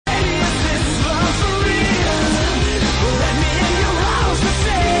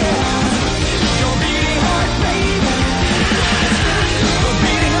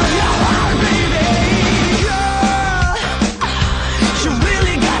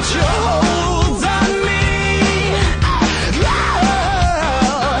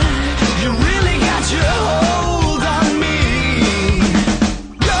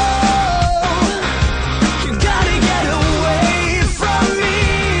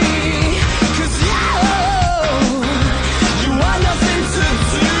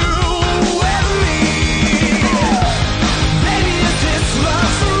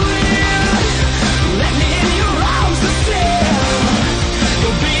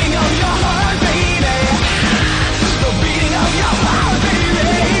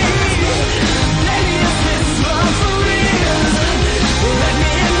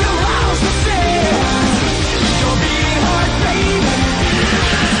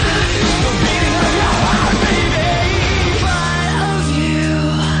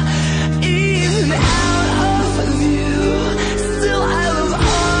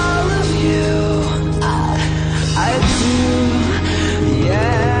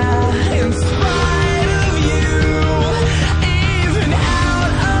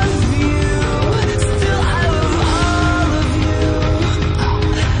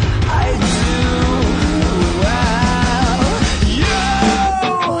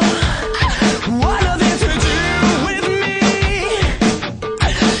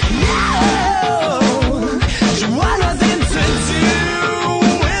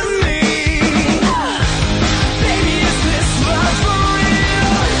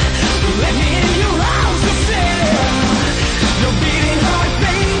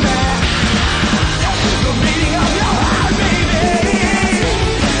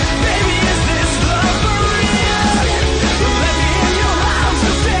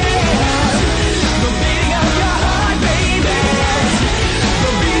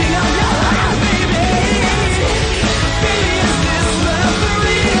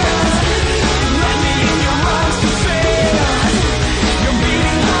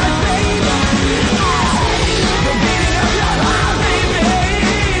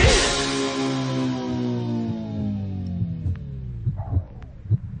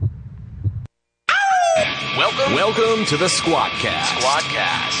to the Squadcast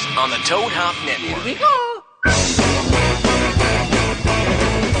on the Toad Hop Network. Here we go.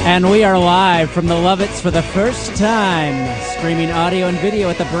 And we are live from the Lovitz for the first time, streaming audio and video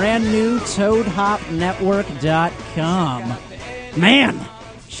at the brand new ToadHopNetwork.com. Man,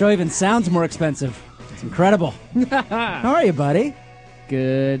 show even sounds more expensive. It's incredible. How are you, buddy?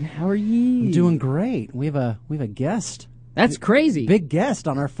 Good. How are you? I'm doing great. We have a guest. That's crazy. Big guest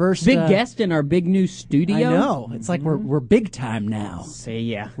on our first big guest in our big new studio. I know. It's like we're big time now. Say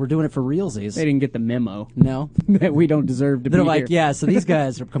yeah. We're doing it for realsies. They didn't get the memo. No. That we don't deserve to be They're like, here. yeah, so these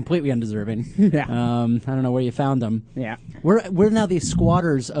guys are completely undeserving. Yeah. I don't know where you found them. Yeah. We're now the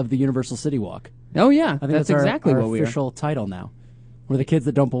squatters of the Universal City Walk. Oh yeah. I think that's our, exactly our what we are. official title now. We're the kids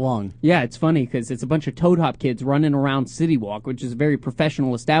that don't belong. Yeah, it's funny because it's a bunch of Toad Hop kids running around City Walk, which is a very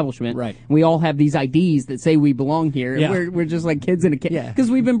professional establishment. Right. We all have these IDs that say we belong here. Yeah. And we're just like kids in a cage. Yeah.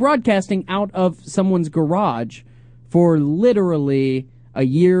 Because we've been broadcasting out of someone's garage for literally a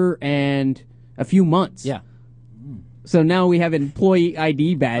year and a few months. Yeah. So now we have employee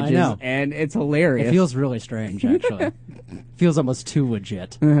ID badges, I know. and it's hilarious. It feels really strange, actually. Feels almost too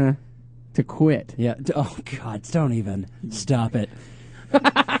legit. to quit. Yeah. Oh, God, don't even. Stop it.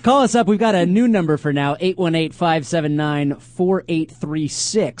 Call us up. We've got a new number for now,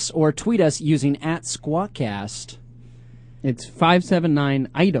 818-579-4836, or tweet us using @SquawkCast. It's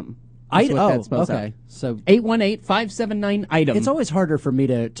 579-ITEM. That's what that spells okay. out. So 818-579-ITEM. it's always harder for me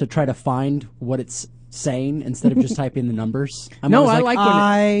to try to find what it's saying instead of just typing the numbers. I'm No, always I like when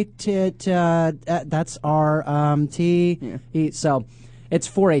that's R T E. So it's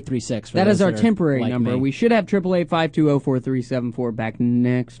 4836. That is our that are temporary like number. me. We should have 888-520-4374 back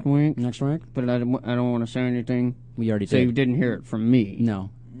next week. Next week? But I don't want to say anything. We already So did. you didn't hear it from me.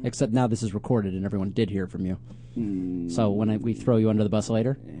 No. Except now this is recorded and everyone did hear from you. So when we throw you under the bus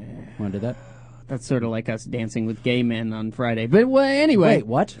later, want to do that? That's sort of like us dancing with gay men on Friday. But well, anyway. Wait,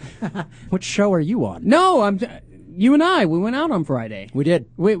 what? Which show are you on? No, you and I, we went out on Friday. We did.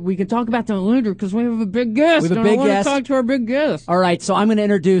 We can talk about that later because we have a big guest. We have a and big I want guest. to talk to our big guest. All right, so I'm going to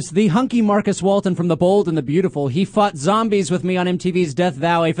introduce the hunky Marcus Walton from The Bold and the Beautiful. He fought zombies with me on MTV's Death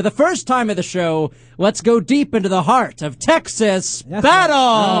Valley. For the first time of the show, let's go deep into the heart of Texas battle.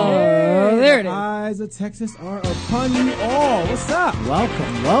 Oh, there it is. The eyes of Texas are upon you all. What's up?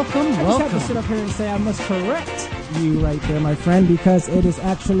 Welcome. I just have to sit up here and say I must correct you right there, my friend, because it is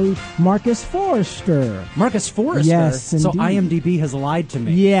actually Marcus Forrester. Marcus Forrester? Yes, So indeed. IMDb has lied to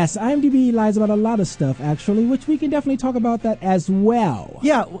me. Yes, IMDb lies about a lot of stuff, actually, which we can definitely talk about that as well.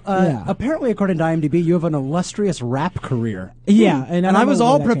 Yeah, Yeah. apparently according to IMDb, you have an illustrious rap career. Yeah, and I don't was know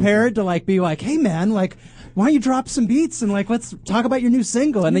all where that came prepared to be like, hey man, why don't you drop some beats and let's talk about your new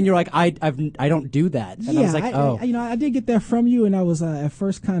single? And then you're like, I don't do that. And I was like, I did get that from you, and I was at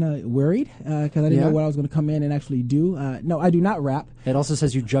first kind of worried because I didn't know what I was going to come in and actually do. No, I do not rap. It also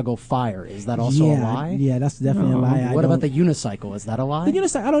says you juggle fire. Is that also a lie? Yeah, that's definitely a lie. What about the unicycle? Is that a lie? The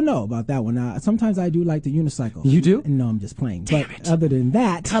unicycle? I don't know about that one. Sometimes I do like the unicycle. You do? No, I'm just playing. But other than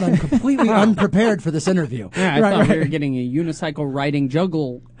that, God, I'm completely unprepared for this interview. Yeah, I thought we were getting a unicycle riding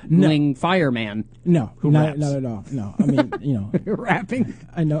juggling fireman. No, raps? not at all. No, I mean, Rapping.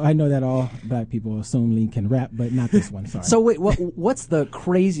 I know that all black people assumingly can rap, but not this one. Sorry. So wait, what's the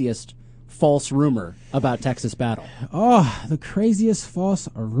craziest false rumor about Texas battle? Oh, the craziest false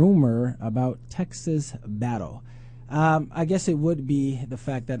rumor about Texas battle. I guess it would be the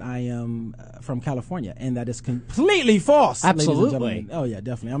fact that I am from California, and that is completely false. ladies and Absolutely. gentlemen. Oh, yeah,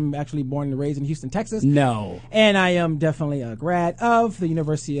 definitely. I'm actually born and raised in Houston, Texas. No. And I am definitely a grad of the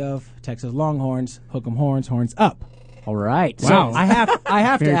University of Texas Longhorns. Hook 'em horns, horns up. All right. Wow. So I have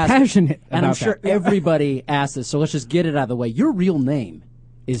to Very ask, passionate and I'm about sure that. everybody asks this. So let's just get it out of the way. Your real name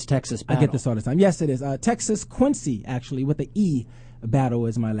is Texas I Battle. get this all the time. Yes, it is. Texas Quincy, actually, with the E. Battle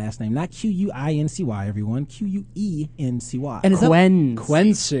is my last name. Not Quincy, everyone. Quency. And is that Quency.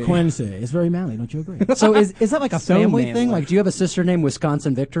 Quincy? Quincy. It's very manly, don't you agree? So is that like a So family manly. thing? Like, do you have a sister named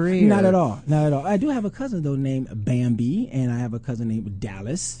Wisconsin Victory? Not or- at all. Not at all. I do have a cousin, though, named Bambi, and I have a cousin named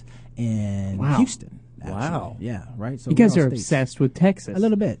Dallas and Wow. Houston. Actually. Wow. Yeah, right? So You guys we're are all states. obsessed with Texas. A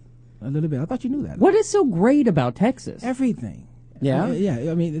little bit. I thought you knew that. What is so great about Texas? Everything. Yeah?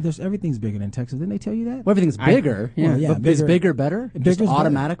 Yeah. I mean, everything's bigger than Texas. Didn't they tell you that? Well, everything's bigger. Well, yeah, But is bigger- bigger better? Just Bigger's better.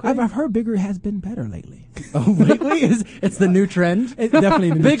 automatically? I've heard bigger has been better lately. Oh, lately? It's the new trend? It's definitely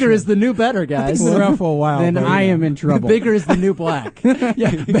the new Bigger trend. is the new better, guys. It's been around for a while. Then but I yeah. am in trouble. Bigger is the new black.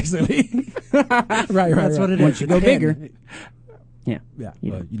 Yeah, basically. right. That's what it is. Once you go bigger. Yeah. Yeah,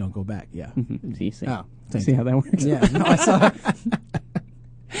 You well, you don't go back. Yeah. See. Oh, See how that works? yeah. No, I saw.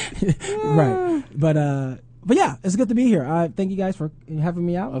 Right. But But yeah, it's good to be here. Thank you guys for having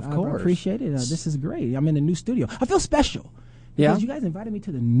me out. Of I course. appreciate it. This is great. I'm in the new studio. I feel special. Yeah? Because you guys invited me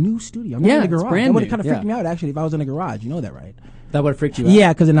to the new studio. I'm Yeah, not in the it's garage. brand That would new. have kind of freaked me out, actually, if I was in the garage. You know that, right? That would have freaked you out.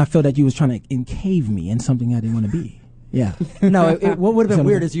 Yeah, because then I felt that you was trying to encave me in something I didn't want to be. Yeah. No, what would have been So-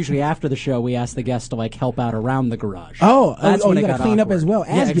 weird is usually after the show we ask the guests to like help out around the garage. Oh, that's when you it got to got clean up awkward. as well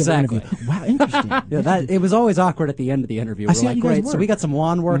Yeah, as give exactly. an interview. Wow, interesting. Yeah, it was always awkward at the end of the interview. I We're see how like, you guys great, so work. we got some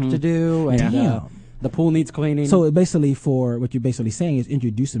lawn work to do, and Damn. the pool needs cleaning. So basically, for what you're basically saying is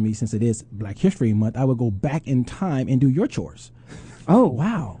introducing me, since it is Black History Month, I would go back in time and do your chores. Oh,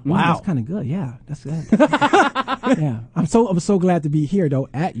 Wow, Wow. that's kind of good. Yeah, that's good. Yeah, I'm so glad to be here though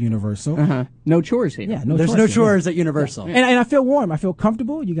at Universal. no chores here. Yeah, no there's chores no here. chores at Universal. And I feel warm. I feel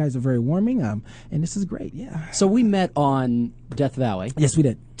comfortable. You guys are very warming. And this is great. Yeah. So we met on Death Valley. Yes, we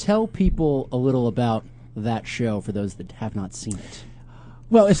did. Tell people a little about that show for those that have not seen it.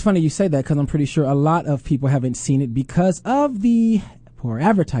 Well, it's funny you say that because I'm pretty sure a lot of people haven't seen it because of the poor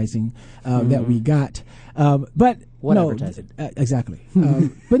advertising that we got. But What no, advertising? Exactly.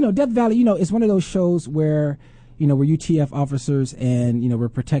 But no, Death Valley, it's one of those shows where, we're UTF officers and, we're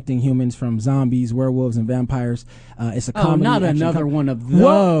protecting humans from zombies, werewolves, and vampires. It's a Oh, comedy. not action another one of those.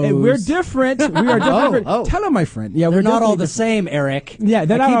 Well, we're different. We are different. Oh. Tell him, my friend. Yeah, They're we're not all definitely the different. same, Eric. Yeah,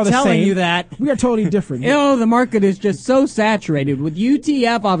 they're I not keep all the telling same. you that. We are totally different. The market is just so saturated with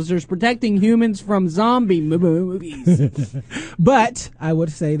UTF officers protecting humans from zombie movies. But I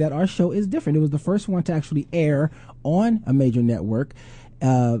would say that our show is different. It was the first one to actually air on a major network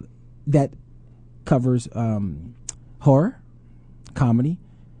that covers horror, comedy,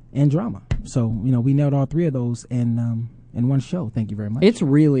 and drama. So, we nailed all three of those in one show. Thank you very much. It's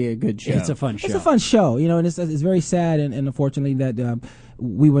really a good show. It's a fun show. It's a fun show, and it's very sad and unfortunately that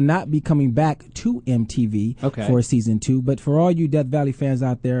we will not be coming back to MTV Okay. for season 2. But for all you Death Valley fans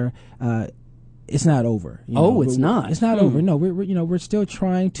out there, it's not over. It's not? It's not over. No, we're still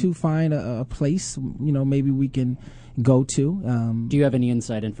trying to find a place. Maybe we can go to. Do you have any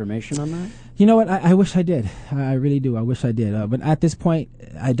inside information on that? You know what? I wish I did. I really do. I wish I did. But at this point,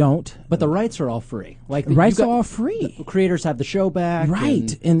 I don't. But the rights are all free. Like The rights you got- are all free. the creators have the show back.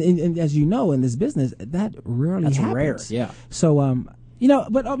 Right, and as you know, in this business, that rarely That's happens. rare, yeah. So,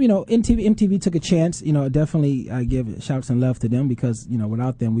 MTV took a chance. Definitely I give shouts and love to them because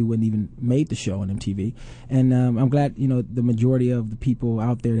without them we wouldn't even made the show on MTV. And I'm glad the majority of the people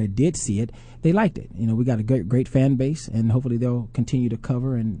out there that did see it, they liked it. We got a great fan base, and hopefully they'll continue to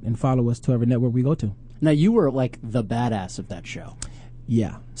cover and follow us to every network we go to. Now you were like the badass of that show.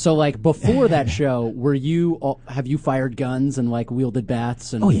 Yeah. So like before that show, have you fired guns and like wielded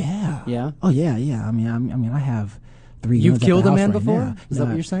bats and Oh yeah. Yeah? Oh yeah. I mean I have 3 You've guns at killed the a house man right before? now. Is that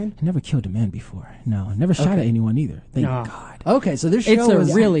what you're saying? I never killed a man before. No, never shot at anyone either. Thank No. God. Okay, so this show It's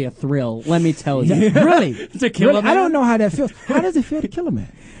was really a thrill, let me tell you. Really? To kill Really? a man? I don't know how that feels. How does it feel to kill a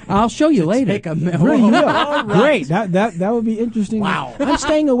man? I'll show you later. take a man. Really, you will. All right. Great. That would be interesting. Wow. I'm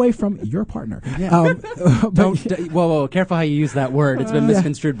staying away from your partner. Don't whoa, careful how you use that word. It's been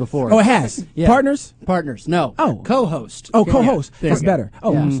misconstrued before. Oh, it has. Yeah. Partners? Partners. No. Oh. Co-host. Oh, co-host. there That's you go. better.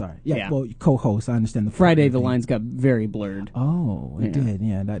 Oh, Yeah. I'm sorry. Yeah, Yeah. well, co-host. I understand the Friday, partner the thing. lines got very blurred. Oh, it did.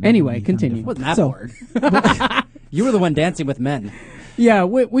 Yeah. That Anyway, would be kinda continue. different. Wasn't that So- word? You were the one dancing with men. Yeah,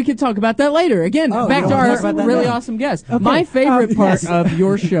 we could talk about that later. Again, Oh, back you to wanna our talk about that really now? awesome guest. Okay. My favorite part yes. of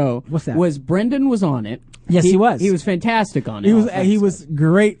your show What's that? was Brendan was on it. Yes, he was. He was fantastic on it. He was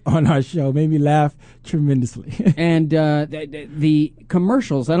great on our show. Made me laugh tremendously. And the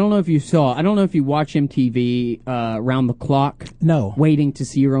commercials, I don't know if you saw, I don't know if you watch MTV round the clock. No. Waiting to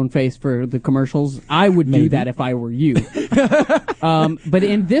see your own face for the commercials. I would do that if I were you. But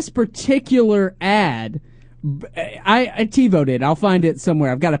in this particular ad, I TiVo'd it. I'll find it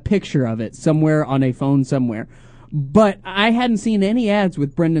somewhere. I've got a picture of it somewhere on a phone somewhere. But I hadn't seen any ads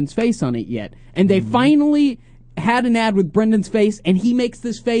with Brendan's face on it yet. And they finally had an ad with Brendan's face, and he makes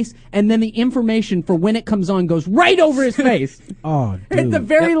this face, and then the information for when it comes on goes right over his face. Oh, At dude. the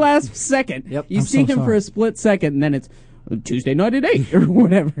very last second. Yep. You I'm see so him for sorry. a split second, and then it's Tuesday night at 8 or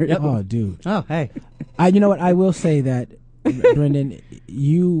whatever. Oh, dude. Oh, hey. You know what? I will say that, Brendan,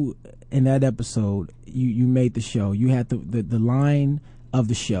 you in that episode, you made the show. You had the line of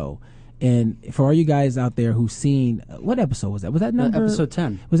the show. And for all you guys out there who've seen, what episode was that? Was that number? Episode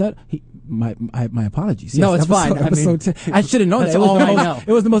 10. Was that? My apologies. No, Yes, it's fine. Episode 10. I should have known that's that. It was all the I most, know.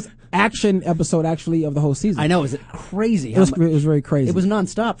 It was the most action episode, actually, of the whole season. I know. Is it crazy? It was very crazy. It was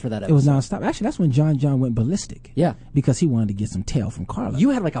nonstop for that episode. It was nonstop. Actually, that's when John went ballistic. Yeah. Because he wanted to get some tail from Carla.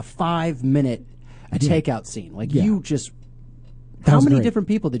 You had like a 5-minute did. takeout scene. Like Yeah. you just How was many great. different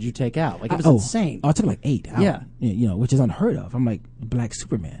people did you take out? Like, it was insane. I took like 8 out. Yeah. You know, which is unheard of. I'm like Black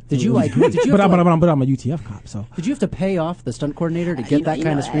Superman. Did you like? Did you but have I'm to, a UTF cop, so. did you have to pay off the stunt coordinator to get that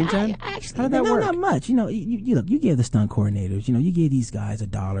kind of screen time? Actually, How did that work? Not much. You know, you look, you give the stunt coordinators, you know, you give these guys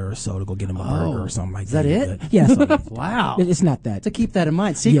 $1 or so to go get them a burger or something like that. Is that it? Yeah. Something like that. Wow. It's not that. To keep that in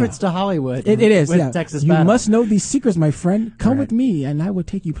mind. Secrets to Hollywood. It is. With Yeah. Texas You Battle. must know these secrets, my friend. Come with me, and I will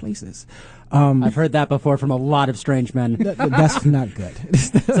take you places. I've heard that before from a lot of strange men. That's not good.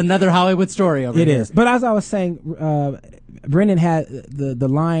 It's another Hollywood story over It here. is. But as I was saying, Brendan had the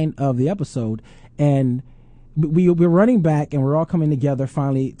line of the episode, and we're running back, and we're all coming together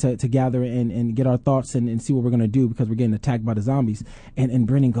finally to gather and get our thoughts and see what we're going to do because we're getting attacked by the zombies. And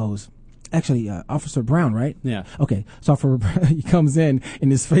Brendan goes, actually, Officer Brown, right? Yeah. Okay. So Officer Brown, he comes in,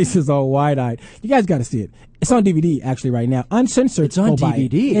 and his face is all wide-eyed. You guys got to see it. It's on DVD, actually, right now. Uncensored. It's on Go buy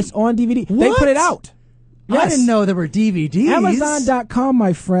it. DVD? It's on DVD. They What? put it out. I Yes. didn't know there were DVDs. Amazon.com,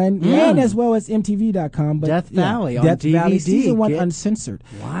 my friend, and as well as MTV.com. But Death Valley on Death Valley, DVD. season 1 Get- uncensored.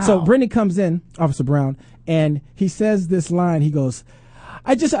 Wow. So Brendan comes in, Officer Brown, and he says this line. He goes,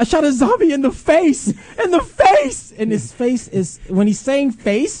 I shot a zombie in the face, And his face is, when he's saying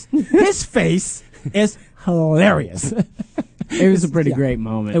face, his face is hilarious. It was a pretty great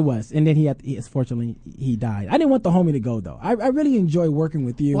moment. It was. And then fortunately, he died. I didn't want the homie to go, though. I really enjoy working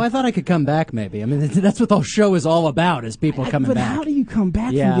with you. Well, I thought I could come back, maybe. I mean, that's what the show is all about, is people coming but back. how do you come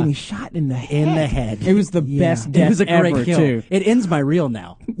back Yeah. from getting shot in the head? In the head. It was the best It death was a great ever, kill. too. It ends my reel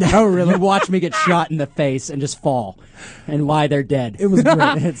now. Oh, really? You watch me get shot in the face and just fall, and why they're dead. It was great.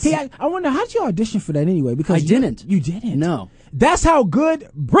 It's- Hey, I wonder, how did you audition for that anyway? Because I didn't. You didn't? No. That's how good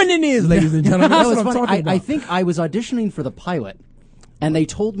Brendan is, ladies and gentlemen. That's No, it's what I'm funny. talking about. I think I was auditioning for the pilot, and they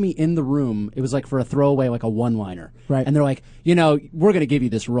told me in the room, it was like for a throwaway, like a one-liner. Right. And they're like, you know, we're going to give you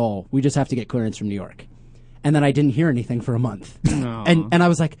this role. We just have to get clearance from New York. And then I didn't hear anything for a month. And I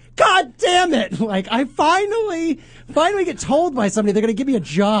was like, God damn it! Like, I finally get told by somebody they're going to give me a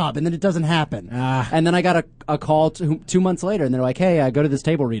job, and then it doesn't happen. And then I got a call 2 months later, and they're like, hey, go to this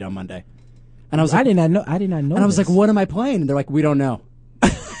table read on Monday. And I was like, I did not know. and I was like, what am I playing? And they're like, we don't know.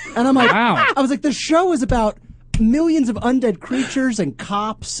 And I'm like, Wow. I was like, the show is about millions of undead creatures and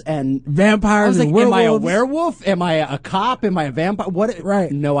cops and Vampires I was like, and am I a werewolves? werewolf? Am I a cop? Am I a vampire? What?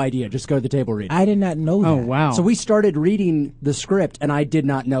 Right. No idea. Just go to the table read. I did not know that. Oh, wow. So we started reading the script, and I did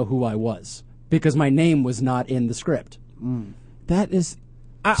not know who I was because my name was not in the script. That is.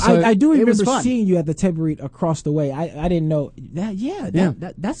 So I do it was remember fun. seeing you at the table read across the way. I didn't know that. Yeah,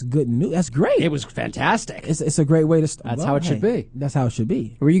 that's good news. That's great. It was fantastic. It's a great way to start. That's how it should be. That's how it should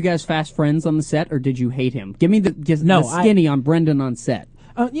be. Were you guys fast friends on the set, or did you hate him? Give me the No, skinny on Brendan on set.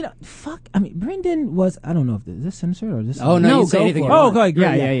 You know, fuck. I mean, Brendan was. I don't know if is this censored or this. Oh, no, No, you can say go anything for you it. Oh, want. okay,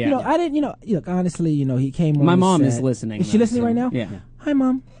 great. Yeah. You know, I didn't. You know, look, honestly, you know, he came on. My the mom is set. listening, Is she though, listening so- right now? Yeah. Hi,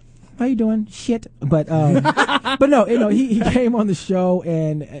 Mom. How you doing? Shit. But but no, you know, he came on the show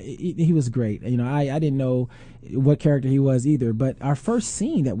and he was great. You know, I didn't know what character he was either. But our first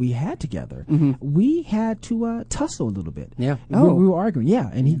scene that we had together, we had to tussle a little bit. Yeah. We were arguing.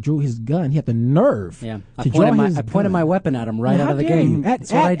 Yeah, and he drew his gun. He had the nerve. Yeah. to draw his I pointed gun. my weapon at him right How out of the dare gate. you?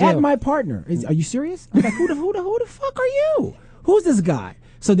 That's what I do. At my partner. Are you serious? I'm like, who the fuck are you? Who's this guy?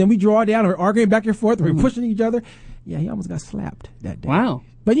 So then we draw down, we're arguing back and forth, we're pushing each other. Yeah, he almost got slapped that day. Wow.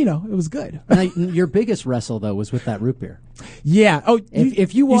 But you know, it was good. Now, your biggest wrestle though was with that root beer. Yeah. Oh,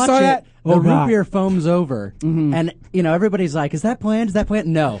 If you watch saw it, that? the Oh, root God. beer foams over, and you know everybody's like, "Is that planned? Is that planned?"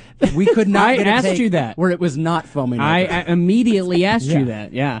 No, we could not. I get a asked take you that. where it was not foaming. I over. immediately asked Yeah. you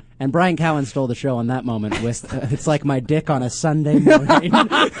that. Yeah. And Brian Cowan stole the show on that moment with "It's like my dick on a Sunday morning,"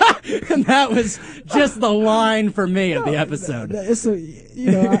 and that was just the line for me of the episode. It's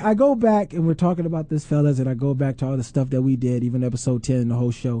you know, I go back and we're talking about this, fellas, and I go back to all the stuff that we did, even episode 10, the whole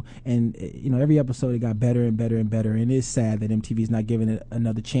show, and you know, every episode it got better and better and better, and it's sad that MTV's not giving it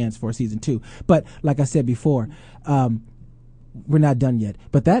another chance for season 2. But like I said before, we're not done yet.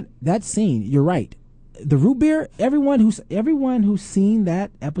 But that scene, you're right. The root beer, everyone who's seen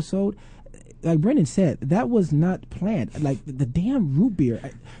that episode, like Brendan said, that was not planned. Like the damn root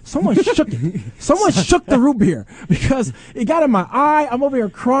beer, someone shook it. Someone shook the root beer because it got in my eye. I'm over here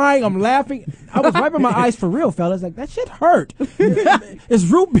crying. I'm laughing. I was wiping my eyes for real, fellas. Like that shit hurt. It's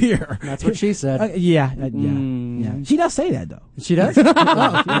root beer. That's what she said. Yeah. She does say that though. She does. Oh,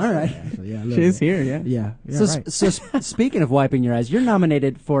 all right. Yeah, She's here. Yeah. Yeah. So, Right. so speaking of wiping your eyes, you're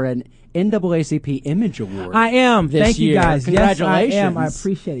nominated for an NAACP Image Award. I am. this Thank you year. guys. Congratulations. Yes, I am. I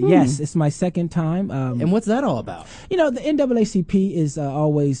appreciate it. Yes, it's my second time. And what's that all about? You know, the NAACP is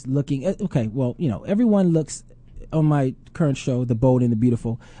always looking. Okay, well, you know, everyone looks on my current show, The Bold and the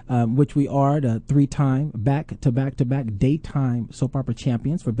Beautiful, which we are the 3-time back-to-back daytime soap opera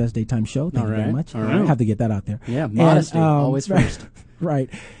champions for Best Daytime Show. Thank you very much. All right. Have to get that out there. Yeah, modesty, always first. Right.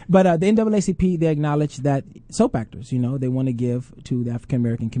 But the NAACP, they acknowledge that soap actors, they want to give to the African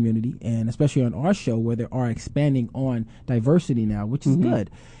American community, and especially on our show where they are expanding on diversity now, which is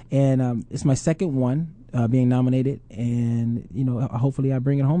good. And it's my second one being nominated, and hopefully I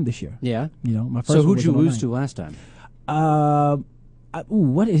bring it home this year. Yeah. My first. So who'd you lose to last time?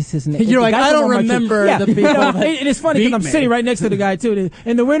 What is his name? You're like, I don't remember the people. And it's funny because I'm sitting right next to the guy too,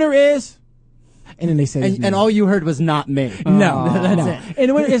 and the winner is. And then they say, and all you heard was not me. No, that's it. And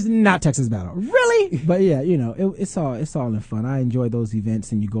the winner is not Texas Battle, really. But yeah, it's all in fun. I enjoy those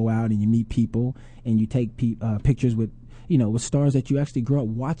events, and you go out and you meet people, and you take pictures with with stars that you actually grew up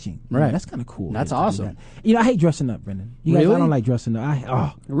watching. Right, that's kind of cool. That's awesome. That. I hate dressing up, Brendan. Guys, I don't like dressing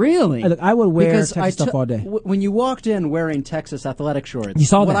up. Really? Look, I would wear Texas stuff all day. When you walked in wearing Texas athletic shorts, you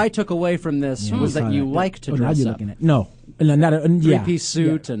saw what that. I took away from this was that you like to dress now you're up. Looking at no. Not a three-piece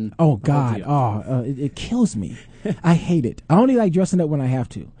suit and oh god, it kills me. I hate it. I only like dressing up when I have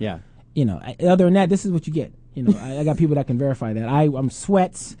to. Yeah, other than that, this is what you get. I got people that can verify that. I'm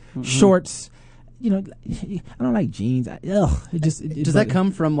sweats, shorts. I don't like jeans. Does that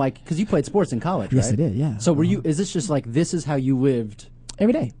come from because you played sports in college? Yes, right? I did. Yeah. So were you? Is this just this is how you lived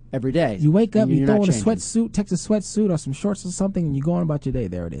every day? Every day. You wake up, you throw on a changing. sweatsuit, Texas sweatsuit, or some shorts or something, and you go on about your day.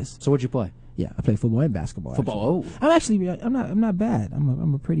 There it is. So what'd you play? Yeah, I play football and basketball. Football. Actually. I'm not bad.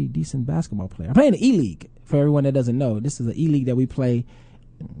 I'm a pretty decent basketball player. I'm playing the E League. For everyone that doesn't know, this is an E League that we play.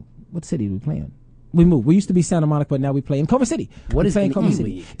 What city do we play in? We moved. We used to be Santa Monica, but now we play in Culver City. What is an Culver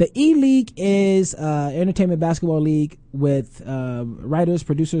E-League? City. The E-League is entertainment basketball league with writers,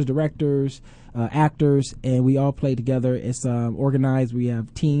 producers, directors, actors, and we all play together. It's organized. We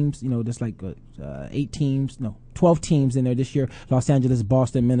have teams, there's 12 teams in there this year. Los Angeles,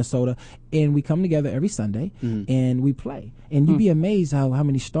 Boston, Minnesota. And we come together every Sunday, and we play. And you'd be amazed how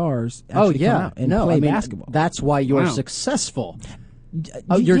many stars actually come out and play basketball. That's why you're successful.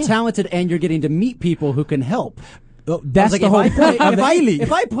 You're talented, and you're getting to meet people who can help. That's the whole point.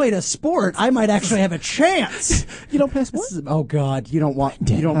 If I played a sport, I might actually have a chance. You don't play sports? Oh God, you don't want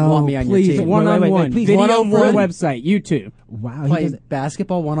me on your team. One-on-one. Please. Video for a website. YouTube. Wow. Play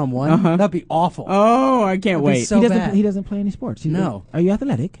basketball one-on-one? That'd be awful. Oh, I can't wait. So he doesn't play any sports. No. Are you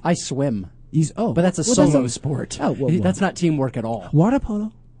athletic? I swim. But that's a solo sport. Oh, well. That's not teamwork at all. Water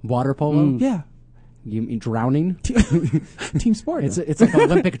polo. Water polo? Yeah. You mean drowning? Team sport. It's like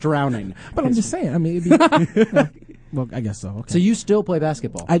Olympic drowning. But I'm just saying. I mean, it'd be. Well, I guess so. Okay. So you still play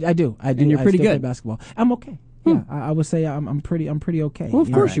basketball? I do. And you're pretty still good. Play basketball. I'm okay. Yeah, I would say I'm pretty okay. Well,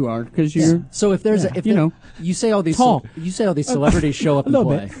 of course you are, because you're. So if there's you say all these tall. You say all these celebrities show up and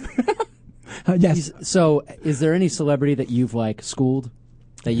play. Yes. So is there any celebrity that you've schooled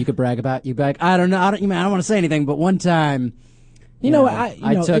that you could brag about? You brag. I don't know. I don't want to say anything, but one time.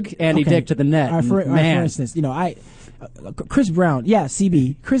 I took Andy Dick to the net. For instance, Chris Brown,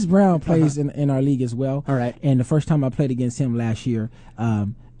 CB. Chris Brown plays in our league as well. All right. And the first time I played against him last year,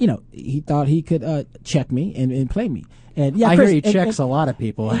 he thought he could check me and play me. And I hear he checks a lot of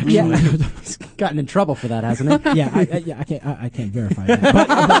people. Actually, he's gotten in trouble for that, hasn't he? I can't verify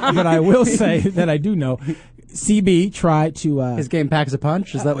that, but I will say that I do know. CB tried to. His game packs a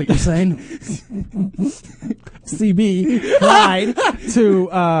punch. Is that what you're saying? CB tried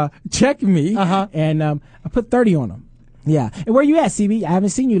to check me, and I put 30 on him. Yeah. And where you at, CB? I haven't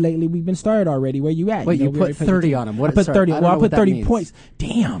seen you lately. We've been started already. Where you at? Wait, you put 30 on him. What? I put 30. I put 30 points.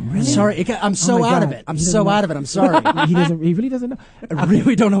 Damn, really? Sorry, I'm so out of it. I'm so out of it. I'm sorry. He really doesn't know. I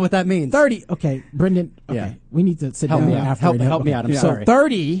really don't know what that means. 30. Okay, Brendan. Okay. Yeah. We need to sit Help down me out. after. Help me out. I'm sorry. So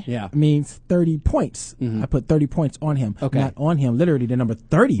 30 Yeah. means 30 points. I put 30 points on him. Okay. Not on him. Literally the number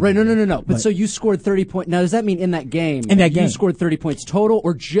 30. Right. No. But so you scored 30 points. Now, does that mean in that game? In that game. You scored 30 points total,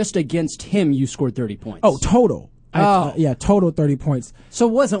 or just against him you scored 30 points? Oh, total. Total 30 points. So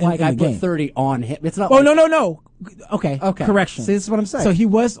it wasn't like in I the put game. 30 on him. It's not. Oh, like, no. Okay. Correction. See, this is what I'm saying. So he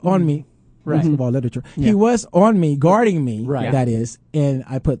was on me. Basketball literature. He was on me, guarding me. Right. That is, and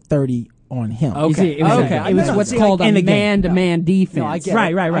I put 30 on him. You see, it was what's called a man-to-man defense. No, I get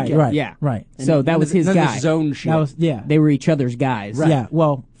it. Right. Yeah. Right. So that was his none of guy. this zone shit. That was They were each other's guys. Right. Yeah.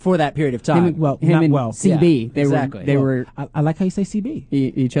 Well, for that period of time. Him and CB. Yeah, exactly. They were I like how you say CB.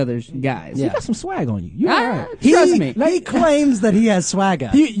 each other's guys. You got some swag on you. You're all right. Trust me. He claims that he has swagger.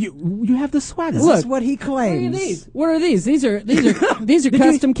 You have the swagger. This is what he claims. Look at these. What are these? These are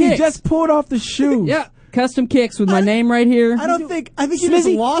custom kicks. He just pulled off the shoes. Yeah. Custom kicks with my name right here. I think you just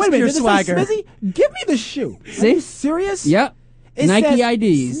lost your swagger. Smizzy, give me the shoe. See? Are you serious? Yep. It Nike says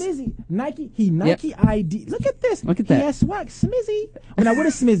IDs. Smizzy. Nike ID. Look at this. Look at He that. has swag. Smizzy. Well, now, what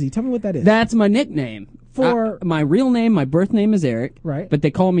is Smizzy? Tell me what that is. That's my nickname. For- my real name, my birth name is Eric. Right. But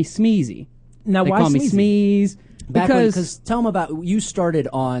they call me Smeezy. Now, They why call me Smeezy? Smeeze. Because tell them about you started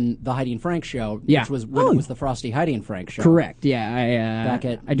on the Heidi and Frank show, Yeah. which was when it was the Frosty Heidi and Frank show. Correct. Yeah. Back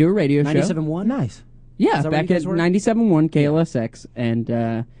at I do a radio show. 97.1? Nice. Yeah, Is that where back you guys at were? 97.1 KLSX,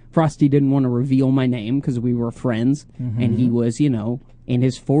 and Frosty didn't want to reveal my name because we were friends, and he was, in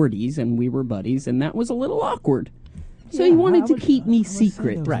his 40s, and we were buddies, and that was a little awkward. So he wanted to keep me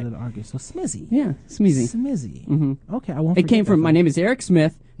secret. Right. So Smizzy. Yeah, Smeezy. Smizzy. Mm-hmm. Okay, I won't. It came forget from, that. my name is Eric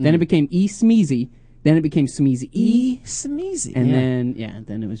Smith, then it became E. Smeezy, then it became Smeezy E, Smeezy. and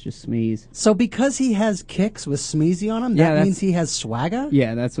then it was just Smeeze. So because he has kicks with Smeezy on him, Yeah, that that's- means he has swagger?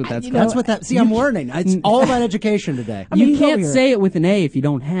 Yeah, that's what that's you called. That's what that... See, I'm learning. It's all about education today. I mean, You he's over can't here. say it with an A if you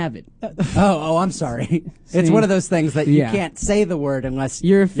don't have it. I'm sorry. It's See? one of those things that you Yeah. can't say the word unless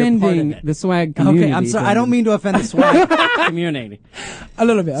You're part of offending it. the swag community. Okay, I'm sorry. I don't mean to offend the swag community. A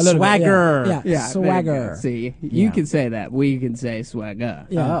little bit. Swagger. Yeah. Yeah, Swagger. there you go. See, you Yeah. can say that. We can say swagger.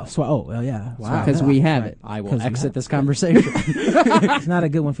 Yeah. Oh. Well, yeah. Wow. Because we have it. I will 'Cause we exit have- this conversation. It's not a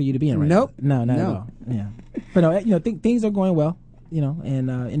good one for you to be in right Nope. now. No, not No. at all. Yeah. But no, things are going well. And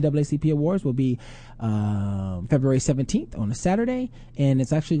NAACP Awards will be February 17th on a Saturday, and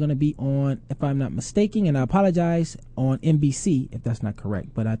it's actually going to be on, if I'm not mistaken, and I apologize, on NBC if that's not correct,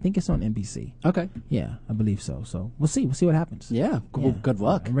 but I think it's on NBC. Okay. Yeah, I believe so. So we'll see. We'll see what happens. Yeah. Well, good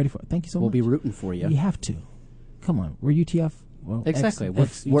luck. I'm ready for it. Thank you so We'll much. be rooting for you. We have to. Come on. We're UTF. Well, Exactly.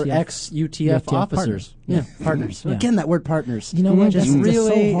 ex-UTF. We're ex-UTF officers. partners. Yeah, partners. Yeah. Again, that word partners. You know what? Just That's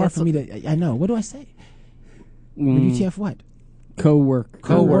really so hard for me to. I know. What do I say? We're UTF what? Co-work.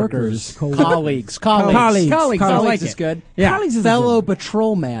 Co-workers. Co-workers. Colleagues. Colleagues. I like is it. good. Yeah. Colleagues is a Fellow good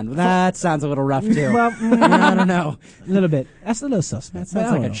patrolman. That sounds a little rough, too. Well, I don't know. a little bit. That's a little suspect. That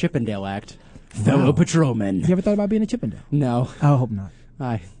sounds like a Chippendale act. Fellow You patrolman. ever thought about being a Chippendale? No. I hope not.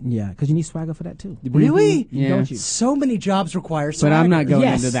 I Yeah, because you need swagger for that too. Really? Yeah. Don't you? So many jobs require But swagger. I'm not going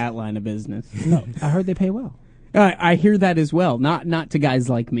Yes. into that line of business. No, I heard they pay well. I hear that as well. Not to guys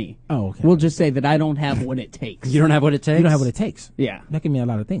like me. Oh, okay. We'll just say that I don't have what it takes. You don't have what it takes? You don't have what it takes. Yeah. That can mean a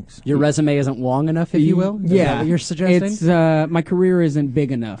lot of things. Your resume isn't long enough, if you will? Is Yeah. that what you're suggesting? It's my career isn't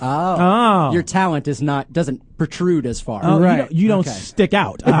big enough. Oh. Your talent doesn't protrude as far. Oh, Right. You don't Okay. I see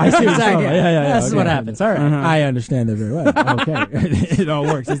what you're Exactly. saying. Yeah. This is what happens. All right. I understand it very well. Okay. It all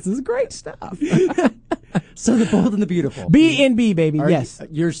works. This is great stuff. So the bold and the beautiful. B&B, baby. Are Yes.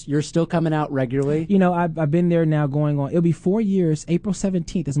 You're still coming out regularly? You know, I've been there now going on. It'll be 4 years. April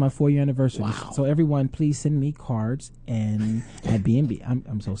 17th is my 4-year anniversary. Wow. So everyone, please send me cards and at B&B.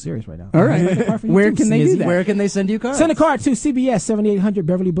 I'm so serious right now. All right. I'll make a card for you Where too, can they do Smizzy. that? Where can they send you cards? Send a card to CBS 7800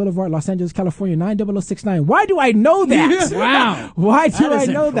 Beverly Boulevard, Los Angeles, California 90069. Why do I know that? Wow. Why do That I is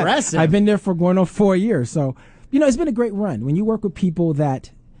know impressive. that? I've been there for going on 4 years. So, it's been a great run. When you work with people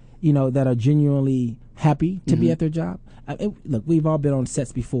that, that are genuinely happy to be at their job. Look, we've all been on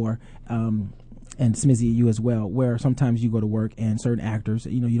sets before, and Smizzy, you as well, where sometimes you go to work and certain actors,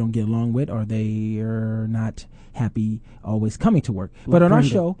 you don't get along with, or they are not happy always coming to work. But on our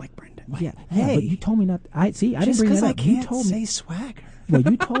show, Like Brendan. yeah, Hey. but you told me not. I didn't Just bring because that I up. You can't told me. say swagger. Well,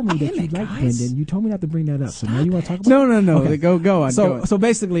 you told me that Damn you it, like guys. Brendan. You told me not to bring that up. So now you want to talk about No. Okay. Go on. So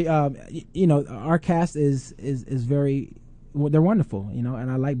basically, our cast is very, they're wonderful, and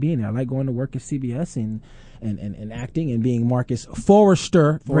I like being there. I like going to work at CBS and acting and being Marcus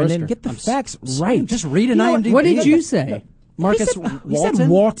Forrester. Brendan, get the I'm facts s- right. Just read an You know IMDb. What did you say? Marcus He said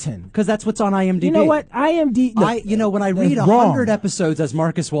Walton. Because that's what's on IMDb. You know what? IMDb. Look, when I that's read wrong. 100 episodes as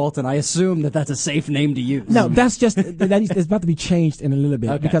Marcus Walton, I assume that that's a safe name to use. No, that's just it's about to be changed in a little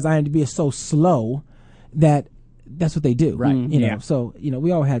bit Okay. because IMDb is so slow that that's what they do. Right. Yeah. So we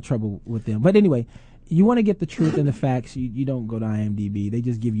all had trouble with them. But anyway, you want to get the truth and the facts. You don't go to IMDb. They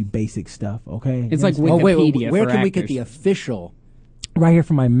just give you basic stuff. Okay. It's You like understand? wait, Wikipedia where for can we get actors. the official right here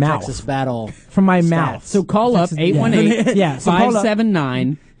from my mouth. Texas Battle? From my stats? mouth. So call up Texas- 818 Yeah. So call up-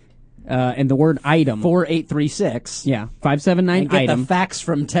 579 and the word item. 4836. Yeah, 579 And get item. the facts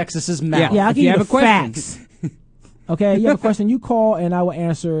from Texas's mouth. Yeah, I'll If give you you have the a question. facts. Okay, you have a question, you call and I will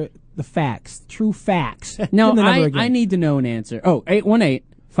answer the facts. True facts. No, Give them the number again. I need to know an answer. Oh, 818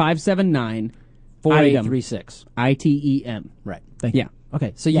 579 4836. ITEM. Right. Thank you. Yeah.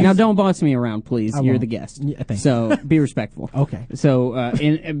 Okay. So Now don't boss me around, please. I You're won't. the guest. Yeah, thank you. so be respectful. Okay. So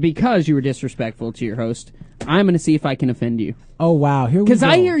because you were disrespectful to your host, I'm going to see if I can offend you. Oh wow, here we go. Because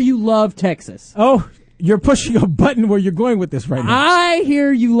I hear you love Texas. Oh, you're pushing a button where you're going with this right now. I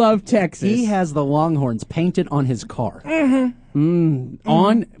hear you love Texas. He has the Longhorns painted on his car.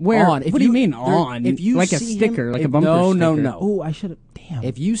 On where? On. If What do you you- mean there- on? if you like a see sticker, him- like if- a bumper no, sticker. no. Oh, I should have. Damn.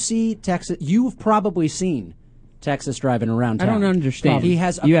 If you see Texas, you've probably seen Texas driving around I town. don't understand. He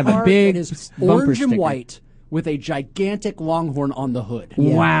has a You have a car big that is bumper orange and sticker. white with a gigantic Longhorn on the hood.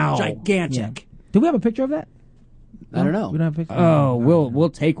 Yeah. Wow. Gigantic. Do we have a picture of that? I don't know. We don't have a picture. Oh, we'll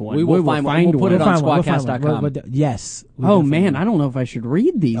take one. We will find one. We'll put one. it on We'll find one. squadcast.com. Yes. we Oh definitely man, will. I don't know if I should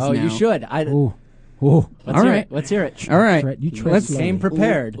read these. Oh, now. you should. Ooh. Ooh. Let's All hear right. it. Let's hear it. All right, You tread let's slowly. Came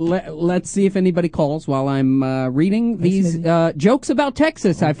prepared. Let's see if anybody calls while I'm reading these Smizzy. jokes about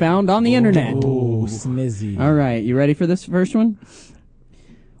Texas I found on the internet. Oh, Smizzy. All right, you ready for this first one?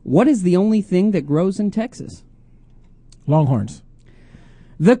 What is the only thing that grows in Texas? Longhorns.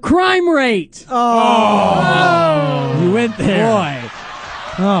 The crime rate. You went there. Boy.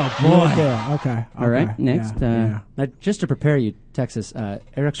 Oh, boy. Okay. All right, okay. next, Yeah. Now, just to prepare you, Texas,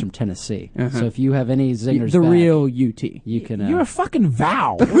 Eric's from Tennessee. So if you have any zingers The back, real UT. you can... You're a fucking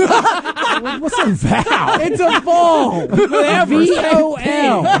vowel. What's a vowel? It's a vol. VOL.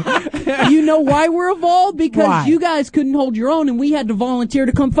 You know why we're a vol? Because Why? you guys couldn't hold your own, and we had to volunteer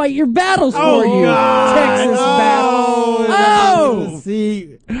to come fight your battles for you. God. Texas battle. Oh!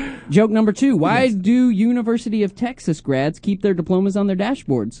 See, Joke number 2. Why do University of Texas grads keep their diplomas on their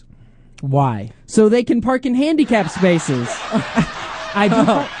dashboards? why? So they can park in handicap spaces. I do.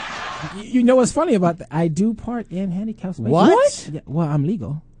 Park, you know what's funny about that? I do park in handicap spaces. What? Yeah, well, I'm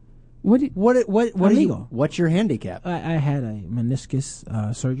legal. What? do- What are Illegal. you? What's your handicap? I had a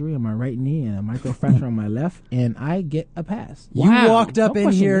meniscus surgery on my right knee and a microfracture on my left, and I get a pass. You Wow. walked up Don't in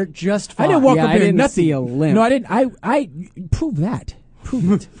question here me. just I fine. didn't walk Yeah, up I in didn't nothing. see a limp. No, I didn't. I prove that.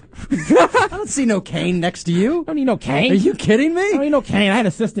 Prove it. I don't see no cane next to you. Don't need no cane. Are you kidding me? I don't need no cane. I had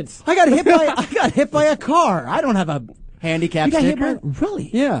assistance. I got hit by a car. I don't have a handicap You got hit sticker. by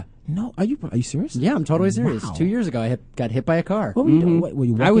really? Yeah. No. Are you serious? Yeah, I'm totally serious. Wow. 2 years ago, I got hit by a car. What were you doing? What, were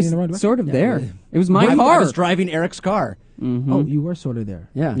you walking I was in the wrong direction? sort of there. It was my I car. was driving Eric's car. Oh, you were sort of there.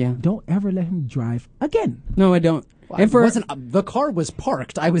 Yeah. Yeah. Don't ever let him drive again. No, I don't. It wasn't. The car was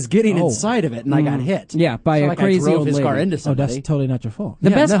parked. I was getting inside of it, and I got hit. Yeah, by It's a not like crazy I drove old his car lady. into Oh, somebody. that's totally not your fault. The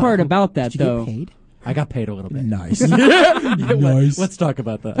Yeah, best no. part about that, Did you though. get paid? I got paid a little bit. Nice. Nice. Let's talk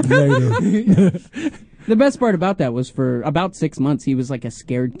about that. Later. The best part about that was for about 6 months, he was like a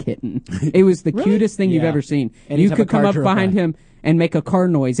scared kitten. It was the cutest thing you've Yeah. ever seen. Anytime You a could come car up drove behind by. him and make a car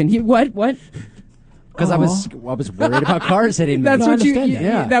noise, and he what? Because I was worried about cars hitting me. That's No, I what you. understand you- that.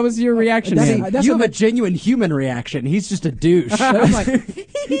 Yeah. That was your reaction. That's- man. that's you what have a genuine human reaction. He's just a douche. I'm like,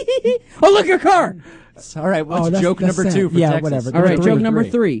 Oh, look, your car! All right, what's that's- joke that's number sad. 2 for Yeah, Texas? whatever. All right, Number joke three. number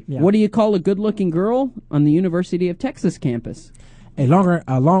 3. Yeah. What do you call a good-looking girl on the University of Texas campus? a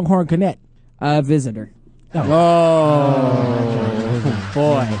Longhorn Connect. A visitor. Oh,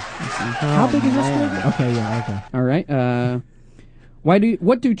 boy. How big is this thing? Okay, yeah, okay. All right.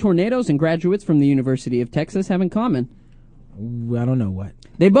 What do tornadoes and graduates from the University of Texas have in common? Well, I don't know what.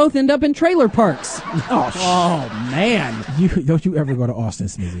 They both end up in trailer parks. Oh, man. Don't you ever go to Austin,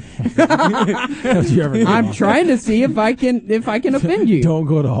 Smizzy? Don't you ever? Go to I'm Austin. trying to see if I can offend you. Don't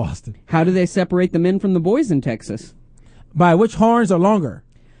go to Austin. How do they separate the men from the boys in Texas? By which horns are longer?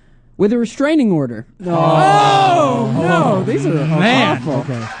 With a restraining order. Oh, no, these are awful.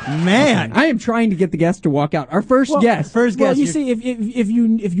 Okay. Man. I am trying to get the guest to walk out. Our first guest. First Well, guess. you see, if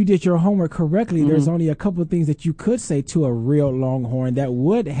you did your homework correctly, there's only a couple of things that you could say to a real Longhorn that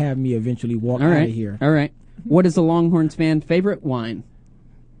would have me eventually walk All out right. of here. All right. What is a Longhorns fan favorite wine?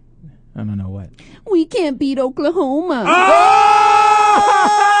 I don't know what. We can't beat Oklahoma.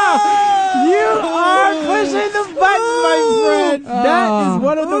 You are pushing the button, my friend. That is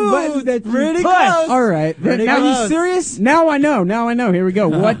one of the buttons that you pretty push. close. All right. Pretty Now, close. you serious? Now I know. Here we go.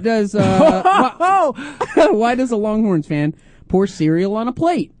 What does why does a Longhorns fan pour cereal on a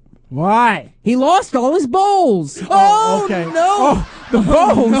plate? Why? He lost all his bowls. Oh, Okay. no. Oh, the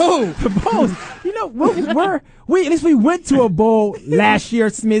bowls. No. The bowls. You know, we at least we went to a bowl last year,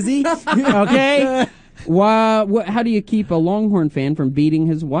 Smizzy. Okay. Why? How do you keep a Longhorn fan from beating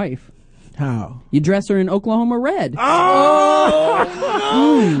his wife? How? You dress her in Oklahoma red. I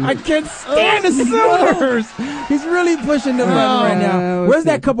can't stand the Sooners. He's really pushing the button right now. let's Where's see.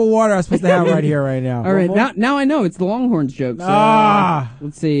 that cup of water I'm supposed to have right here, right now? All right, now I know it's the Longhorns joke. So,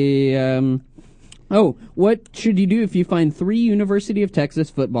 let's see. What should you do if you find 3 University of Texas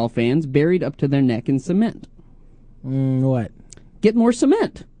football fans buried up to their neck in cement? What? Get more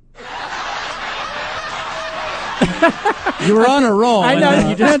cement. You were on a roll. I know. and then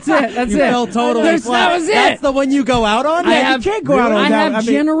you just, That's you it. fell totally That flat. was it. That's the one you go out on? I you have, can't go out on I that. have I mean-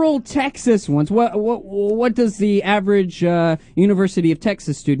 general Texas ones. What does the average University of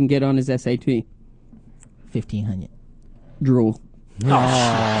Texas student get on his SAT? 1,500. Drool.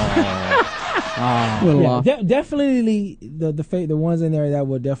 Definitely the ones in there that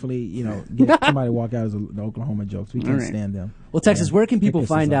will definitely get somebody to walk out as the Oklahoma jokes. We can't stand them. Well, Texas, where can people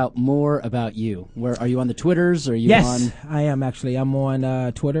find out more about you? Where are you on the Twitters? Are you on? I am actually. I'm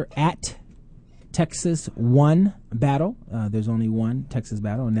on Twitter at Texas One Battle. There's only one Texas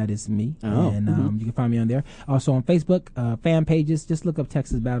Battle, and that is me. And you can find me on there. Also on Facebook, fan pages. Just look up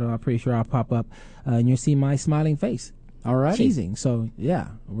Texas Battle. I'm pretty sure I'll pop up, and you'll see my smiling face. All right. Cheesing. So yeah,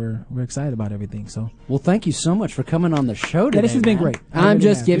 we're excited about everything. So well, thank you so much for coming on the show today. This has been great. I'm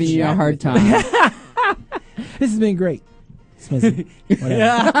just giving you a hard time. This has been great. Smizzy.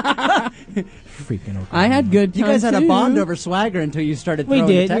 Whatever. Freaking okay. I had good time. You guys had too. a bond over Swagger until you started throwing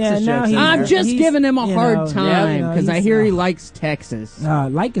the Texas jokes. I'm just giving him a hard time because I hear he likes Texas.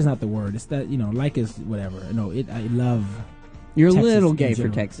 Like is not the word. It's that like is whatever. No, I love. You're Texas a little gay for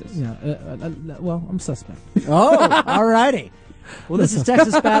general. Texas. Yeah. Well, I'm suspect. Oh, all righty. Well, this is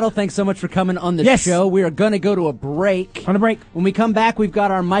Texas Battle. Thanks so much for coming on the show. We are going to go to a break. On a break. When we come back, we've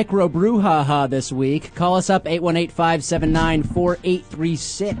got our micro brouhaha this week. Call us up,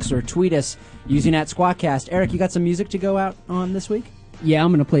 818-579-4836, or tweet us using @SquawkCast. Eric, you got some music to go out on this week? Yeah,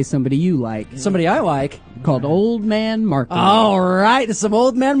 I'm going to play somebody you like. Somebody I like. Called Old Man Markley. All right. It's some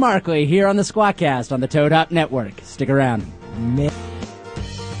Old Man Markley here on the SquawkCast on the Toad Hop Network. Stick around.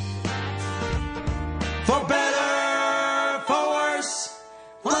 For better, for worse,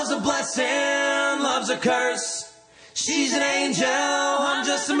 love's a blessing, love's a curse. She's an angel, I'm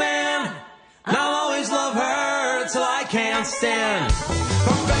just a man, and I'll always love her till I can't stand.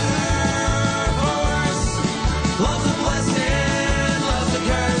 For better, for worse, love's a blessing, love's a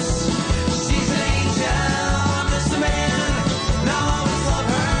curse. She's an angel, I'm just a man, and I'll always love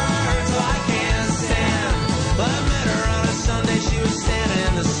her till I can't stand. But I met her on a Sunday, she was standing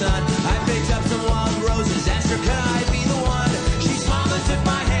in the sun. I picked up some wild roses, asked her could I be the one. She smiled and took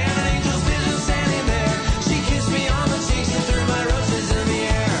my hand, an angel's vision standing there. She kissed me on the cheeks and threw my roses in the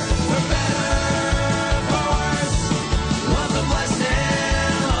air. For better, for worse, love's a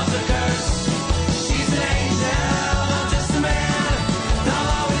blessing, love's a curse. She's an angel, I'm just a man, and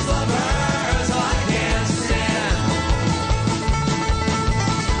I'll always love her till I can't stand.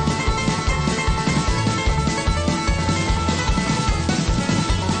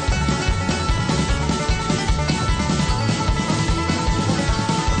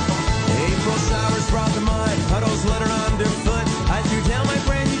 April showers brought the mud, puddles lit her underfoot. I threw down my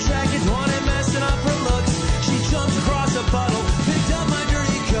brand new jacket, wanted messing up her looks. She jumped across a puddle, picked up my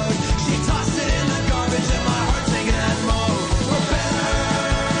dirty coat. She tossed it in the garbage and my heart sank in that mold. For better,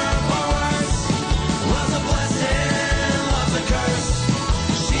 for worse, love's a blessing, love's a curse.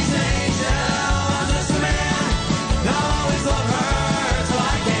 She's an angel, I'm just a man, and I'll always love her till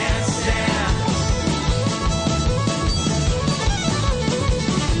I can't stand.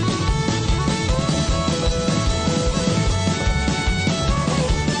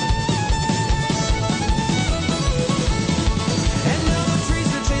 And now the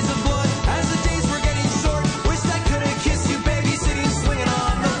trees are chasing blood as the days were getting short. Wished I could have kissed you, baby, sitting swinging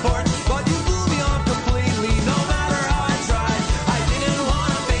on the porch. But you blew me off completely, no matter how I tried. I didn't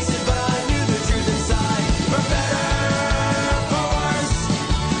want to face it, but I knew the truth inside. For better, for worse,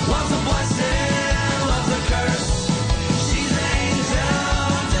 love's a blessing, love's a curse. She's an angel,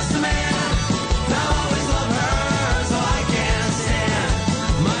 I'm just a man, and I'll always love her till I can't stand.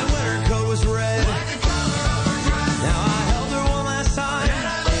 My winter coat was red. Now I held her one last time.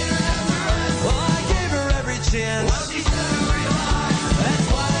 Well, I gave her every chance. That's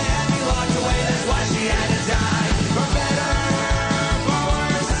why they had me locked away. That's why she had to die. For better, for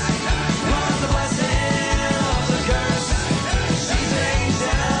worse, love's a blessing, love's a curse. She's an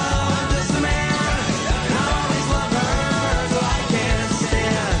angel, I'm just a man, and I'll always love her till I can't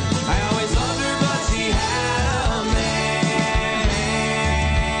stand. I always loved her, but she had a man.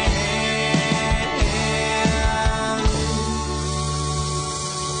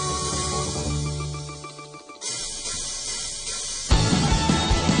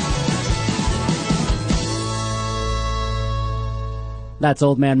 That's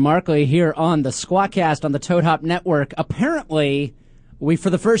Old Man Markley here on the SquawkCast on the Toad Hop Network. Apparently, we, for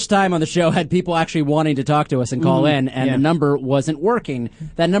the first time on the show, had people actually wanting to talk to us and call in, and the number wasn't working.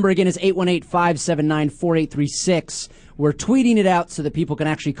 That number, again, is 818-579-4836. We're tweeting it out so that people can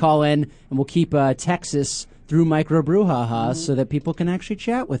actually call in, and we'll keep Texas through Micro Brouhaha so that people can actually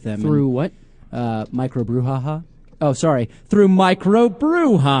chat with them. Through what? Micro Brouhaha? Oh, sorry. Through Micro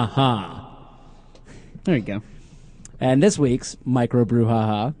Brouhaha. There you go. And this week's Micro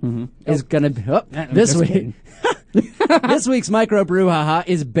Brouhaha is going to be... Oh, this just week. kidding. This week's Micro Brouhaha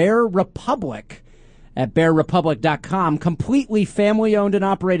is Bear Republic. at BearRepublic.com. Completely family-owned and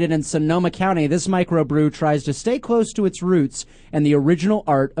operated in Sonoma County, this microbrew tries to stay close to its roots and the original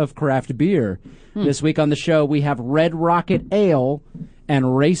art of craft beer. This week on the show, we have Red Rocket Ale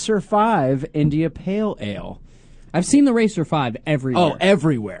and Racer 5 India Pale Ale. I've seen the Racer 5 everywhere. Oh,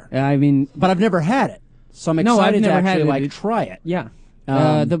 everywhere. I mean, But I've never had it, so I'm No, I've excited to never had actually it. try it. yeah.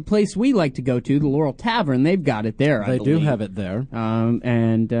 The place we like to go to, the Laurel Tavern, they've got it there. I They do believe. have it there.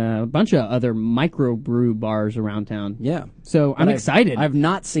 And a bunch of other microbrew bars around town. Yeah. So I'm But excited. I've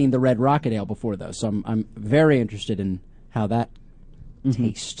not seen the Red Rocket Ale before, though, so I'm very interested in how that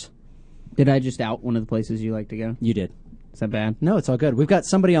tastes. Did I just out one of the places you like to go? You did. Is that bad? No, it's all good. We've got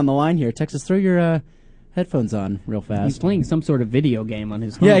somebody on the line here. Texas, throw your headphones on real He's fast. playing some sort of video game on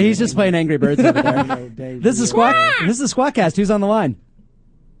his phone. Yeah, he's just playing Angry Birds over there. This is Squawk. This is Squawkcast. Who's on the line?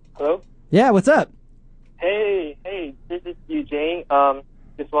 Hello? Yeah, what's up? Hey, this is Eugene.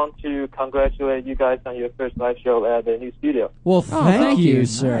 Just want to congratulate you guys on your first live show at the new studio. Well, thank you. you,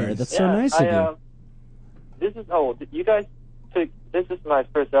 sir. Nice. That's so nice of you. This is my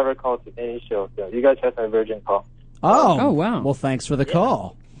first ever call to any show, so you guys have my virgin call. Oh, wow. Well, thanks for the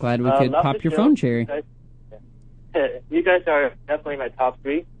call. Glad we could love pop the your show. phone cherry. You guys are definitely my top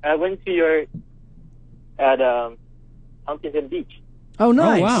three. I went to your at Huntington Beach. Oh,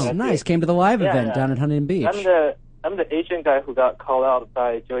 nice. wow. Nice. Came to the live Yeah, event yeah. down at Huntington Beach. I'm the Asian guy who got called out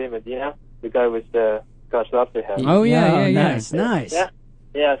by Joey Medina, the guy with the Scotch Lobster head. Oh, yeah. Nice, nice.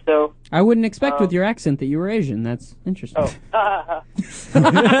 Yeah, so I wouldn't expect with your accent that you were Asian. That's interesting.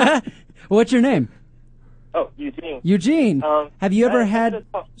 What's your name? Eugene. Eugene. Have you ever I had... just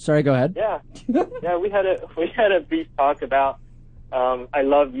thought- Sorry, go ahead. Yeah, we had a brief talk about I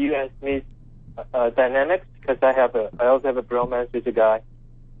love you and Smith's dynamics because I also have a bromance with a guy.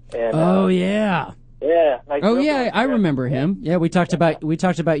 And, yeah. yeah. my Oh, yeah, girlfriend- I remember him. Yeah, we talked about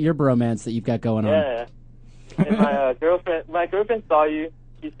your bromance that you've got going on. Yeah. And my girlfriend saw you.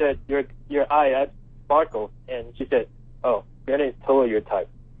 She said your eye sparkles, and she said, "Oh, Brandon is totally your type."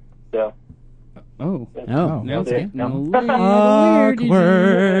 So. Oh. Oh. Now it's Okay. getting a little Awkward.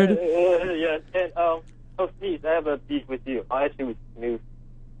 weird. Yes, and Steve, I have a beef with you. I actually with Snoop.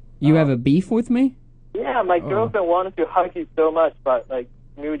 You have a beef with me? Yeah, my girlfriend wanted to hug you so much, but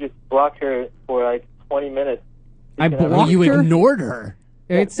Snoop just blocked her for 20 minutes. I She cannot- blocked You her? ignored her.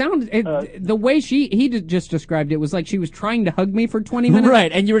 It sounded the way just described it was like she was trying to hug me for 20 minutes. Right,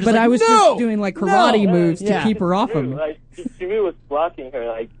 and you were just but like, I was "No! just doing karate No!" moves Yeah. to keep her off of me. Snoop was blocking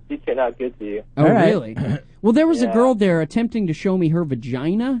her. She cannot get to you. Oh, All right. really? Well, there was a Yeah. girl there attempting to show me her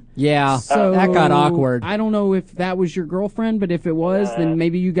vagina. Yeah, So that got awkward. I don't know if that was your girlfriend, but if it was, then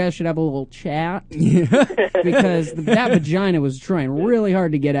maybe you guys should have a little chat because that vagina was trying really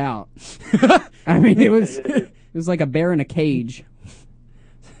hard to get out. I mean, it was like a bear in a cage.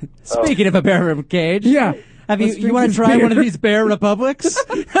 Speaking of a bear in a cage, Yeah. you drink want to this try beer. one of these bear republics?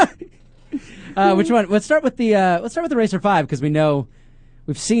 Which one? Let's start with the Racer 5 because we know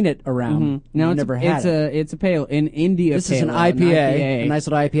we've seen it around. No, We've it's never had it. it's a pale in India. This is an pale, IPA, a nice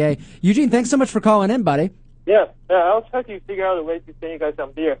little IPA. Eugene, thanks so much for calling in, buddy. Yeah, I'll try to figure out a way to send you guys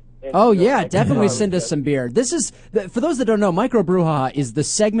some beer. And, Oh you know, yeah, I can definitely talk send with us some beer. This is for those that don't know, Micro Brouhaha is the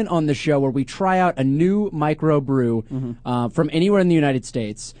segment on the show where we try out a new micro brew from anywhere in the United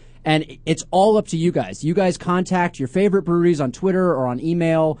States, and it's all up to you guys. You guys contact your favorite breweries on Twitter or on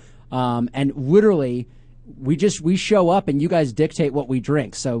email, and literally. We show up and you guys dictate what we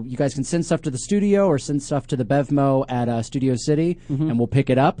drink. So you guys can send stuff to the studio or send stuff to the Bevmo at Studio City, and we'll pick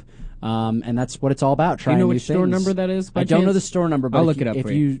it up. And that's what it's all about. Do you Trying know new which store things. number that is? By I don't know chance? the store number, but I'll if look it up if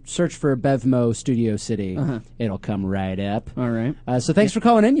for you search for Bevmo Studio City, it'll come right up. All right. So thanks for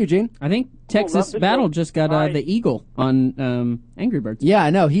calling in, Eugene. I think Texas love the Battle show. just got Bye. the Eagle on Angry Birds. Yeah,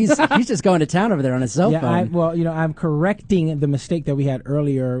 I know he's just going to town over there on his cell phone. I'm correcting the mistake that we had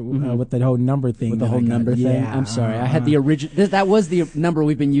earlier with the whole number thing. With the that whole I got. number thing. Yeah, I'm sorry. I had the original. That was the number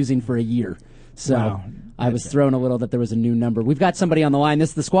we've been using for a year. So Wow. I was thrown a little that there was a new number. We've got somebody on the line. This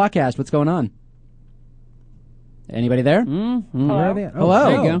is the Squawkcast. What's going on? Anybody there? Where are they?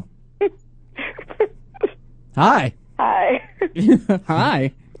 Hello. There you Hi. Hi. go.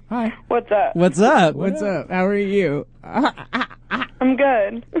 Hi. Hi. What's up? What's up? What's up? How are you? I'm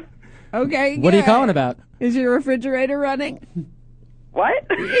good. Okay. What are you good. calling about? Is your refrigerator running? What?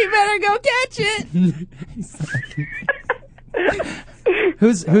 You better go catch it.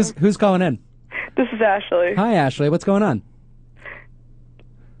 Who's calling in? This is Ashley. Hi, Ashley. What's going on?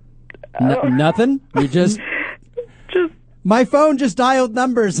 Nothing. You just. Just My phone just dialed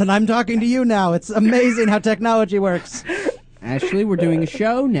numbers, and I'm talking to you now. It's amazing how technology works. Ashley, we're doing a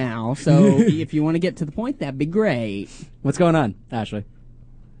show now, so if you want to get to the point, that'd be great. What's going on, Ashley?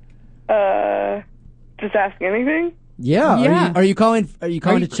 Just ask anything? Yeah. Yeah. Are you calling? Are you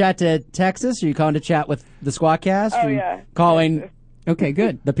calling you- to chat to Texas? Are you calling to chat with the Squawkcast? Oh, Are you yeah. Calling Okay,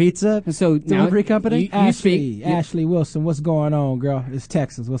 good. the pizza So now delivery company? you Ashley, speak. Ashley Wilson, what's going on, girl? It's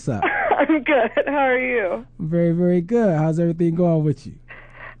Texas. What's up? I'm good. How are you? Very, very good. How's everything going with you?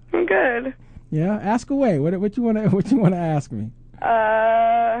 I'm good. Yeah, ask away. What you wanna ask me?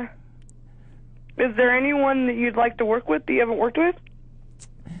 Is there anyone that you'd like to work with that you haven't worked with?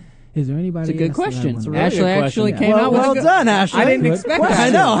 Is there anybody? It's a good else that I question. wanna- It's a really Ashley actually came well, out with well a good- done, Ashley. I didn't Good expect question. that. I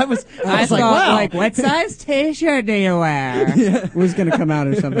know. I was I like, thought, wow. like, what size T-shirt do you wear? Was going to come out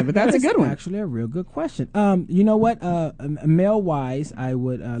or something, but that's a good one. Actually, a real good question. You know what? Male wise, I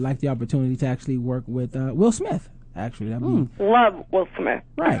would like the opportunity to actually work with Will Smith. Actually, that'd be Love Will Smith.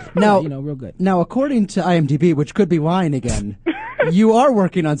 right. Now- you know, real good. Now, according to IMDb, which could be lying again, you are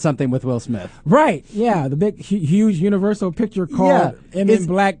working on something with Will Smith. Right. Yeah, the big, huge Universal picture called M Is- in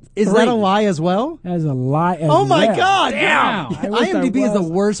Black. Is 3. that a lie as well? That is a lie. As Oh my well. God! Damn. I wish I IMDb is the was.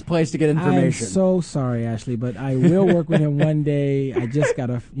 worst place to get information. I'm so sorry, Ashley, but I will work with him one day. I just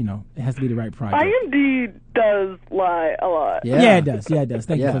gotta, it has to be the right project. IMD does lie a lot. Yeah, it does. Yeah, it does.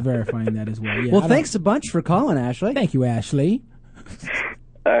 Thank Yeah. you for verifying that as well. Yeah, Well, I don't- thanks a bunch for calling, Ashley. Thank you, Ashley.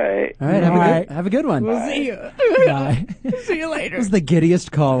 All right. All right, All right. have a good one. See you. Bye. See you later. This is the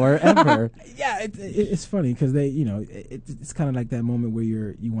giddiest caller ever. Yeah, it's funny because they, it's kind of like that moment where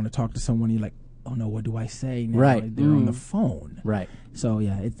you want to talk to someone, you're like, oh no, what do I say now? Right. They're on the phone. Right. So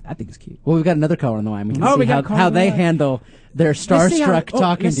yeah, I think it's cute. Well, we've got another caller on the line. We can Oh, see we got a caller how on the they line. handle their Let's see how- starstruck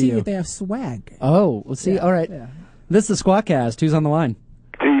talking let's to see you. if they have swag. Oh, we'll see. All right. Yeah. This is the Squawkcast. Who's on the line?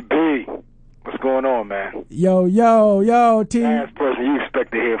 TB, what's going on, man? Yo, T. Last person you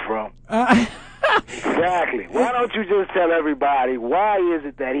expect to hear from. Exactly. Why don't you just tell everybody why is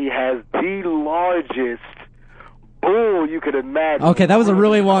it that he has the largest bull you could imagine? Okay, that was a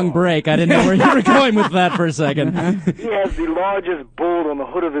really long break. I didn't know where you were going with that for a second. He has the largest bull on the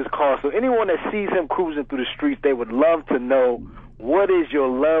hood of his car. So anyone that sees him cruising through the streets, they would love to know, what is your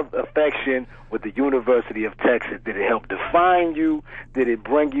love affection with the University of Texas? Did it help define you? Did it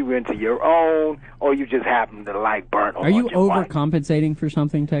bring you into your own? Or you just happen to like burnt Are you orange and white? overcompensating for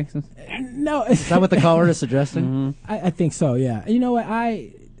something, Texas? No, Is that what the caller is suggesting? I think so. Yeah. You know what?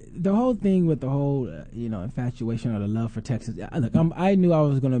 The whole thing with the whole infatuation or the love for Texas. Look, I knew I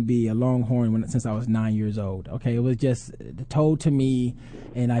was going to be a Longhorn since I was 9 years old. Okay, it was just told to me,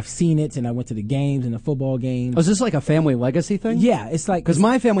 and I've seen it, and I went to the games and the football games. Was this like a family legacy thing? Yeah, it's like Because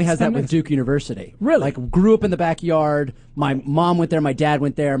my family has it's that kinda with Duke University. Really? Like, grew up in the backyard. My mom went there. My dad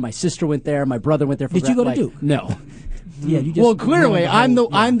went there. My sister went there. My brother went there. Did you go to Duke? No. Yeah, you just Well, clearly, ignored the whole-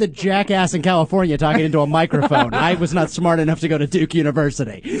 I'm the jackass in California talking into a microphone. I was not smart enough to go to Duke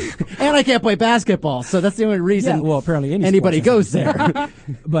University, and I can't play basketball. So that's the only reason. Yeah, well, apparently anybody sports goes there.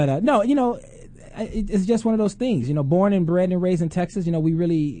 But no, it's just one of those things. Born and bred and raised in Texas. We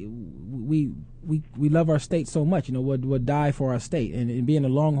really we love our state so much. We'll die for our state. And being a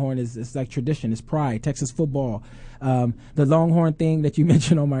Longhorn is like tradition. It's pride. Texas football. The Longhorn thing that you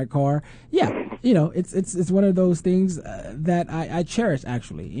mentioned on my car. Yeah, it's one of those things that I cherish.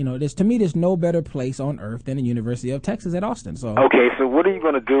 Actually, to me, there's no better place on earth than the University of Texas at Austin. So Okay, so what are you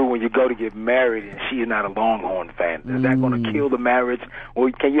going to do when you go to get married and she's not a Longhorn fan? Is that going to kill the marriage?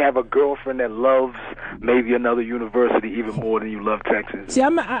 Or can you have a girlfriend that loves maybe another university even more than you love Texas? See,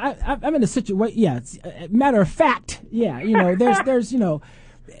 I'm in a situation. Yeah, matter of fact. Yeah, there's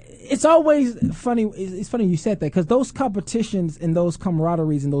it's always funny. It's funny you said that because those competitions and those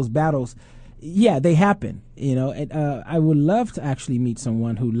camaraderies and those battles, yeah, they happen. And I would love to actually meet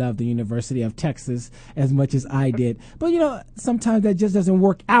someone who loved the University of Texas as much as I did. But sometimes that just doesn't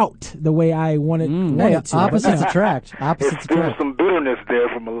work out the way I wanted it to. Opposites attract. Opposites There's attract. some bitterness there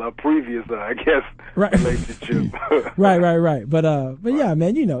from a previous, I guess, Right. relationship. Right. But yeah,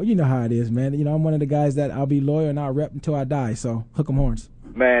 man, you know how it is, man. I'm one of the guys that I'll be loyal and I'll rep until I die. So hook 'em horns.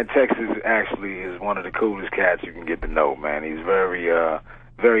 Man, Texas actually is one of the coolest cats you can get to know, man. He's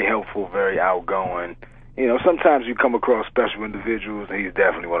very helpful, very outgoing. Sometimes you come across special individuals, and he's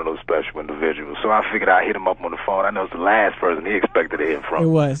definitely one of those special individuals. So I figured I'd hit him up on the phone. I know it's the last person he expected to hear from. It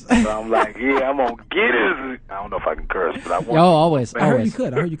was. So I'm like, yeah, I'm going to get his. I don't know if I can curse, but I want Oh, always. I heard Always.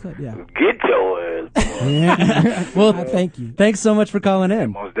 you could. Yeah. get your ass. Well, Thank you. thanks so much for calling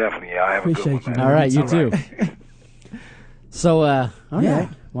in. Most definitely. Yeah, I have a Appreciate good one, you. man. All right, you All too. right. So, all Yeah. right.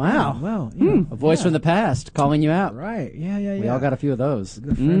 Wow. Well, A voice from the past calling you out. right. Yeah. We all got a few of those.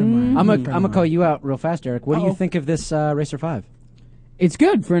 Good friend of mine. I'm Good friend gonna of call mine. you out real fast, Eric. What do you Uh-oh. think of this Racer 5? It's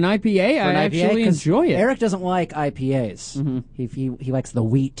good for an IPA. For an I IPA? actually 'Cause enjoy it. Eric doesn't like IPAs. He likes the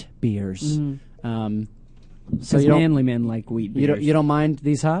wheat beers. So Because you don't, manly men like wheat beers. you don't mind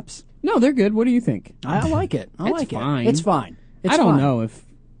these hops? No, they're good. What do you think? I like it. I It's like fine. it. It's fine. It's I don't fine. know if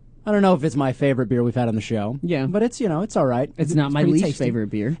I don't know if it's my favorite beer we've had on the show. Yeah. But it's, it's all right. it's not my pretty least tasty. favorite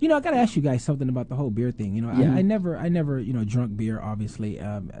beer. You know, I got to ask you guys something about the whole beer thing. You know, Yeah. I never, drunk beer, obviously.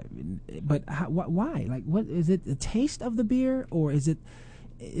 But why? Like, what is it? The taste of the beer, or is it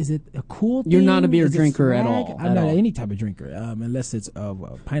a cool thing? You're not a beer Is it drinker at swag? all. I'm At not all. any type of drinker, unless it's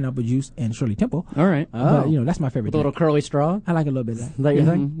pineapple juice and Shirley Temple. All right. Oh. But, that's my favorite. With a little drink. curly straw? I like a little bit of that. Is that your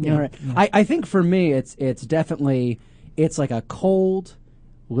thing? Yeah. All right. I think for me, it's definitely, it's like a cold,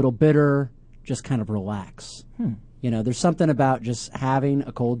 little bitter, just kind of relax. There's something about just having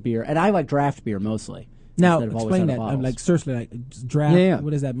a cold beer. And I like draft beer mostly. Now, instead of always explain out that. of I'm bottles. like, seriously, like, just draft. Yeah.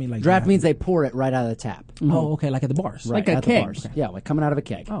 What does that mean? Like Draft means they pour it right out of the tap. Oh, okay, like at the bars. Like a at the keg. bars. Yeah, like coming out of a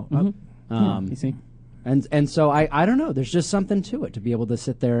keg. Oh, You see? And so I don't know. There's just something to it to be able to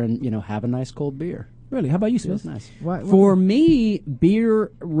sit there and have a nice cold beer. really? How about you, Smith? Feels nice. Why, For me,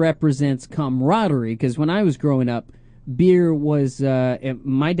 beer represents camaraderie because when I was growing up, beer was.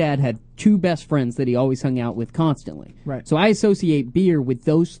 My dad had two best friends that he always hung out with constantly. Right. So I associate beer with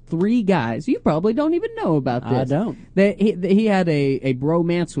those three guys. You probably don't even know about this. I don't. He had a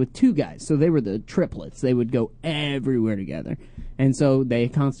bromance with two guys, so they were the triplets. They would go everywhere together. And so they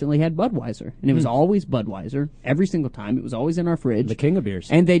constantly had Budweiser. And it was always Budweiser. Every single time. It was always in our fridge. The king of beers.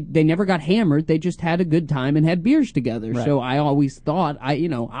 And they never got hammered. They just had a good time and had beers together. Right. So I always thought,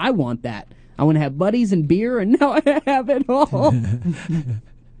 I want that. I want to have buddies and beer, and now I have it all.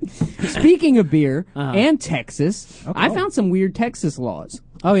 Speaking of beer and Texas, I found some weird Texas laws.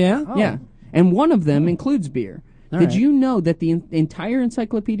 Oh, yeah? Yeah. And one of them includes beer. All Did right. you know that the entire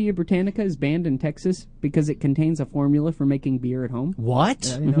Encyclopedia Britannica is banned in Texas because it contains a formula for making beer at home? What?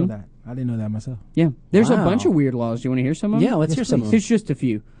 I didn't know that. I didn't know that myself. Yeah. There's a Wow. bunch of weird laws. Do you want to hear some of them? Yeah, let's hear some of them. It's just a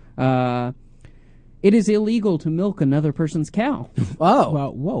few. It is illegal to milk another person's cow. Oh.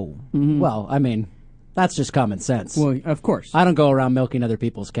 Well, whoa. Well, I mean, that's just common sense. Well, of course. I don't go around milking other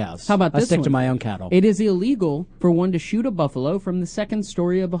people's cows. How about I this stick to one? my own cattle. It is illegal for one to shoot a buffalo from the second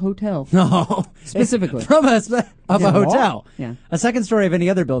story of a hotel. No. Specifically. From a hotel. Yeah. A second story of any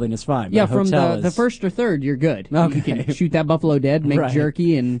other building is fine. but Yeah, a from hotel the is- first or third, you're good. Okay. You can shoot that buffalo dead, make Right.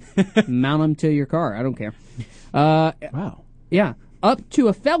 jerky, and mount them to your car. I don't care. Wow. Yeah. Up to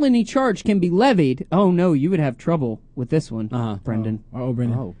a felony charge can be levied. Oh, no, you would have trouble with this one, Brendan. Oh,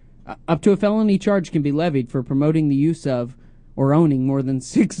 Brendan. Oh. Up to a felony charge can be levied for promoting the use of or owning more than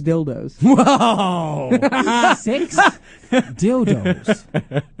 6 dildos. Whoa! 6 dildos.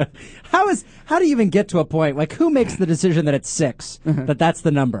 How do you even get to a point? Like, who makes the decision that it's 6? That's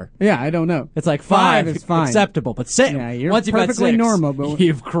the number. Yeah, I don't know. It's like 5 5 is fine. acceptable, but 6. Yeah, you're once you've got perfectly 6, normal, but-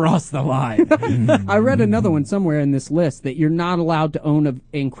 you've crossed the line. I read another one somewhere in this list that you're not allowed to own an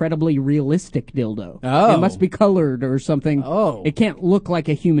incredibly realistic dildo. Oh. It must be colored or something. Oh. It can't look like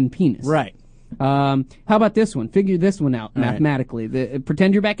a human penis. Right. How about this one? Figure this one out right. mathematically.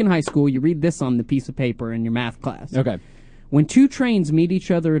 Pretend you're back in high school. You read this on the piece of paper in your math class. Okay. When two trains meet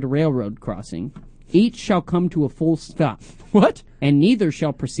each other at a railroad crossing, each shall come to a full stop, What? and neither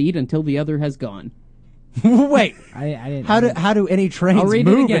shall proceed until the other has gone. Wait. I didn't. How do any trains I'll read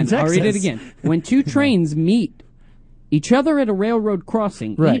move it again. in Texas? I'll read it again. When two trains meet each other at a railroad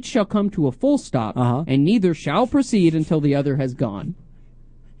crossing, Right. each shall come to a full stop, and neither shall proceed until the other has gone.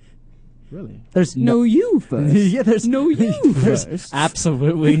 Really? There's No, you first. yeah, there's No, you first.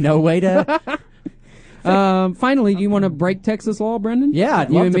 absolutely no way to. Finally, do you want to break Texas law, Brendan? Yeah, I'd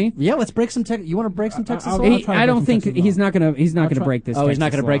you love and to. me. Yeah, let's break some. You want to break some Texas I'll- law? I'll He, try to I break don't some think Texas he's law. not gonna. He's not I'll gonna try- break this. Oh, he's not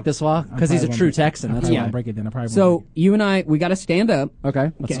Texas going to break law. this law because he's a true Texan. That's I why. won't break it then. I probably So won't. you and I, we got to stand up.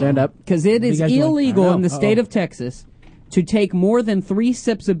 Okay, let's stand up. Because it What are is you guys doing? illegal I know. in the state Uh-oh. of Texas to take more than 3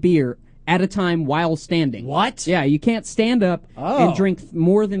 sips of beer at a time while standing. What? Yeah, you can't stand up Oh. and drink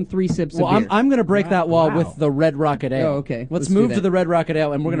more than 3 sips Well, of beer. I'm going to break that law Wow. with the Red Rocket Ale. Oh, okay. Let's Let's do move that. to the Red Rocket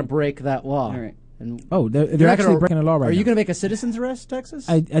Ale, and we're going to break that law. All right. And Oh, they're you're not actually gonna- breaking the law right Are you now. going to make a citizen's arrest, Texas?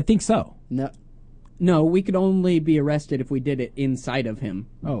 I think so. No. No, we could only be arrested if we did it inside of him.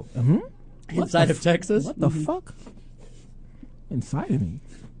 Oh, Inside of Texas? what the fuck? Inside of me.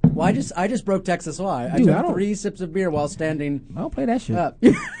 Well, I just broke Texas law. I Dude, took I don't- 3 sips of beer while standing I don't play that shit. up.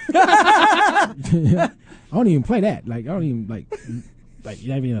 I don't even play that. Like I don't even like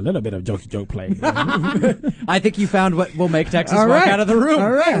you have even a little bit of joke play. I think you found what will make Texas All walk right. out of the room.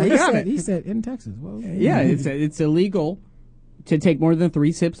 All right, we got he it. said in Texas. Well, Yeah, it's illegal to take more than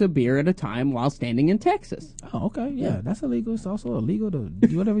 3 sips of beer at a time while standing in Texas. Oh, okay. Yeah, that's illegal. It's also illegal to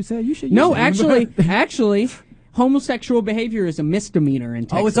do whatever you said. You should. No, you should. actually, homosexual behavior is a misdemeanor in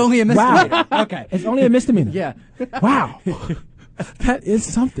Texas. Oh, it's only a misdemeanor. Okay. It's only a misdemeanor. Yeah. Wow. That is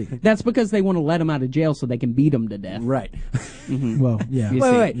something. That's because they want to let him out of jail so they can beat him to death. Right. Well, yeah. You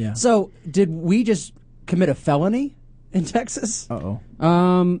Wait. Yeah. So, did we just commit a felony in Texas? Uh-oh.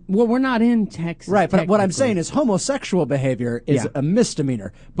 Well, we're not in Texas. Right, but what I'm technically. saying is homosexual behavior is Yeah. a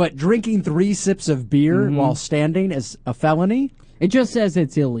misdemeanor, but drinking 3 sips of beer while standing is a felony. It just says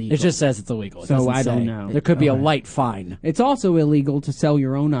it's illegal. It just says it's illegal. It So doesn't I don't say. know. There could be a light fine. It's also illegal to sell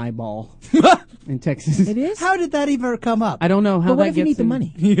your own eyeball in Texas. It is? How did that even come up? I don't know how But what that if you gets need the in-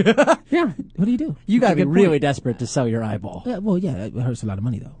 money? Yeah. What do you do? You got to be good point. really desperate to sell your eyeball. Well, yeah, it hurts a lot of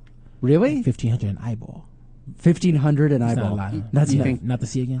money, though. Really? $1,500 an eyeball. 1,500 an That's eyeball. not a lot. That's You not, think- Not to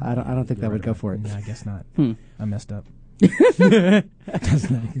see again? I don't think that would go for it. No, I guess not. Hmm. I messed up. That's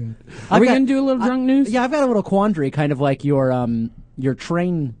not good. Are we going to do a little drunk news? Yeah, I've got a little quandary, kind of like your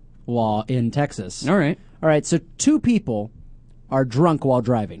train law in Texas. All right. All right, so 2 people are drunk while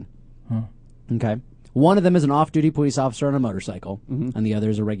driving. Okay. One of them is an off-duty police officer on a motorcycle, and the other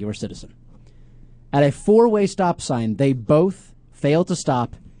is a regular citizen. At a 4-way stop sign, they both fail to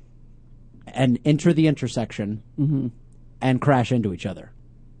stop and enter the intersection and crash into each other.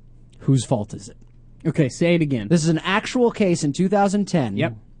 Whose fault is it? Okay, say it again. This is an actual case in 2010.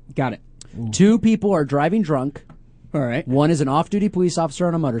 Yep. Got it. 2 people are driving drunk. All right. One is an off-duty police officer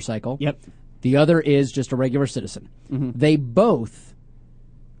on a motorcycle. Yep. The other is just a regular citizen. They both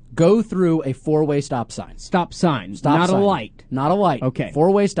go through a 4-way stop sign. Stop sign. Stop not sign. a light. Not a light. Okay.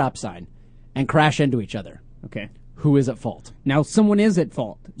 4-way stop sign. And crash into each other. Okay. Who is at fault? Now someone is at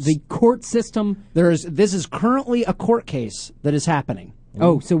fault. The court system. This is currently a court case that is happening.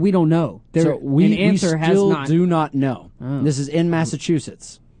 Oh, so we don't know. There, So we an answer has still not. do not know. Oh. This is in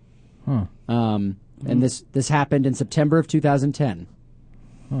Massachusetts. And this happened in September of 2010.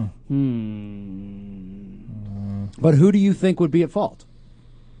 But who do you think would be at fault?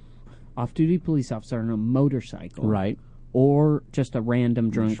 Off-duty police officer on a motorcycle. Right. Or just a random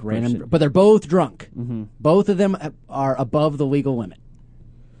drunk person. But they're both drunk. Both of them are above the legal limit.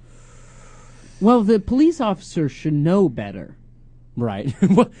 Well, the police officer should know better. Right.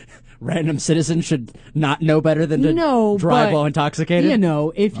 Random citizen should not know better than to No, drive but, while intoxicated. You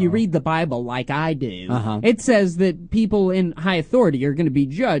know, if you read the Bible like I do, Uh-huh. it says that people in high authority are going to be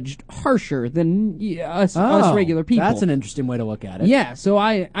judged harsher than us regular people. That's an interesting way to look at it. Yeah, so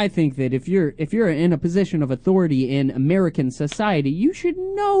I think that if you're in a position of authority in American society, you should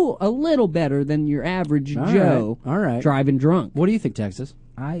know a little better than your average All Joe right, all right. driving drunk. What do you think, Texas?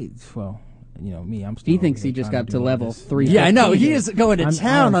 Me, I'm still. He thinks he really just trying got do to all level this. 3. Yeah, I know. He is going to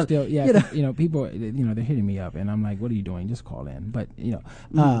town on. Still, yeah, you know. people, they're hitting me up, and I'm like, "What are you doing? Just call in." But Yeah.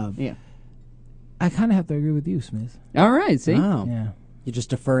 I kind of have to agree with you, Smith. All right, see? Oh. Yeah, You just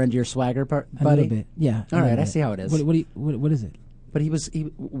defer into your swagger, a buddy? little bit. Yeah. All a right, little I bit. see how it is. What is it? But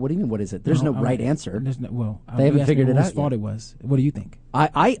what do you mean, what is it? There's no right answer. There's no. Well, They haven't you asked me figured it whose out fault yet. it was. What do you think?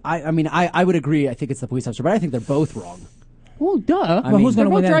 I mean, I would agree. I think it's the police officer, but I think they're both wrong. Well, duh. mean, who's they're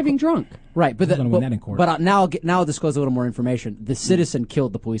gonna both win that in driving court? drunk. Right, but Who's gonna win that in court? But now I'll disclose a little more information. The citizen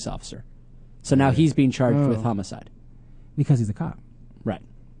killed the police officer, so now he's being charged with homicide. Because he's a cop. Right.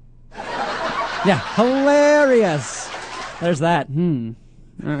 Yeah, hilarious. There's that.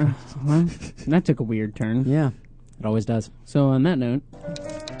 Well, that took a weird turn. Yeah, it always does. So on that note,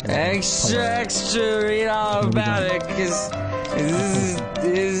 Extra, read all about it, because this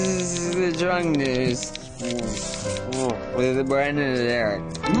is the drunk news. With Brandon and Eric.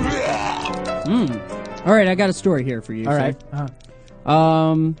 all right, I got a story here for you. All sir.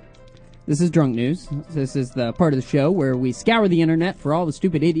 right. This is Drunk News. This is the part of the show where we scour the internet for all the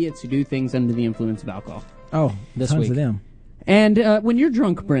stupid idiots who do things under the influence of alcohol. Oh, This tons week. of them. And when you're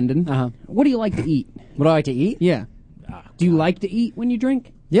drunk, Brendan, Uh-huh. what do you like to eat? What do I like to eat? Yeah. Do you like to eat when you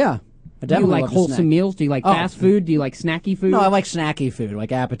drink? Yeah, I Do you definitely like love to wholesome snack. meals? Do you like Oh. fast food? Do you like snacky food? No, I like snacky food,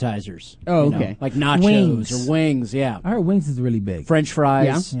 like appetizers. Oh, you know, okay. like nachos Wings. or wings. Yeah, I heard wings is really big. French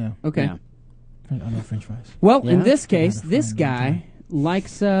fries. Yeah. Okay. Yeah. I love French fries. Well, in Yeah? this case, I had a this friend one guy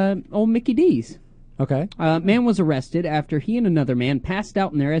likes old Mickey D's. Okay. Man was arrested after he and another man passed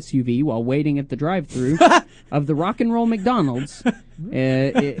out in their SUV while waiting at the drive-thru of the Rock and Roll McDonald's.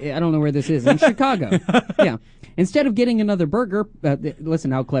 I don't know where this is, in Chicago. Yeah. Instead of getting another burger,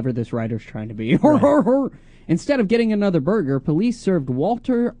 listen how clever this writer's trying to be. Instead of getting another burger, police served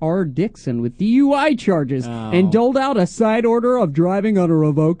Walter R. Dixon with DUI charges and doled out a side order of driving on a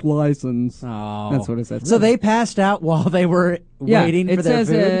revoked license. Oh. That's what it says. So they passed out while they were waiting it for their says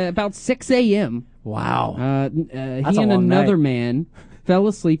food? about 6 a.m. Wow. He a and long another night. man fell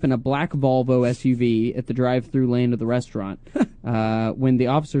asleep in a black Volvo SUV at the drive-thru lane of the restaurant. When the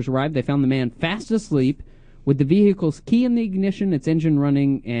officers arrived, they found the man fast asleep With the vehicle's key in the ignition, its engine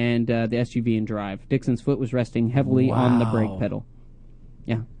running, and the SUV in drive. Dixon's foot was resting heavily on the brake pedal.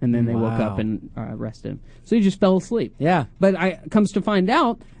 Yeah, and then they woke up and arrested him. So he just fell asleep. Yeah. But comes to find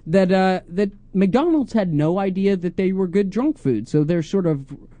out that that McDonald's had no idea that they were good drunk food. So they're sort of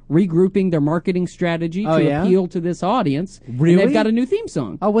regrouping their marketing strategy to appeal to this audience. Really? And they've got a new theme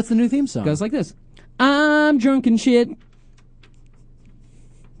song. Oh, what's the new theme song? It goes like this. I'm drunk and shit.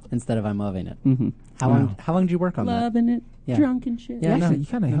 Instead of I'm loving it. Mm-hmm. How long did you work on that? Loving it. Yeah. Drunk and shit. Yeah, Actually, you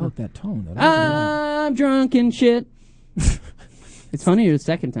kind of held that tone. Though. I'm drunk and shit. It's funnier the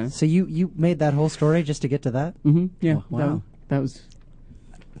second time. So you made that whole story just to get to that? Mm-hmm. Yeah. Oh, wow. That was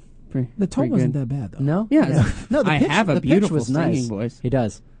pretty, The tone pretty wasn't good. that bad, though. No? Yeah. No, I have a the pitch beautiful was nice. singing voice. He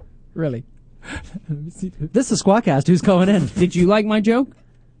does. Really? Let me see. This is Squawkcast. Who's calling in? Did you like my joke?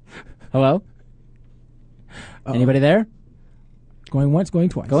 Hello? Anybody there? Going once, going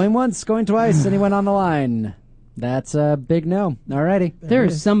twice. Going once, going twice. Anyone on the line? That's a big no. Alrighty. There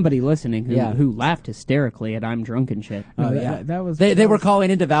is somebody listening who, Yeah. who laughed hysterically at I'm drunk and shit. Oh, that was. They were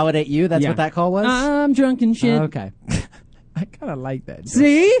calling in to validate you. That's Yeah. what that call was? I'm drunk and shit. Okay. I kind of like that.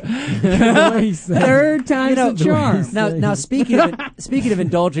 See? The way he said it. Third time's a charm. Now speaking of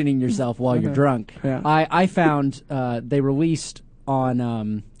indulging in yourself while you're drunk, Yeah. I found they released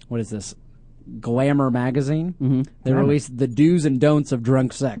on what is this? Glamour magazine. Mm-hmm. They released the do's and don'ts of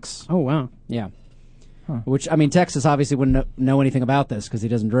drunk sex. Oh, wow. Yeah. Which, I mean, Texas obviously wouldn't know anything about this because he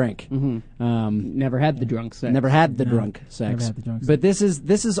doesn't drink. Mm-hmm. Never had the drunk sex. Never had the drunk sex. never had the drunk sex. But this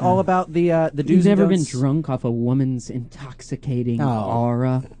is all about the do's You've and never been don'ts. drunk off a woman's intoxicating Oh.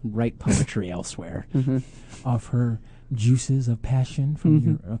 aura. Write poetry elsewhere. Of her juices of passion from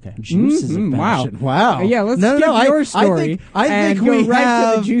your. Okay. Juices of Mhm, wow. passion. Wow. Yeah, let's no, skip no, your I story think, I and think go we right to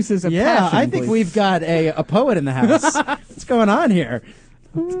have, the juices of yeah, passion, I think please. we've got a poet in the house. What's going on here?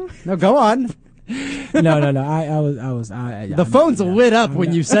 No, go on. No. The phone's lit up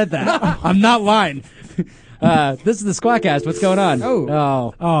when you said that. I'm not lying. This is the Squawkcast. What's going on?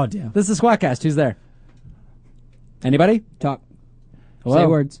 Oh. Oh, damn. This is the Squawkcast. Who's there? Anybody? Talk. Hello? Say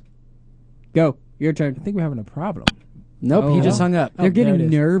words. Go. Your turn. I think we're having a problem. Nope, Oh. he just hung up. They're there getting it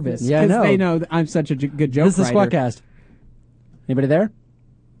is. nervous Yeah, I know. they know that I'm such a good joke This is the writer. Squawkcast. Anybody there?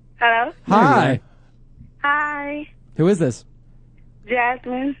 Hello. Hi. Hi. Who is this?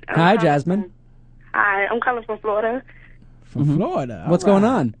 Jasmine. Hi, Jasmine. Hi. I'm calling from Florida. From Florida. What's going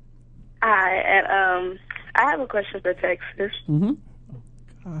on? Hi. And I have a question for Texas.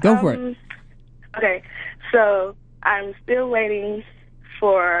 Go for it. Okay. So I'm still waiting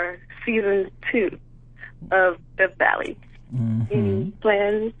for season 2 of Death Valley. Any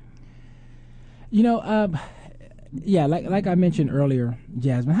plans? You know, yeah, like I mentioned earlier,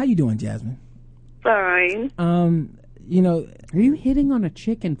 Jasmine. How you doing, Jasmine? Fine. You know, Are you hitting on a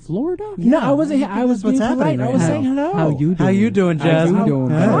chick in Florida? no, I wasn't. I was what's being happening polite. I right was now. saying hello. How you doing? How you doing, How Jasmine? you doing,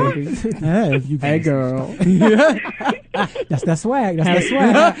 baby? Hey, if you Hey, guys- girl. That's that swag. That's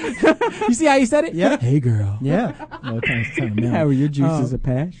that swag. You see how you said it? Yeah. Hey, girl. Yeah. Oh, trying to How are your juices of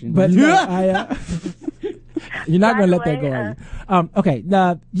passion? But no, I, you're not going to let that go, are you?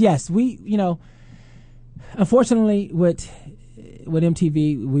 Okay. Yes, we. You know, unfortunately, with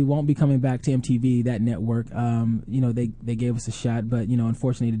MTV, we won't be coming back to MTV, that network. You know, they gave us a shot, but you know,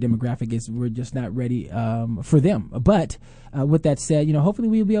 unfortunately, the demographic is we're just not ready for them. But with that said, you know, hopefully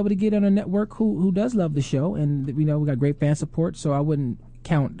we'll be able to get on a network who does love the show, and you know, we got great fan support. So I wouldn't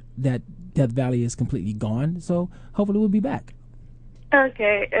count that Death Valley is completely gone. So hopefully we'll be back.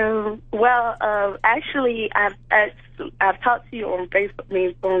 Okay. Well, actually, I've talked to you on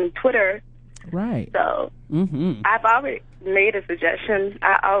Facebook, on Twitter. Right. So I've already made a suggestion.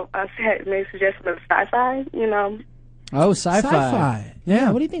 I had made a suggestion of sci-fi. You know. Oh, sci-fi. Sci-fi.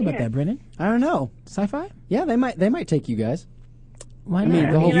 Yeah. What do you think about that, Brennan? I don't know. Sci-fi? Yeah, they might take you guys. Why I not?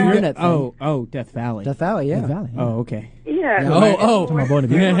 mean, the whole You know- internet thing. Oh, Death Valley. Death Valley, yeah. Death Valley. Yeah. Oh, okay. Yeah. Oh. Come on, both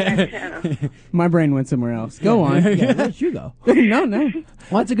of you. My brain went somewhere else. Go on. Yeah, where'd you go? No.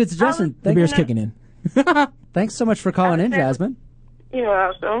 Well, that's a good suggestion. The beer's kicking in. Thanks so much for calling in, Jasmine. You're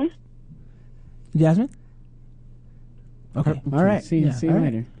welcome. Jasmine? Okay. All right. See you all right.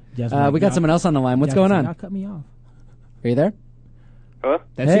 later. Jasmine, We got someone else on the line. What's going Y'all on? cut me off. Are you there? Hello?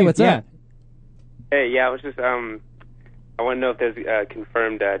 That's Hey, you. what's yeah. up? Hey, yeah, I was just, I want to know if there's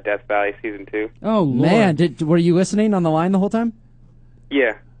confirmed Death Valley season 2. Oh, Lord. Man, were you listening on the line the whole time?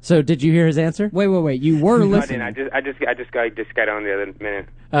 Yeah. So did you hear his answer? Wait. You were No, I listening. didn't. I just got on the other minute.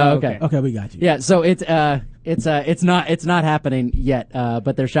 Oh, okay. Okay, we got you. Yeah, so it's not happening yet,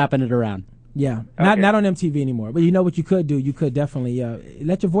 but they're shopping it around. Yeah. Okay. Not on MTV anymore. But you know what you could do? You could definitely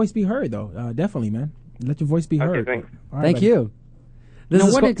let your voice be heard, though. Definitely, man. Let your voice be heard. thanks. All right, Thank buddy. you. Now,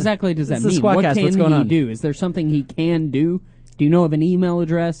 is what Squ- exactly does that this is mean? What Squadcast. can What's going he on? do? Is there something he can do? Do you know of an email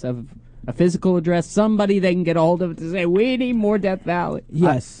address, of a physical address, somebody they can get a hold of to say, we need more Death Valley?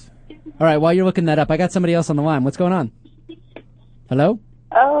 Yes. All right, while you're looking that up, I got somebody else on the line. What's going on? Hello?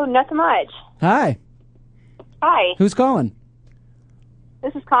 Oh, nothing much. Hi. Hi, Who's calling?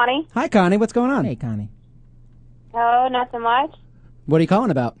 this is Connie. Hi, Connie. What's going on? Hey, Connie. Oh, nothing much. What are you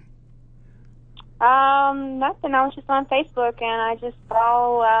calling about? Nothing. I was just on Facebook and I just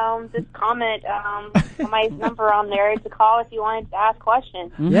saw this comment, somebody's number on there to call if you wanted to ask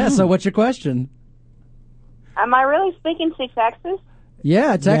questions. Yeah, so what's your question? Am I really speaking to Texas?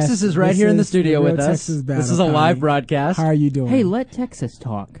 Yeah, Texas Yes, is right this here in the is studio the with Real us. Texas Battle, This is a Connie. live broadcast. How are you doing? Hey, let Texas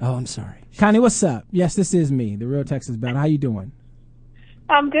talk. Oh, I'm sorry. Connie, what's up? Yes, this is me, the Real Texas Battle. How you doing?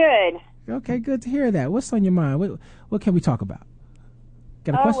 I'm good. Okay, good to hear that. What's on your mind? What can we talk about?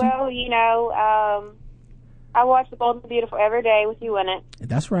 Got a Oh, question? well, I watch The Bold and Beautiful every day with you in it.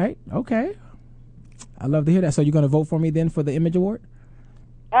 That's right. Okay. I love to hear that. So you're going to vote for me then for the Image Award?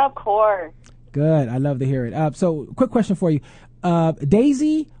 Of course. Good. I love to hear it. So quick question for you.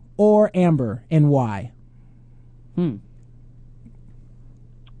 Daisy or Amber, and why?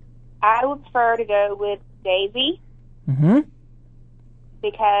 I would prefer to go with Daisy Mm-hmm.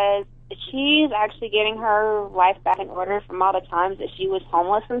 because she's actually getting her life back in order from all the times that she was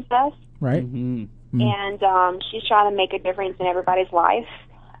homeless and stuff. Right? Mm-hmm. And she's trying to make a difference in everybody's life.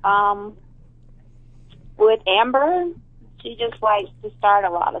 With Amber, she just likes to start a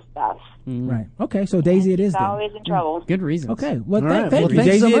lot of stuff. Right. Okay, so Daisy it is She's then. always in trouble. Good reasons. Okay. Well, All right. thank Well, you.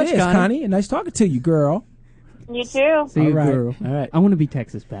 thanks Daisy so much, it is, Connie. Connie. Nice talking to you, girl. You too. See you, All right. girl. All right. I want to be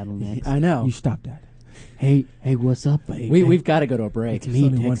Texas Battle next. I know. You stop that. Hey, what's up, baby? We've got to go to a break. It's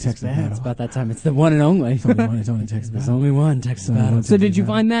only one Texas It's Battle. about that time. It's the one and only. It's only one. It's only Texas There's Battle. only one Texas only Battle. one So did Texas you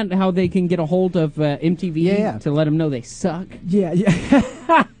Battle. find that, how they can get a hold of MTV Yeah. to let them know they suck? Yeah.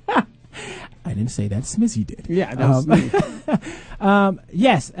 I didn't say that. Smizzy did. Yeah, that was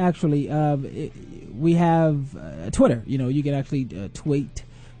Yes, actually, we have Twitter. You know, you can actually tweet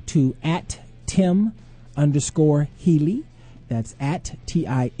to @Tim_Healy. That's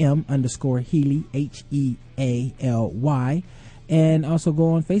 @TIM_Healy, HEALY. And also go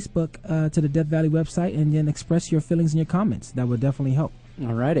on Facebook to the Death Valley website and then express your feelings and your comments. That would definitely help.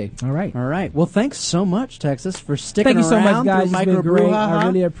 All righty. All right. All right. Well, thanks so much, Texas, for sticking Thank you so around much, guys. through It's been Micro great. Brouhaha. I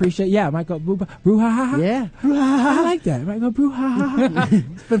really appreciate it. Yeah, Michael Brouhaha. Yeah. I like that. Michael Brouhaha.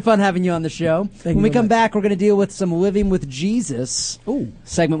 It's been fun having you on the show. Thank When you we very come much. back, we're going to deal with some Living with Jesus. Ooh.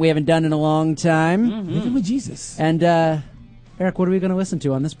 Segment we haven't done in a long time. Living with Jesus. And, Eric, what are we going to listen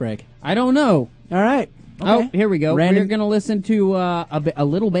to on this break? I don't know. All right. Oh, here we go. Random- We're going to listen to a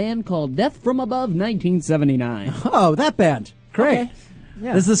little band called Death from Above 1979. Oh, that band. Great. Okay.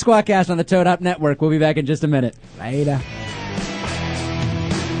 Yeah. This is the Squawkcast on the Toad Hop Network. We'll be back in just a minute. Later.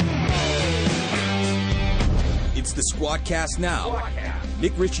 It's the Squadcast now.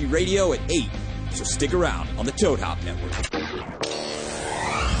 Nick Ritchie Radio at 8. So stick around on the Toad Hop Network.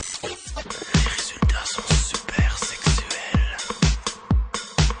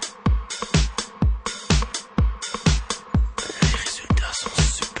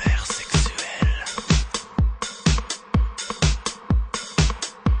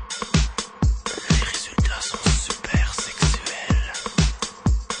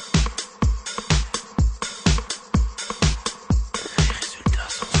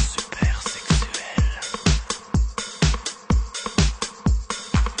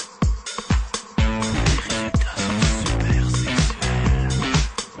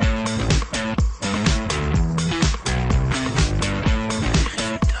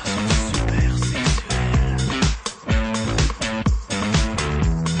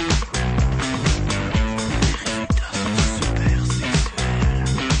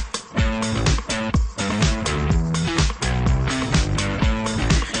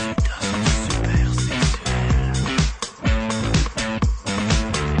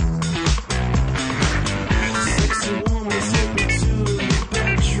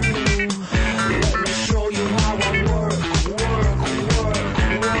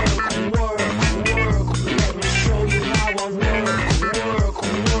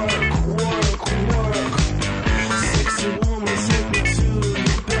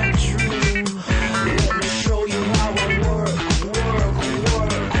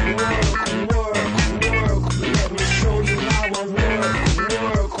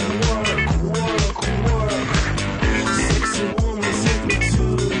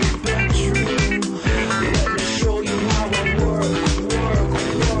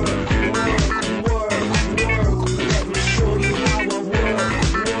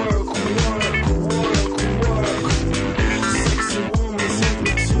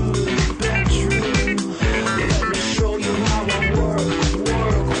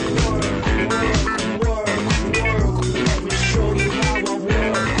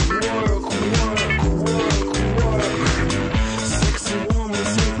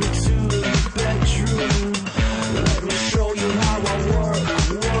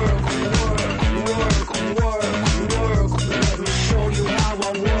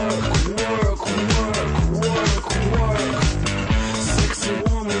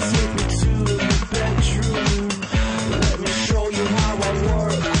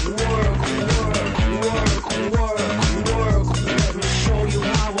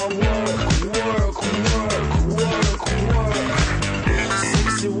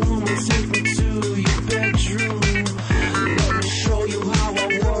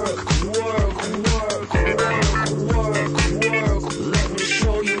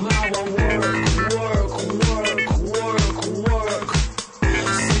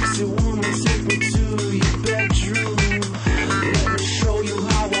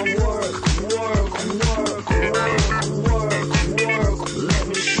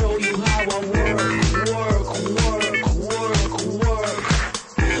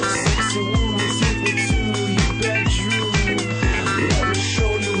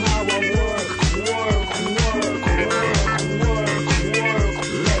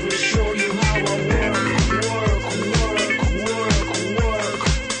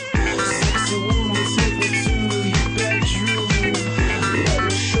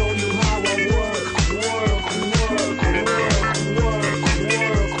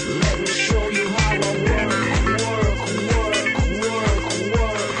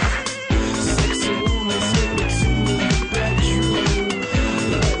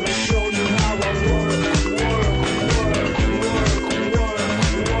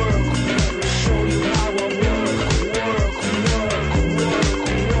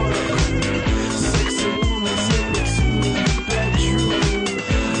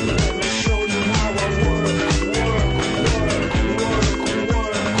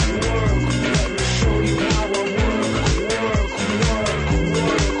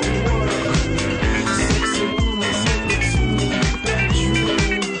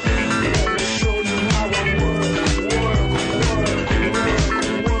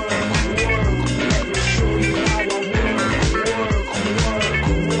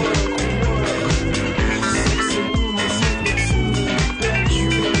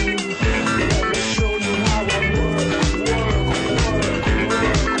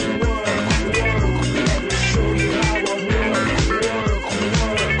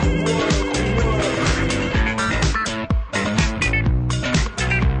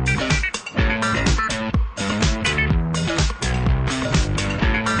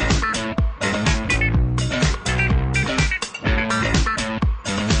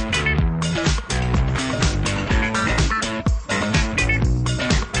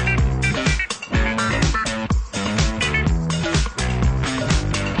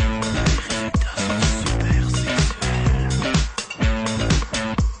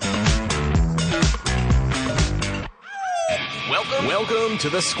 Welcome to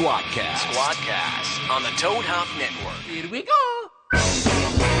the Squadcast on the Toad Hop Network. Here we go.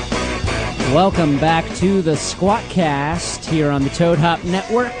 Welcome back to the Squatcast here on the Toad Hop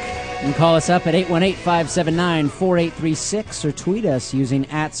Network. You can call us up at 818-579-4836 or tweet us using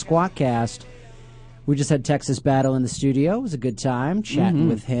 @Squatcast. We just had Texas Battle in the studio. It was a good time chatting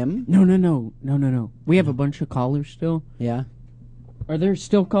with him. No. We have a bunch of callers still. Yeah. Are there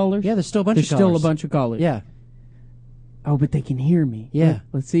still callers? Yeah, there's still a bunch of callers. There's still a bunch of callers. Yeah. Oh, but they can hear me. Yeah.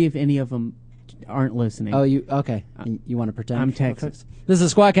 Let's see if any of them aren't listening. Oh, you okay? You want to pretend? I'm Texas. This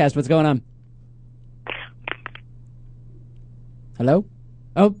is Squadcast. What's going on? Hello?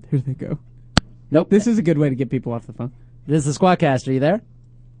 Oh, here they go. Nope. This is a good way to get people off the phone. This is Squadcast. Are you there?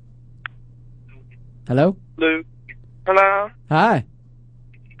 Hello? Luke. Hello. Hi.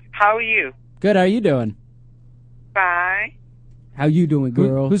 How are you? Good. How are you doing? Fine. How you doing,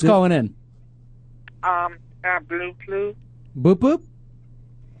 girl? Who's calling in? Blue Clue. Boop boop?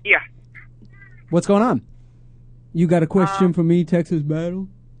 Yeah. What's going on? You got a question for me, Texas Battle?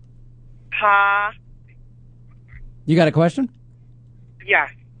 You got a question? Yeah.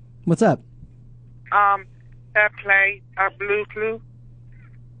 What's up? That play Blue Clue.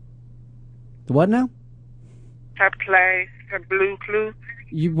 The what now? That play Blue Clue.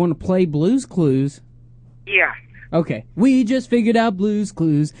 You want to play Blues Clues? Yeah. Okay. We just figured out Blues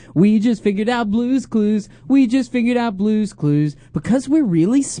Clues. We just figured out Blues Clues. We just figured out Blues Clues because we're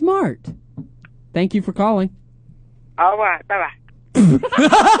really smart. Thank you for calling. All right. Bye-bye.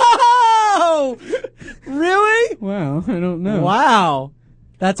 Oh! Really? Wow, I don't know. Wow.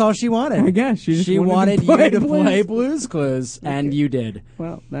 That's all she wanted. I guess she just wanted you to play play Blues Clues, and you did.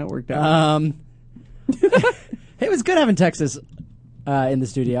 Well, that worked out. It was good having Texas in the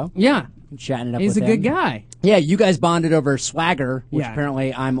studio. Yeah. Chatting it up He's with a him. good guy. Yeah, you guys bonded over swagger, which Yeah.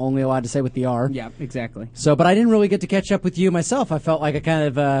 apparently I'm only allowed to say with the R. Yeah, exactly. So, but I didn't really get to catch up with you myself. I felt like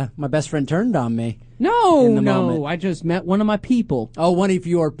my best friend turned on me. No, in the moment. I just met one of my people. Oh, one of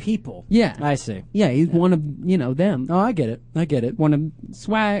your people. Yeah. I see. Yeah, he's one of, them. Oh, I get it. One of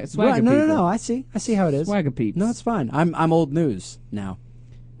swagger Right, people. no. I see how it is. Swagger peeps. No, it's fine. I'm old news now.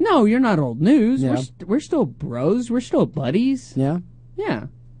 No, you're not old news. Yeah. We're still bros. We're still buddies. Yeah. Yeah.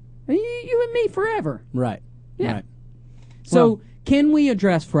 You and me forever. Right. Yeah. Right. So, Well- can we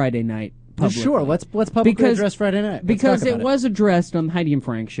address Friday night publicly. Sure, let's publicly address Friday night. Let's Because talk it about was addressed on the Heidi and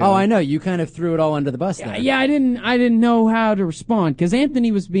Frank show. Oh, I know. You kind of threw it all under the bus there. Yeah, I didn't know how to respond because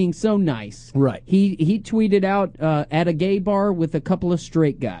Anthony was being so nice. Right. He tweeted out at a gay bar with a couple of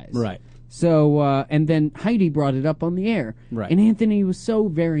straight guys. Right. So and then Heidi brought it up on the air. Right. And Anthony was so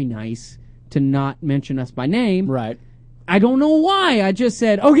very nice to not mention us by name. Right. I don't know why. I just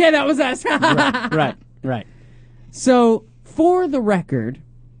said, okay, that was us. Right. So for the record,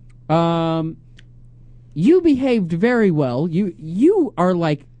 you behaved very well. You are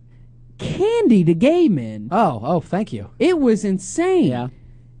like candy to gay men. Oh, thank you. It was insane. Yeah.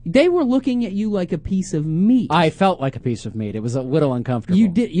 They were looking at you like a piece of meat. I felt like a piece of meat. It was a little uncomfortable. You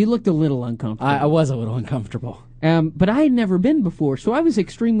did. You looked a little uncomfortable. I was a little uncomfortable. But I had never been before, so I was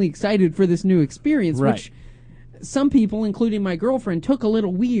extremely excited for this new experience, Right. which some people, including my girlfriend, took a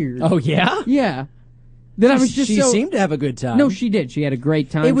little weird. Oh, yeah? Yeah. That I was just she so, seemed to have a good time. No, she did. She had a great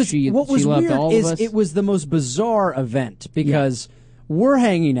time. It was she what was loved weird all is of us. it was the most bizarre event because we're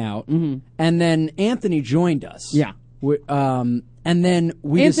hanging out, and then Anthony joined us. Yeah. And then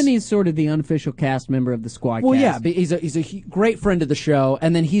Anthony is sort of the unofficial cast member of the Squad Well, cast. yeah, but he's a great friend of the show,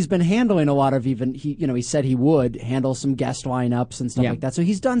 and then he's been handling a lot of he said he would handle some guest lineups and stuff Yeah. like that. So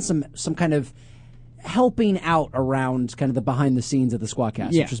he's done some kind of helping out around kind of the behind the scenes of the Squadcast,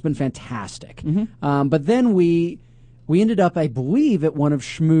 Yeah. which has been fantastic. But then we ended up, I believe, at one of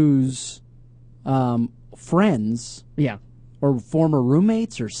Shmoo's friends. Yeah. Or former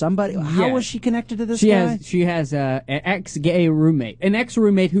roommates or somebody. How Yeah. was she connected to this She guy? has an ex-gay roommate, an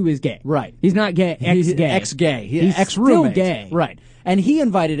ex-roommate who is gay. Right. He's not gay. Ex-gay. Ex-gay. He's ex-roommate. still gay. Right. And he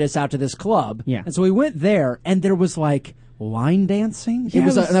invited us out to this club. Yeah. And so we went there, and there was like line dancing. Yeah, it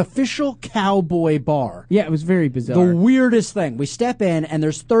was, it was- an official cowboy bar. Yeah, it was very bizarre. The weirdest thing. We step in, and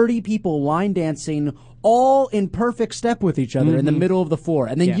there's 30 people line dancing, all in perfect step with each other in the middle of the floor.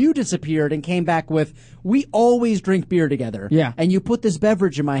 And then Yeah. you disappeared and came back with, we always drink beer together. Yeah. And you put this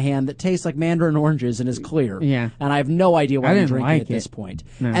beverage in my hand that tastes like mandarin oranges and is clear. Yeah. And I have no idea why I I'm didn't drinking like at this it. point.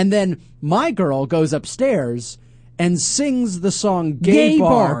 No. And then my girl goes upstairs and sings the song Gay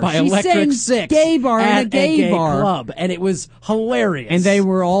Bar by She Electric sings Six Gay Bar in at a gay bar. club. And it was hilarious. And they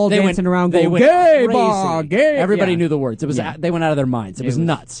were all dancing around they going, went "Gay crazy. bar, gay." Everybody Yeah. knew the words. It was Yeah. They went out of their minds. It was was-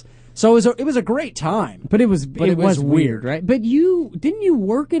 nuts. So it was a great time. But it was was weird, right? But didn't you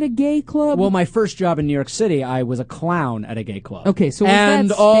work at a gay club? Well, my first job in New York City, I was a clown at a gay club. Okay, so was and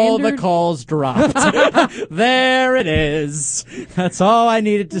that all the standard? calls dropped. There it is. That's all I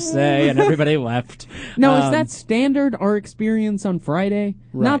needed to say, and everybody left. Now, is that standard our experience on Friday?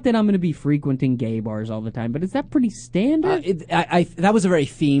 Right. Not that I'm going to be frequenting gay bars all the time, but is that pretty standard? That was a very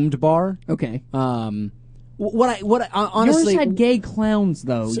themed bar. Okay. What I honestly Yours had gay clowns,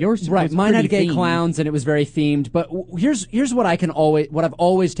 though. Yours right. was Mine had pretty gay themed. clowns, and it was very themed. But here's what I've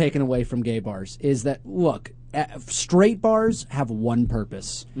always taken away from gay bars is that look, straight bars have one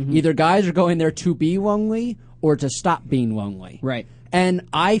purpose: either guys are going there to be lonely or to stop being lonely. Right. And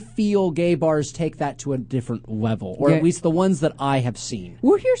I feel gay bars take that to a different level, or Yeah. at least the ones that I have seen.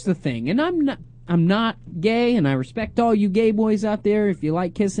 Well, here's the thing, and I'm not gay, and I respect all you gay boys out there. If you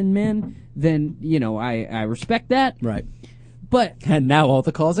like kissing men, then I respect that. Right. But And now all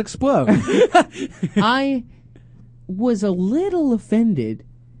the calls explode. I was a little offended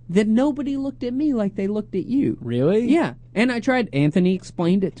that nobody looked at me like they looked at you. Really? Yeah. And I tried. Anthony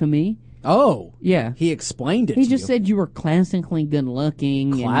explained it to me. Oh. Yeah. He explained it He to just you. said you were classically good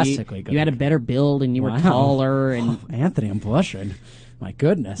looking. Classically and good you had a looking. better build and you were Wow. taller. And Anthony, I'm blushing. My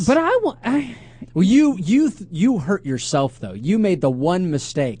goodness. but Well, you hurt yourself though. You made the one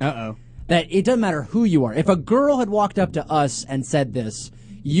mistake. Uh-oh. That it doesn't matter who you are. If a girl had walked up to us and said this,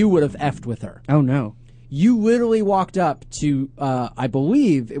 you would have effed with her. Oh no. You literally walked up to, I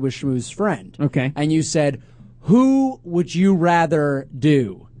believe it was Shmoo's friend. Okay. And you said, "Who would you rather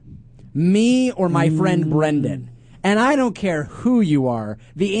do, me or my friend Brendan?" And I don't care who you are.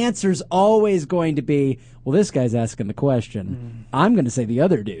 The answer's always going to be, well, this guy's asking the question. I'm going to say the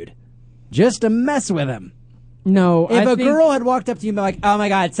other dude, just to mess with him. No. If I a think- girl had walked up to you and been like, "Oh my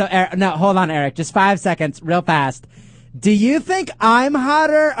God, so no, hold on, Eric, just 5 seconds, real fast. Do you think I'm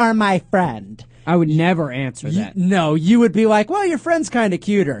hotter or my friend?" I would never answer that. No, you would be like, "Well, your friend's kind of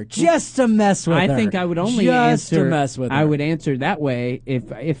cuter," just to mess with I her. think I would only just answer. to mess with her. I would answer that way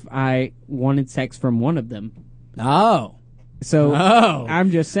if I wanted sex from one of them. Oh, So Oh.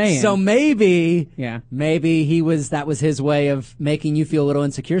 I'm just saying. so maybe yeah. that was his way of making you feel a little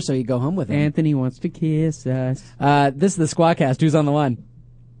insecure, so you go home with him. Anthony wants to kiss us. This is the Squadcast. Who's on the line?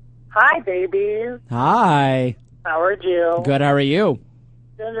 Hi, babies. Hi. How are you? Good. How are you?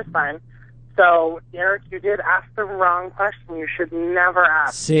 Doing just fine. So, Eric, you did ask the wrong question. You should never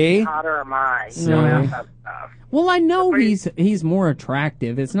ask. See? How hot or am I? You No. don't ask that stuff. Well, I know he's more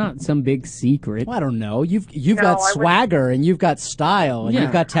attractive. It's not some big secret. Well, I don't know. You've No, got I would- swagger and you've got style and Yeah.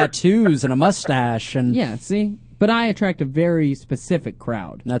 you've got tattoos and a mustache and Yeah, see? But I attract a very specific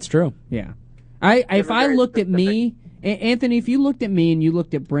crowd. that's true. Yeah. If I very looked at me, Anthony, if you looked at me and you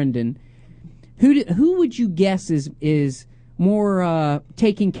looked at Brendan, who would you guess is more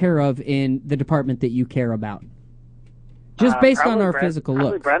taken care of in the department that you care about? Just based on Probably our physical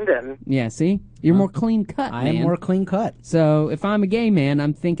probably looks. Brendan. Yeah, see? You're more clean cut, I man. am more clean cut. So if I'm a gay man,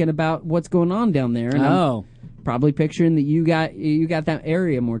 I'm thinking about what's going on down there, and Oh. I'm probably picturing that you got that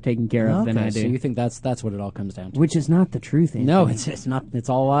area more taken care of than I do. So you think that's what it all comes down to? Which is not the truth, Anthony. No, it's not. It's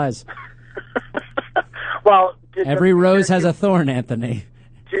all lies. Well, Every rose has a thorn, Anthony.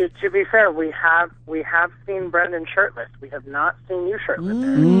 To be fair, we have seen Brendan shirtless. We have not seen you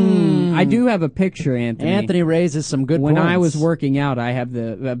shirtless. I do have a picture, Anthony. Anthony raises some good When points. I was working out, I have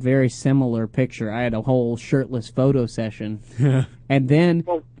a very similar picture. I had a whole shirtless photo session. And then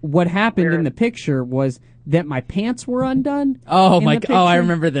what happened in the picture was that my pants were undone. Oh in my! the Oh, I picture.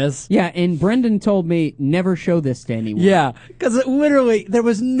 remember this. Yeah, and Brendan told me never show this to anyone. Yeah, because literally there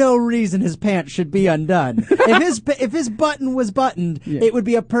was no reason his pants should be undone. if his button was buttoned, it would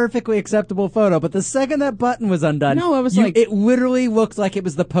be a perfectly acceptable photo. But the second that button was undone, No, I was like- it literally looked like it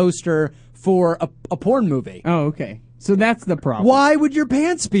was the poster for a porn movie. Oh, okay. So that's the problem. Why would your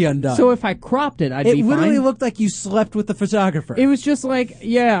pants be undone? So if I cropped it, I'd it be literally fine. looked like you slept with the photographer. It was just like,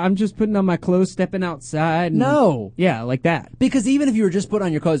 yeah, I'm just putting on my clothes, stepping outside. And, No. Yeah, like that. Because even if you were just put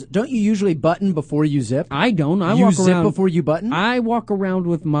on your clothes, don't you usually button before you zip? I don't. I you walk zip around before you button? I walk around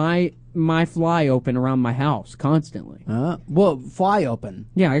with my fly open around my house constantly. Well, fly open.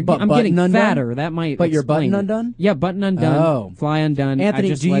 Yeah, But I'm getting button undone? fatter. That might. But your explain button it. undone? Yeah, button undone. Oh. Fly undone. Anthony,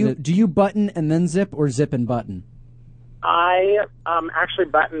 I just do let you it- do you button and then zip or zip and button? I actually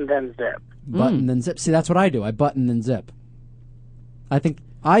button then zip. Button then zip. See, that's what I do. I button then zip. I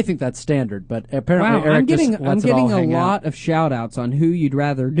think that's standard, but apparently Wow, Eric I'm getting just lets it all a hang out. lot of shout outs on who you'd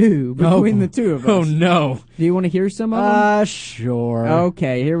rather do between the two of us. Oh no. Do you want to hear some of them? Sure.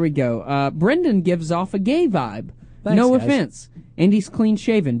 Okay, here we go. Brendan gives off a gay vibe. Thanks, no guys. offense. And he's clean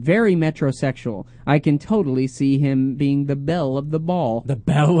shaven, very metrosexual. I can totally see him being the belle of the ball. The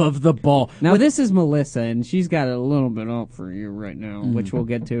belle of the ball. Now this is Melissa, and she's got a little bit up for you right now, Mm. which we'll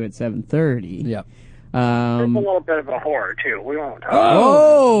get to at 7:30. Yep. There's a little bit of a horror too. We won't talk.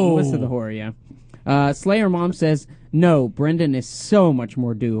 Oh, Melissa the whore, yeah. Slayer Mom says, no, Brendan is so much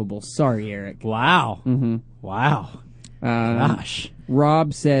more doable. Sorry, Eric. Wow. Mm-hmm. Wow. Gosh.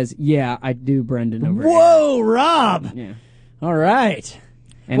 Rob says, yeah, I do Brendan over Whoa, Rob. Eric. Yeah. All right.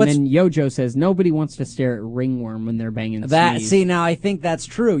 And What's- then Yojo says, nobody wants to stare at ringworm when they're banging That sneeze. see now I think that's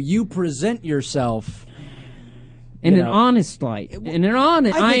true. You present yourself. In you an know. honest light. In an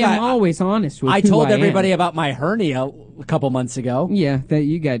honest, I I think am I- always honest with I who told I everybody am. about my hernia a couple months ago. Yeah, that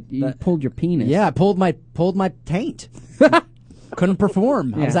you pulled your penis. Yeah, I pulled my taint. Couldn't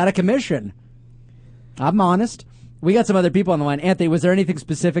perform. I was Yeah. out of commission. I'm honest. We got some other people on the line. Anthony, was there anything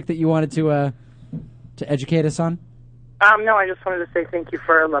specific that you wanted to educate us on? No, I just wanted to say thank you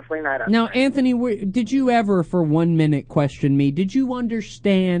for a lovely night. Now, Anthony, did you ever, for 1 minute, question me? Did you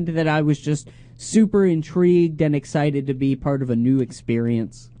understand that I was just super intrigued and excited to be part of a new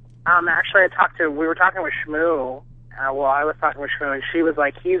experience? Actually, we were talking with Shmoo. I was talking with Shmoo, and she was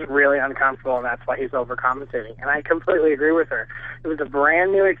like, he's really uncomfortable, and that's why he's overcompensating. And I completely agree with her. It was a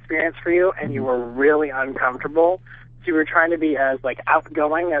brand new experience for you, and you were really uncomfortable. So you were trying to be as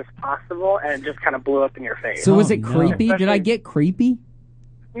outgoing as possible, and it just kind of blew up in your face. So was it no. creepy? Did I Especially- get creepy?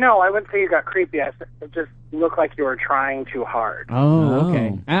 No, I wouldn't say you got creepy. It just looked like you were trying too hard. Oh,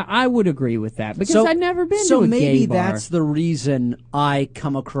 okay. I would agree with that because I've never been so to a maybe gay bar. that's the reason I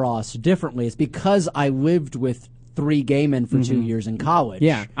come across differently. It's because I lived with 3 gay men for 2 years in college.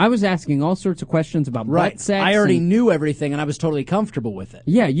 Yeah, I was asking all sorts of questions about Right. butt sex. I already and- knew everything, and I was totally comfortable with it.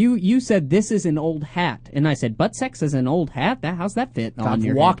 Yeah, you said this is an old hat, and I said butt sex is an old hat. How's that fit on I've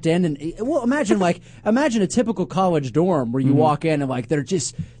your walked in and imagine imagine a typical college dorm where you walk in and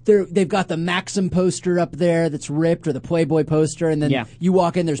they've got the Maxim poster up there that's ripped or the Playboy poster, and then Yeah. you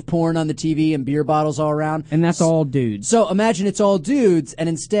walk in, there's porn on the TV and beer bottles all around. And that's all dudes. So imagine it's all dudes, and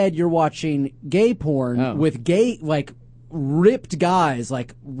instead you're watching gay porn Oh. with gay ripped guys,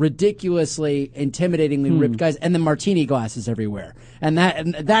 ridiculously, intimidatingly ripped guys, and then martini glasses everywhere. And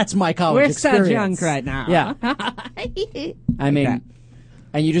that's my college We're so experience. drunk right now. Yeah. I mean, that.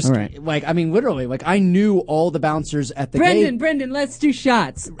 and you just All right. literally, I knew all the bouncers at the gay. Brendan, let's do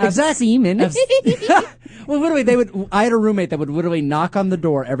shots. Of Exactly. semen. Well, literally, I had a roommate that would literally knock on the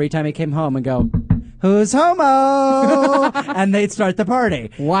door every time he came home and go, "Who's homo?" And they'd start the party.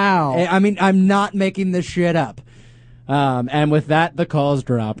 Wow. I mean, I'm not making this shit up. And with that, the calls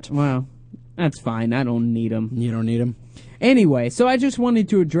dropped. Wow. That's fine. I don't need them. You don't need them? Anyway, so I just wanted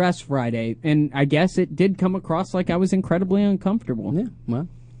to address Friday, and I guess it did come across like I was incredibly uncomfortable. Yeah, well,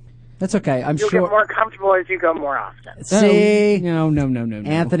 that's okay. You'll get more comfortable as you go more often. See? No.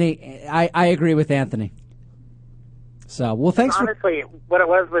 Anthony, I agree with Anthony. So, well, thanks Honestly, what it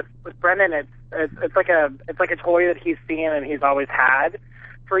was with Brendan, it's like a toy that he's seen and he's always had.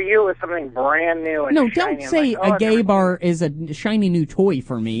 For you, it's something brand new and No, shiny. don't say a gay bar is a shiny new toy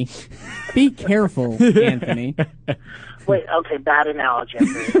for me. Be careful, Anthony. Wait, okay, bad analogy.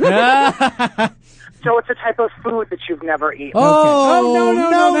 So it's a type of food that you've never eaten. Oh,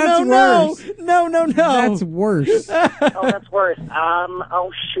 no, that's worse. No. That's worse. Oh, that's worse.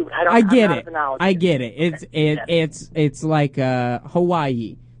 Oh shoot, I get I'm it. out of analogy. I get it. It's like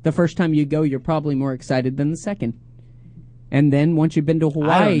Hawaii. The first time you go, you're probably more excited than the second. And then once you've been to Hawaii,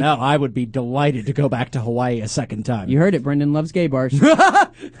 I don't know. I would be delighted to go back to Hawaii a second time. You heard it. Brendan loves gay bars. He needs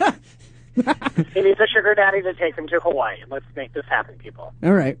a sugar daddy to take him to Hawaii. Let's make this happen, people.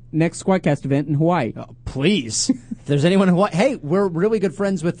 All right. Next Squadcast event in Hawaii. Oh, please. If there's anyone in Hawaii, hey, we're really good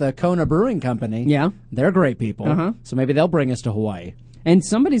friends with the Kona Brewing Company. Yeah. They're great people. Uh-huh. So maybe they'll bring us to Hawaii. And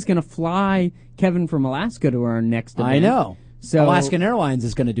somebody's going to fly Kevin from Alaska to our next event. I know. So Alaskan Airlines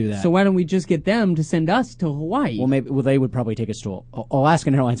is going to do that. So why don't we just get them to send us to Hawaii? Well, they would probably take us to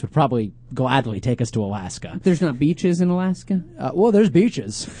Alaskan Airlines would probably gladly take us to Alaska. There's not beaches in Alaska? Well, there's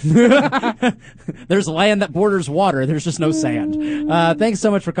beaches. There's land that borders water. There's just no sand. Thanks so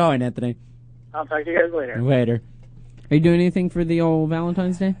much for calling, Anthony. I'll talk to you guys later. Later. Are you doing anything for the old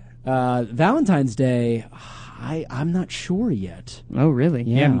Valentine's Day? Valentine's Day, I'm not sure yet. Oh, really?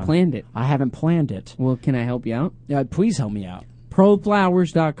 Yeah. You haven't planned it? I haven't planned it. Well, can I help you out? Please help me out.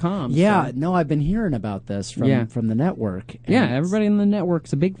 Proflowers.com. Yeah, so. no, I've been hearing about this from the network. Yeah, everybody in the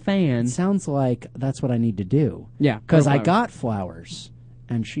network's a big fan. Sounds like that's what I need to do. Yeah. Because I got flowers,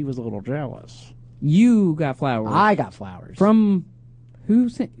 and she was a little jealous. You got flowers. I got flowers. From who?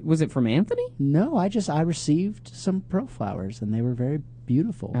 Was it from Anthony? No, I received some pro flowers, and they were very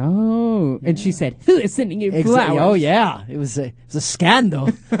beautiful. Oh, and she said, "Who is sending you flowers?" Oh yeah, it was a scandal.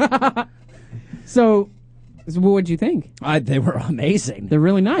 So what'd you think? They were amazing. They're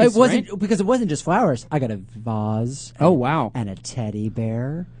really nice. It wasn't right? because it wasn't just flowers. I got a vase. Oh wow! And a teddy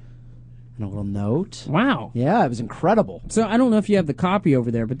bear, and a little note. Wow! Yeah, it was incredible. So I don't know if you have the copy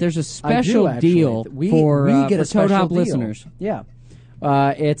over there, but there's a special deal we for get a Toad special Hop deal. listeners. Yeah,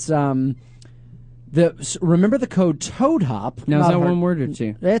 it's remember the code Toad Hop. Now is that one word or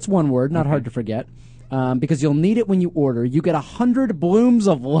two? It's one word, not hard to forget, because you'll need it when you order. You get 100 blooms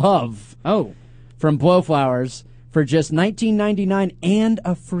of love. Oh. From Blowflowers for just $19.99 and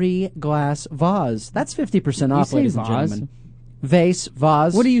a free glass vase. That's 50% off, ladies and gentlemen. Vase,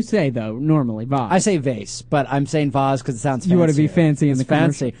 vase. What do you say though? Normally, vase. I say vase, but I'm saying vase because it sounds fancy. You want to be fancy in the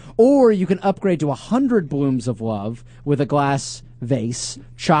fancy. Or you can upgrade to 100 blooms of love with a glass vase,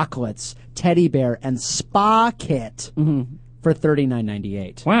 chocolates, teddy bear, and spa kit for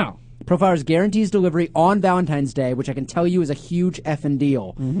 $39.98. Wow. Proflowers guarantees delivery on Valentine's Day, which I can tell you is a huge effing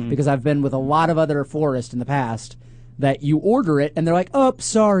deal because I've been with a lot of other florists in the past that you order it and they're like, "Oh,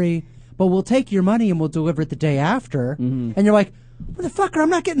 sorry, but we'll take your money and we'll deliver it the day after." And you're like, "Motherfucker,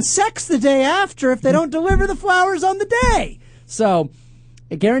 I'm not getting sex the day after if they don't deliver the flowers on the day." So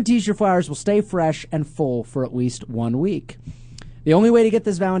it guarantees your flowers will stay fresh and full for at least 1 week. The only way to get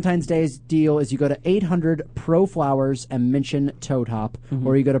this Valentine's Day's deal is you go to 800-PRO-FLOWERS and mention Toad Hop,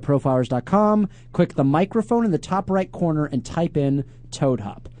 or you go to proflowers.com, click the microphone in the top right corner, and type in Toad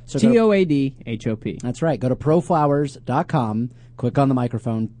Hop. So TOADHOP. That's right. Go to proflowers.com, click on the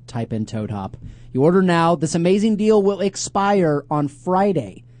microphone, type in Toad Hop. You order now. This amazing deal will expire on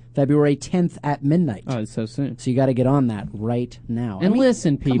Friday, February 10th at midnight. Oh, it's so soon. So you got to get on that right now. And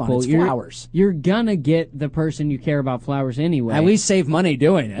listen, come people, on, it's flowers. You're gonna get the person you care about flowers anyway. At least save money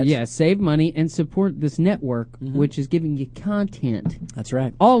doing it. Yeah, save money and support this network, which is giving you content. That's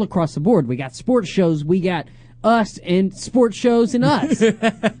right. All across the board. We got sports shows, we got us and sports shows and us.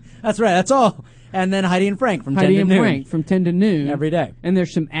 That's right. That's all. And then Heidi and Frank from 10 Heidi to and noon. Frank from 10 to noon. Every day. And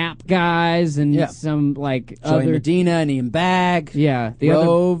there's some app guys and some like Joey other Medina and Ian Bagg. Yeah, the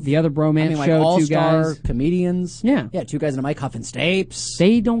Rove, other bromance like show, all-star 2 guys. comedians. Yeah. Yeah, 2 guys and a mic, Huff and Stapes.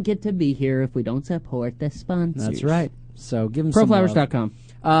 They don't get to be here if we don't support the sponsors. That's right. So give them some Proflowers.com.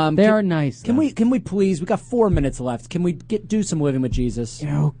 love. They are nice. Can we please? We got 4 minutes left. Can we do some Living with Jesus?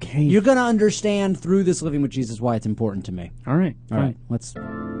 Okay. You're gonna understand through this Living with Jesus why it's important to me. All right. All right. Let's.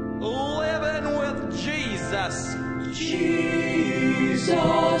 Living with Jesus. Jesus. Jesus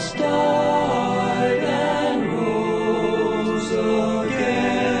died and rose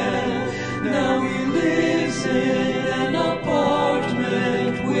again. Now he lives in an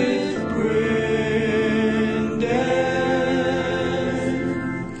apartment with Brendan.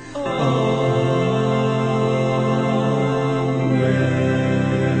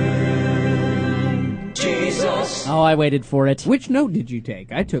 Amen. Jesus. Oh, I waited for it. Which note did you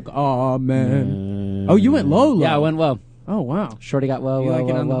take? I took amen. Oh, you went low. Yeah, I went low. Oh, wow. Shorty got low, You low, like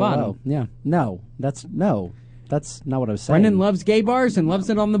it low, on the low, bottom. low. Yeah. No, that's not what I was saying. Brendan loves gay bars and loves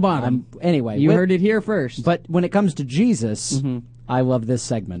it on the bottom. Anyway. You heard it here first. But when it comes to Jesus, I love this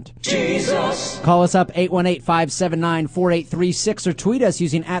segment. Jesus. Call us up 818-579-4836 or tweet us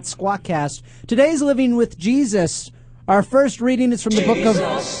using @SquawkCast. Today's Living with Jesus. Our first reading is from the book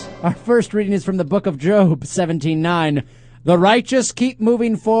of Job 17:9. The righteous keep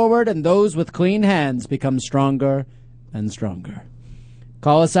moving forward, and those with clean hands become stronger and stronger.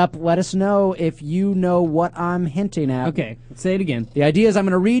 Call us up. Let us know if you know what I'm hinting at. Okay, say it again. The idea is I'm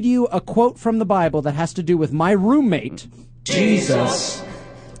going to read you a quote from the Bible that has to do with my roommate, Jesus,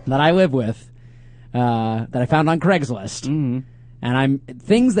 that I live with, that I found on Craigslist. And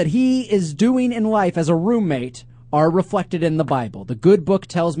things that he is doing in life as a roommate are reflected in the Bible. The good book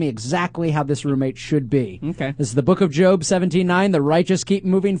tells me exactly how this roommate should be. Okay. This is the book of Job 17:9. The righteous keep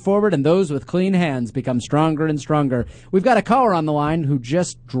moving forward, and those with clean hands become stronger and stronger. We've got a caller on the line who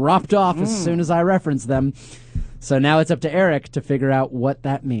just dropped off as soon as I referenced them. So now it's up to Eric to figure out what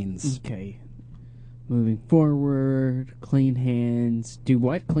that means. Okay. Moving forward, clean hands. Do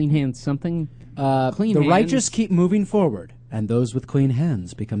what? Clean hands something? Clean The hands. righteous keep moving forward, and those with clean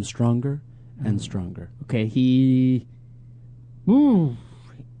hands become stronger and stronger. Okay, he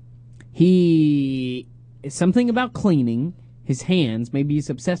is something about cleaning his hands. Maybe he's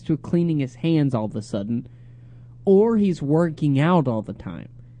obsessed with cleaning his hands all of a sudden. Or he's working out all the time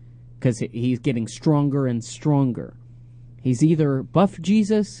because he's getting stronger and stronger. He's either buff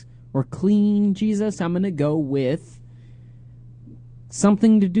Jesus or clean Jesus. I'm going to go with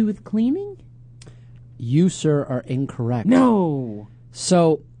something to do with cleaning? You, sir, are incorrect. No!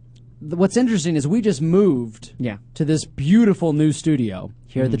 So, what's interesting is we just moved to this beautiful new studio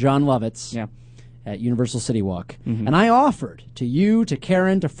here at the John Lovitz at Universal City Walk. And I offered to you, to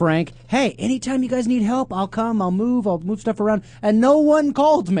Karen, to Frank, hey, anytime you guys need help, I'll come, I'll move stuff around. And no one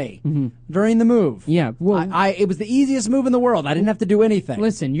called me during the move. Yeah, well, it was the easiest move in the world. I didn't have to do anything.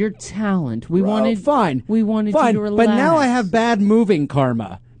 Listen, your talent. We Fine. We wanted you to relax. But now I have bad moving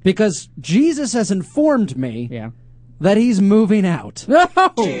karma because Jesus has informed me that he's moving out. No!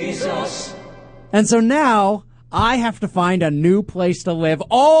 Jesus. And so now I have to find a new place to live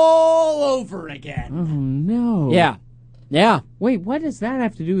all over again. Oh, no. Yeah. Yeah. Wait, what does that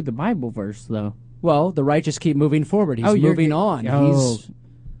have to do with the Bible verse, though? Well, the righteous keep moving forward. He's moving on. Oh.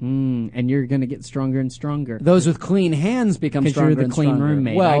 And you're going to get stronger and stronger. Those with clean hands become stronger you're the and clean stronger.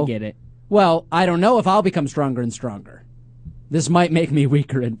 roommate. Well, I get it. Well, I don't know if I'll become stronger and stronger. This might make me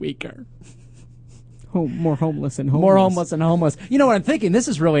weaker and weaker. More homeless and homeless. More homeless and homeless. You know what I'm thinking? This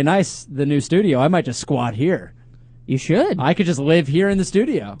is really nice, the new studio. I might just squat here. You should. I could just live here in the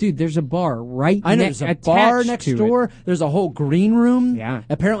studio. Dude, there's a bar right I know there's a bar next door. There's a whole green room. Yeah.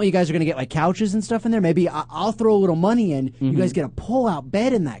 Apparently you guys are going to get like couches and stuff in there. Maybe I'll throw a little money in. You guys get a pull-out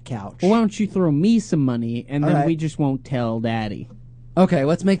bed in that couch. Well, why don't you throw me some money, and then right. we just won't tell Daddy. Okay,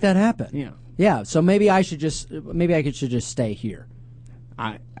 let's make that happen. Yeah. Yeah, so maybe I should just stay here.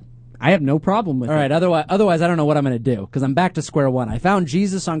 I have no problem with it. All right, otherwise I don't know what I'm going to do because I'm back to square one. I found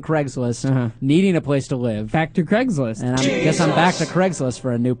Jesus on Craigslist, needing a place to live. Back to Craigslist. And I guess I'm back to Craigslist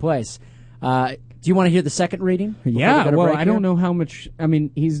for a new place. Do you want to hear the second reading? Yeah, well, I don't know how much. I mean,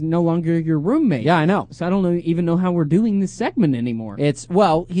 he's no longer your roommate. Yeah, I know. So I don't even know how we're doing this segment anymore.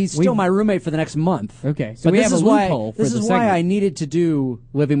 He's still my roommate for the next month. Okay, so but we this have is a why loophole for this the is segment. why I needed to do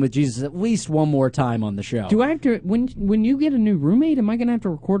Living with Jesus at least one more time on the show. Do I have to when you get a new roommate? Am I going to have to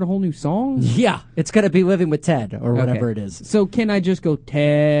record a whole new song? Yeah, it's going to be Living with Ted or whatever it is. So can I just go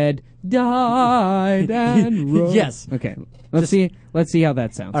Ted died and rose? Yes. Okay. Let's see how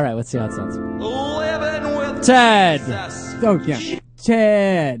that sounds. All right, let's see how it sounds. Living with Ted. Jesus. Oh yeah,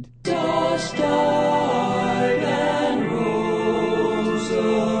 Ted. Jesus died and rose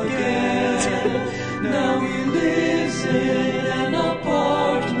again. Now he lives in an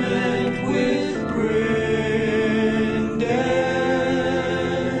apartment with Brendan.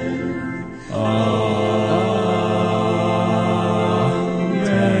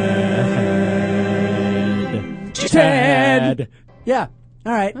 Ted. Yeah.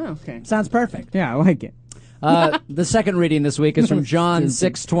 All right. Oh, okay. Sounds perfect. Yeah, I like it. The second reading this week is from John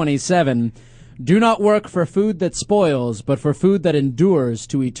 6:27. Do not work for food that spoils, but for food that endures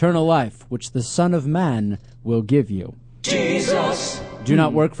to eternal life, which the Son of Man will give you. Jesus. Do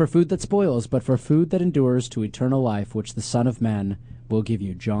not work for food that spoils, but for food that endures to eternal life, which the Son of Man will give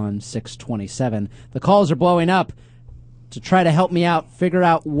you. John 6:27. The calls are blowing up to try to help me out, figure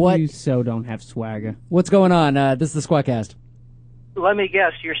out what... You so don't have swagger. What's going on? This is the Squawkcast. Let me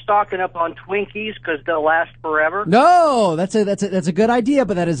guess, you're stocking up on Twinkies because they'll last forever? No, that's a good idea,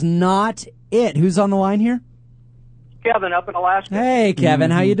 but that is not it. Who's on the line here? Kevin up in Alaska. Hey, Kevin,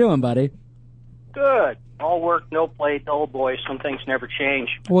 how you doing, buddy? Good. All work, no play, dull boy. Some things never change.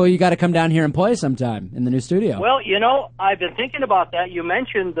 Well, you got to come down here and play sometime in the new studio. Well, I've been thinking about that. You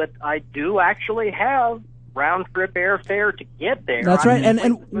mentioned that I do actually have round-trip airfare to get there. That's right. And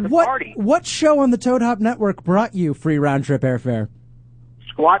for the what party. what show on the Toad Hop Network brought you free round-trip airfare?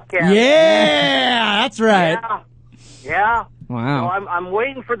 Squatcast. Yeah, that's right. Yeah. Wow. So I'm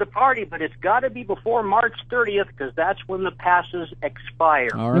waiting for the party, but it's got to be before March 30th because that's when the passes expire.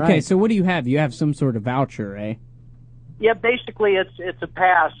 All right. Okay, so what do you have? You have some sort of voucher, eh? Yeah, basically it's a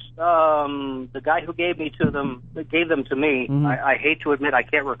pass. The guy who gave them to me. Mhm. I hate to admit I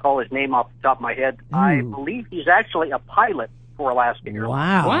can't recall his name off the top of my head. I believe he's actually a pilot for Alaska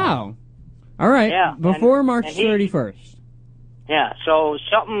Airlines. Wow. All right. Yeah, Before March and he- 31st. Yeah, so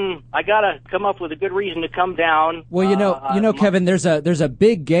I gotta come up with a good reason to come down. Well, you know, Kevin, there's a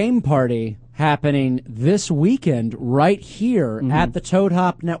big game party happening this weekend right here at the Toad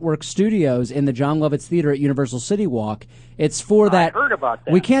Hop Network studios in the John Lovitz Theater at Universal City Walk. It's for that. I heard about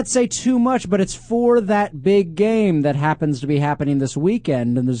that. We can't say too much, but it's for that big game that happens to be happening this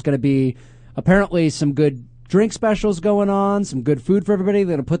weekend, and there's going to be apparently some good drink specials going on, some good food for everybody.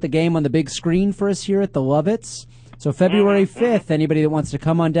 They're going to put the game on the big screen for us here at the Lovitz. So February 5th, anybody that wants to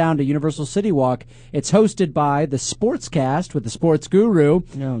come on down to Universal City Walk, it's hosted by the Sportscast with the Sports Guru.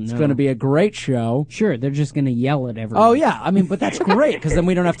 It's going to be a great show. Sure, they're just going to yell at everyone. Oh, yeah. I mean, but that's great because then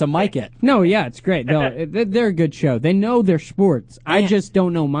we don't have to mic it. No, yeah, it's great. No, they're a good show. They know their sports. I just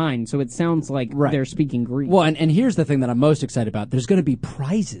don't know mine, so it sounds like they're speaking Greek. Well, and here's the thing that I'm most excited about. There's going to be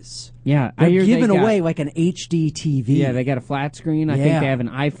prizes. Yeah, They're I hear giving they got- away like an HD TV. Yeah, they got a flat screen. I think Yeah. they have an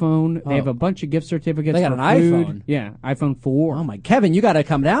iPhone. They have Oh. a bunch of gift certificates. They got for an food. iPhone. Yeah, iPhone 4. Oh my, Kevin, you got to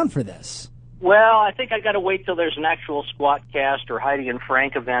come down for this. Well, I think I got to wait till there's an actual Squatcast or Heidi and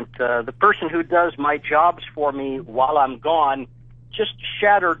Frank event. The person who does my jobs for me while I'm gone just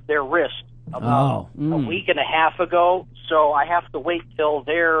shattered their wrist about a week and a half ago, so I have to wait till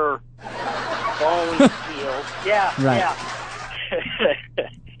their bone heals. Yeah, Right. yeah.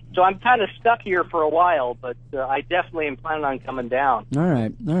 So I'm kind of stuck here for a while, but I definitely am planning on coming down. All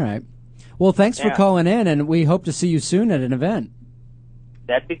right, all right. Well, thanks for Yeah. calling in, and we hope to see you soon at an event.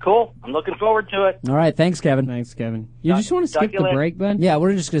 That'd be cool. I'm looking forward to it. All right, thanks, Kevin. Thanks, Kevin. You just want to skip the break, bud? Yeah,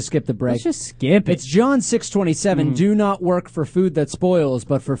 we're just going to skip the break. Let's just skip it. It's John 6:27. Do not work for food that spoils,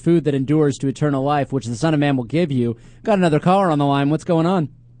 but for food that endures to eternal life, which the Son of Man will give you. Got another caller on the line. What's going on?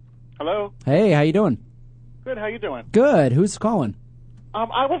 Hello. Hey, how you doing? Good. How you doing? Good. Who's calling?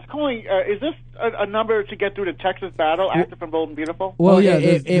 I was calling. Is this a number to get through the Texas battle? Active and Bold and Beautiful. Well,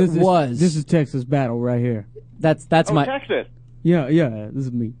 this it was. This is Texas Battle right here. That's oh, my Texas. Yeah, this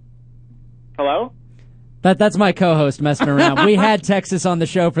is me. Hello. that's my co-host messing around. We had Texas on the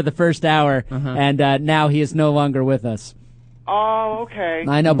show for the first hour, and now he is no longer with us. Oh, okay.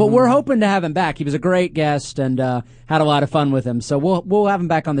 I know, but we're hoping to have him back. He was a great guest and had a lot of fun with him. So we'll have him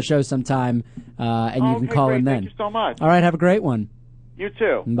back on the show sometime, and you can call great. him then. Thank you so much. All right, have a great one. You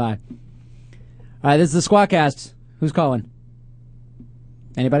too. Bye. All right, this is the Squawkcast. Who's calling?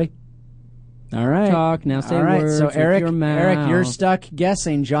 Anybody? All right. Talk, now say All right, words so with Eric, your mouth. Eric, you're stuck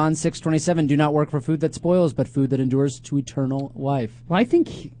guessing. John 6:27. Do not work for food that spoils, but food that endures to eternal life. Well, I think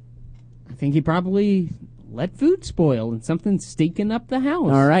he probably let food spoil and something's stinking up the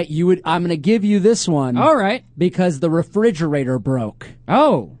house. All right, I'm going to give you this one. All right. Because the refrigerator broke.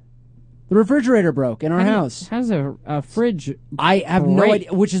 Oh. The refrigerator broke in our house. How's a fridge? I have no break?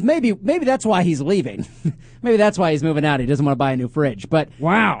 idea. Which is maybe that's why he's leaving. Maybe that's why he's moving out. He doesn't want to buy a new fridge. But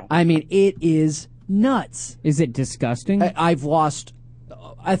wow, I mean, it is nuts. Is it disgusting? I've lost.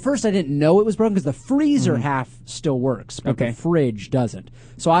 At first, I didn't know it was broken because the freezer half still works, but the fridge doesn't.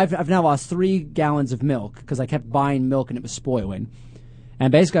 So I've now lost 3 gallons of milk because I kept buying milk and it was spoiling.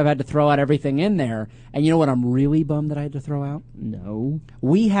 And basically, I've had to throw out everything in there. And you know what I'm really bummed that I had to throw out? No.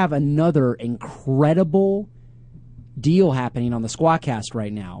 We have another incredible deal happening on the Squawkcast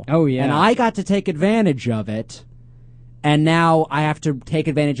right now. Oh, yeah. And I got to take advantage of it. And now I have to take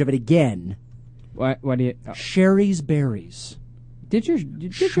advantage of it again. What do you... Sherry's Berries. Did your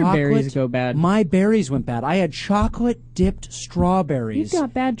berries go bad? My berries went bad. I had chocolate-dipped strawberries. You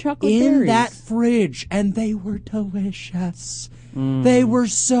got bad chocolate in berries. that fridge, and they were delicious. They were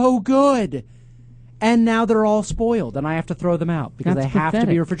so good. And now they're all spoiled, and I have to throw them out because That's they have to be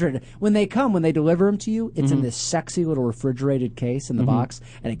pathetic. refrigerated. When they deliver them to you, it's in this sexy little refrigerated case in the box,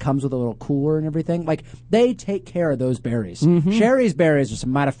 and it comes with a little cooler and everything. Like, they take care of those berries. Sherry's berries are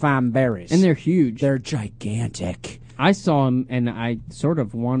some mighty fine berries. And they're huge. They're gigantic. I saw them, and I sort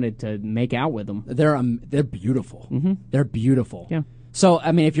of wanted to make out with them. They're beautiful. They're beautiful. Yeah. So,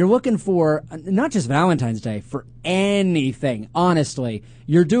 I mean, if you're looking for not just Valentine's Day, for anything, honestly,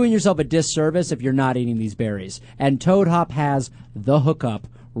 you're doing yourself a disservice if you're not eating these berries. And Toad Hop has the hookup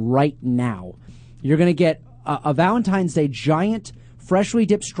right now. You're going to get a Valentine's Day giant freshly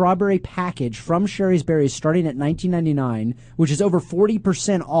dipped strawberry package from Sherry's Berries starting at $19.99, which is over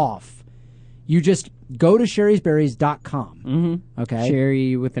 40% off. You just go to sherrysberries.com. Okay?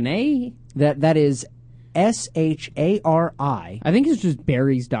 Sherry with an A? That is SHARI. I think it's just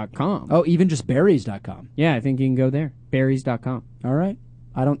berries.com. Oh, even just berries.com. Yeah, I think you can go there. Berries.com. All right.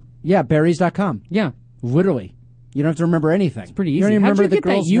 Berries.com. Yeah. Literally. You don't have to remember anything. It's pretty easy. You don't even How'd remember you the get that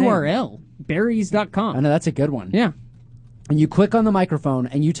girl's name. URL? Berries.com. I know, that's a good one. Yeah. And you click on the microphone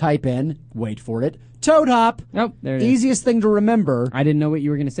and you type in, wait for it, Toad Hop. Oh, there it is. Easiest thing to remember. I didn't know what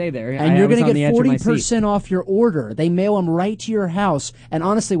you were going to say there. And you're going to get 40% off your order. They mail them right to your house. And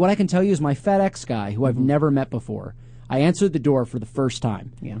honestly, what I can tell you is my FedEx guy, who I've never met before, I answered the door for the first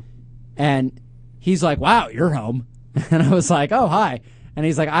time. Yeah. And he's like, wow, you're home. And I was like, oh, hi. And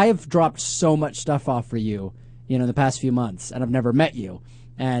he's like, I have dropped so much stuff off for you, in the past few months, and I've never met you.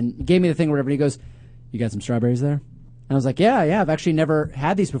 And he gave me the thing or whatever, and he goes, you got some strawberries there? And I was like, yeah, I've actually never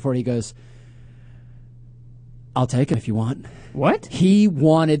had these before. And he goes, I'll take it if you want. What? He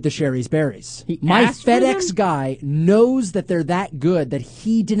wanted the Sherry's Berries. My asked for FedEx them? guy knows that they're that good that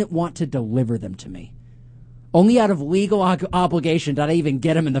he didn't want to deliver them to me. Only out of legal obligation did I even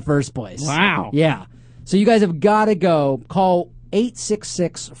get them in the first place. Wow. Yeah. So you guys have got to go. Call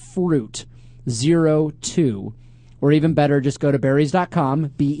 866-FRUIT-02. Or even better, just go to berries.com,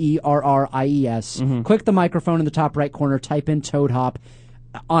 BERRIES. Click the microphone in the top right corner, type in Toad Hop.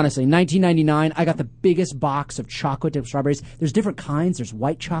 Honestly, $19.99. I got the biggest box of chocolate dipped strawberries. There's different kinds. There's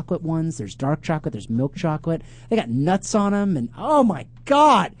white chocolate ones. There's dark chocolate. There's milk chocolate. They got nuts on them. And oh my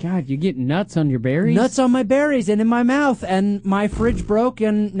God. God, you get nuts on your berries? Nuts on my berries and in my mouth. And my fridge broke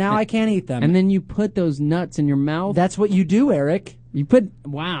and now I can't eat them. And then you put those nuts in your mouth? That's what you do, Eric.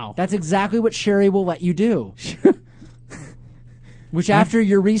 Wow. That's exactly what Sherry will let you do. Which, after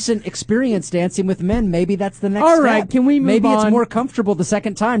your recent experience dancing with men, maybe that's the next step. All right, can we move maybe on? it's more comfortable the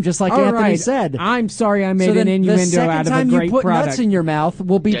second time, just like Anthony said. I'm sorry I made So then an innuendo the second out of a time great you put product. nuts in your mouth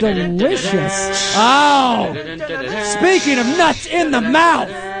will be delicious. Oh! Speaking of nuts in the mouth,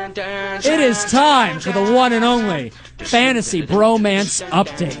 it is time for the one and only Fantasy Bromance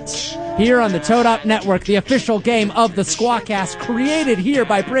Update. Here on the Toad Hop Network, the official game of the Squawkcast, created here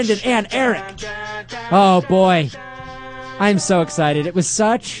by Brendan and Eric. Oh, boy. I'm so excited. It was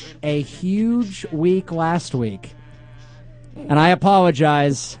such a huge week last week. And I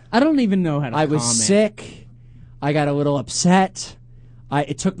apologize. I don't even know how to I was comment. sick. I got a little upset.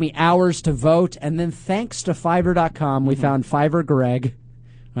 It took me hours to vote. And then thanks to Fiverr.com, we found Fiverr Greg.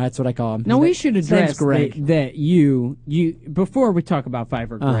 That's what I call him. No, we should His name's address Greg. that you before we talk about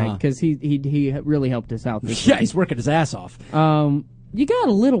Fiverr Greg, Uh-huh. because he really helped us out this Yeah, week. he's working his ass off. You got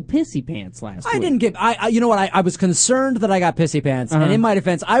a little pissy pants last week. I didn't get. You know what? I was concerned that I got pissy pants, and in my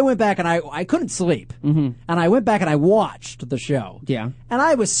defense, I went back and I couldn't sleep, and I went back and I watched the show. Yeah, and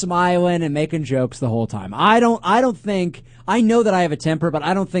I was smiling and making jokes the whole time. I don't think. I know that I have a temper, but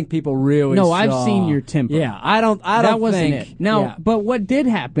I don't think people really. No, saw. I've seen your temper. Yeah, I don't. That wasn't think, it. Now, yeah. but what did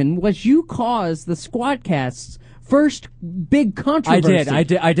happen was you caused the Squadcast's first big controversy.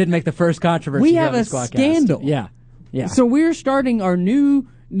 I did make the first controversy. We of have the a Squawkcast. scandal. Yeah. So we're starting our new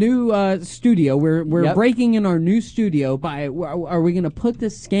studio. We're breaking in our new studio. Are we going to put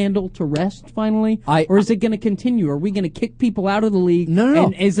this scandal to rest finally, or is it going to continue? Are we going to kick people out of the league? No.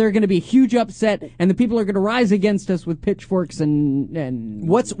 And is there going to be a huge upset, and the people are going to rise against us with pitchforks and?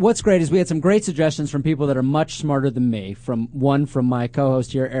 What's great is we had some great suggestions from people that are much smarter than me. From my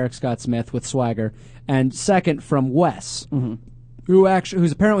co-host here, Eric Scott Smith with Swagger, and second from Wes.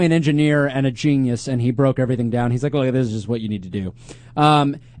 Who's apparently an engineer and a genius, and he broke everything down. He's like, look, this is just what you need to do.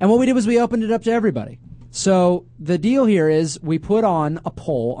 And what we did was we opened it up to everybody. So the deal here is we put on a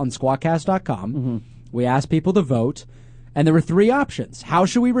poll on squawkcast.com. We asked people to vote, and there were three options. How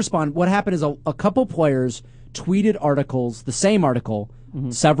should we respond? What happened is a couple players tweeted articles, the same article,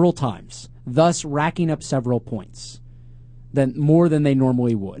 several times, thus racking up several points. more than they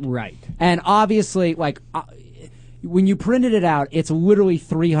normally would. Right. And obviously, when you printed it out, it's literally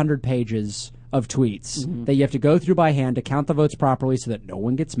 300 pages of tweets that you have to go through by hand to count the votes properly so that no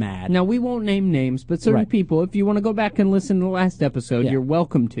one gets mad. Now, we won't name names, but certain people, if you want to go back and listen to the last episode, you're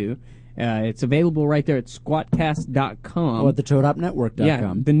welcome to. It's available right there at squatcast.com. Or at the ToadHopNetwork.com.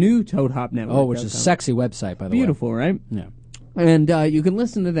 Yeah, the new Toad Hop Network. Oh, which is a sexy website, by the way. Beautiful, right? Yeah. And you can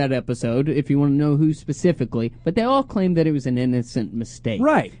listen to that episode if you want to know who specifically, but they all claim that it was an innocent mistake.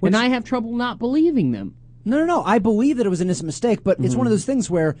 Right. And I have trouble not believing them. No. I believe that it was an innocent mistake, but it's one of those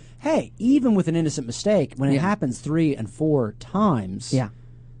things where, hey, even with an innocent mistake, when it happens 3 and 4 times,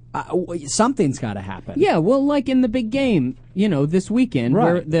 something's got to happen. Yeah, well, like in the big game, this weekend,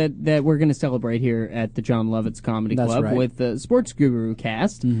 that we're going to celebrate here at the John Lovitz Comedy Club with the Sports Guru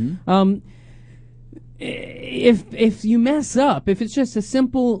cast. If you mess up, if it's just a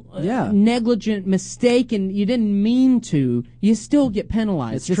simple negligent mistake and you didn't mean to, you still get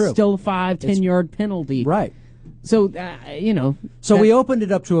penalized. It's true. Still a 5-10 yard penalty. Right. So, So we opened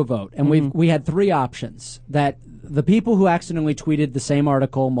it up to a vote, and we had 3 options. That the people who accidentally tweeted the same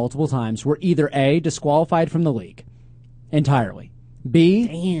article multiple times were either A, disqualified from the league entirely.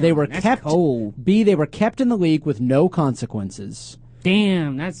 B, they were kept cold. B, they were kept in the league with no consequences.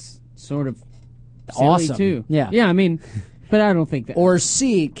 Damn, that's sort of silly awesome. Too. Yeah. Yeah, I mean, but I don't think that. Or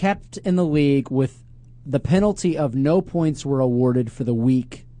C, kept in the league with the penalty of no points were awarded for the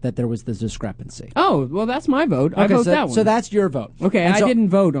week that there was this discrepancy. Oh, well, that's my vote. I vote that one. So that's your vote. Okay, I didn't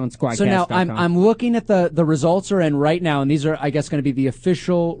vote on Squadcast.com. So now I'm looking at the results are in right now, and these are, I guess, going to be the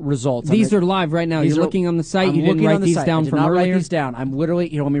official results. These are live right now. You're looking on the site. You didn't write these down from earlier? I did not write these down. I'm literally,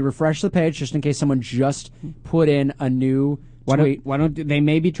 let me refresh the page just in case someone just put in a new tweet. Why don't they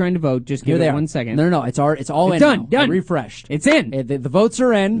may be trying to vote? Just give it 1 second. No, it's all in done. now. Done. I refreshed. It's in. The votes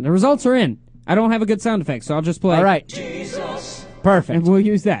are in. The results are in. I don't have a good sound effect, so I'll just play. All right. Jesus. Perfect. And we'll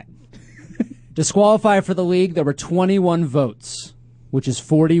use that. Disqualified for the league, there were 21 votes, which is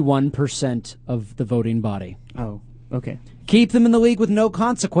 41% of the voting body. Oh, okay. Keep them in the league with no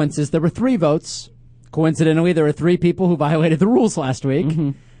consequences. There were 3 votes. Coincidentally, there were 3 people who violated the rules last week,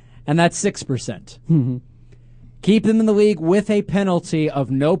 and that's 6%. Keep them in the league with a penalty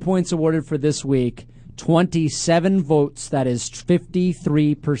of no points awarded for this week. 27 votes. That is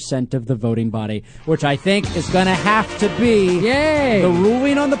 53% of the voting body, which I think is going to have to be the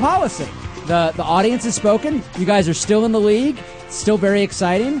ruling on the policy. The audience has spoken. You guys are still in the league. It's still very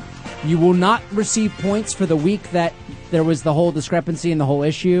exciting. You will not receive points for the week that there was the whole discrepancy and the whole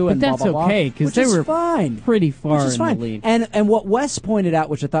issue. But and that's blah, blah, okay, blah, because they were pretty far in the lead. And what Wes pointed out,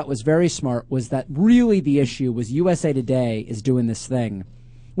 which I thought was very smart, was that really the issue was USA Today is doing this thing,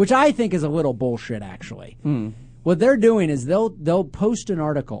 which I think is a little bullshit, actually. What they're doing is they'll post an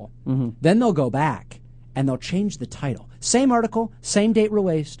article, then they'll go back, and they'll change the title. Same article, same date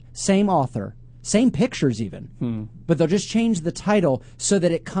released, same author, same pictures even. But they'll just change the title so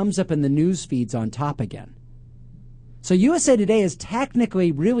that it comes up in the news feeds on top again. So USA Today is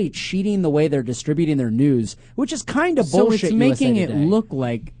technically really cheating the way they're distributing their news, which is kind of bullshit. So it's making it look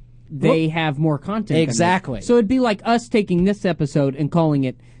like they have more content. Exactly. So it'd be like us taking this episode and calling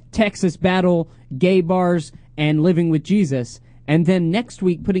it Texas Battle, Gay Bars, and Living with Jesus, and then next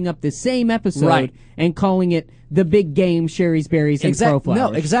week putting up the same episode and calling it The Big Game, Sherry's Berries, and Proflowers.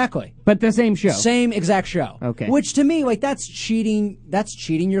 No, exactly. But the same show. Same exact show. Okay. Which to me, that's cheating. That's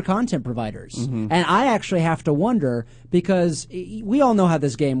cheating your content providers. And I actually have to wonder, because we all know how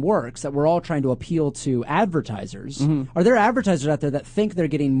this game works, that we're all trying to appeal to advertisers. Are there advertisers out there that think they're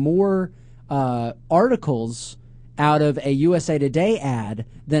getting more articles out of a USA Today ad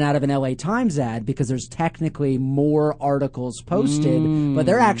than out of an LA Times ad because there's technically more articles posted, but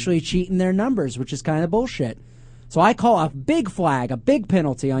they're actually cheating their numbers, which is kind of bullshit. So I call a big flag, a big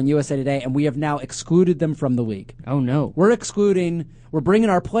penalty on USA Today, and we have now excluded them from the league. Oh, no. We're bringing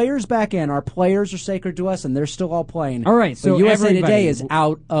our players back in. Our players are sacred to us, and they're still all playing. All right, so but USA Today is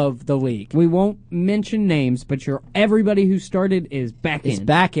out of the league. We won't mention names, but everybody who started is back in. Is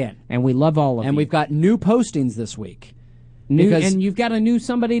back in. And we love all of you. And we've got new postings this week. And you've got a new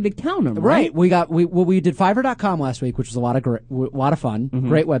somebody to count them, right? We did Fiverr.com last week, which was a lot of fun.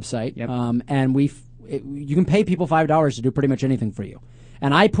 Great website. Yep. And you can pay people $5 to do pretty much anything for you.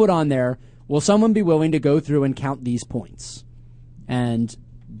 And I put on there, will someone be willing to go through and count these points? And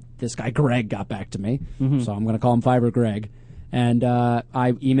this guy Greg got back to me, so I'm going to call him Fiverr Greg. And I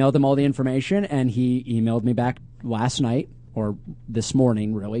emailed him all the information, and he emailed me back last night, or this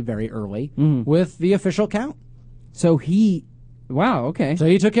morning, really, very early, with the official count. So he Wow, okay. So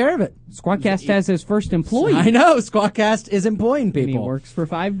he took care of it. Squadcast has his first employee. I know. Squawkcast is employing people. And he works for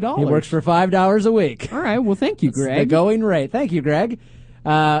 $5. He works for $5 a week. All right. Well, thank you, That's Greg. the going rate. Thank you, Greg.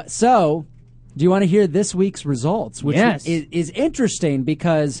 So, do you want to hear this week's results? Which Yes. is interesting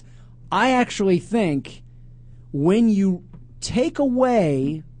because I actually think when you take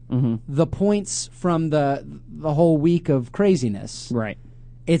away the points from the whole week of craziness, right,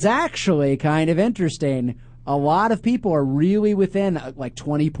 it's actually kind of interesting. A lot of people are really within like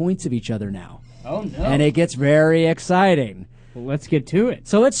 20 points of each other now. Oh, no. And it gets very exciting. Well, let's get to it.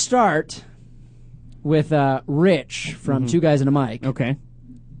 So let's start with Rich from Two Guys and a Mic. Okay.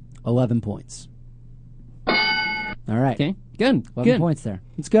 11 points. All right. Okay. Good. 11 points there.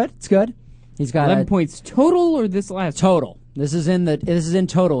 It's good. It's good. He's got 11 points total or this last total. This is in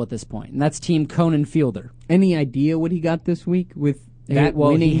total at this point, and that's Team Conan Fielder. Any idea what he got this week with that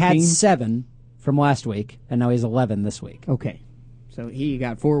winning he had team? 7 from last week, and now he's 11 this week. Okay. So he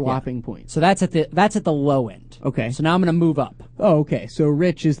got 4 whopping points. So that's at the low end. Okay. So now I'm going to move up. Oh, okay. So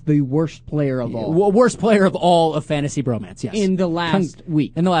Rich is the worst player of all. Worst player of all of Fantasy Bromance, yes. In the last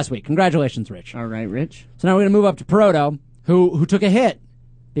week. In the last week. Congratulations, Rich. All right, Rich. So now we're going to move up to Proto, who took a hit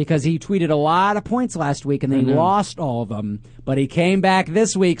because he tweeted a lot of points last week and then he lost all of them. But he came back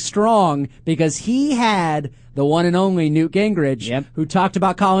this week strong because he had the one and only Newt Gingrich, who talked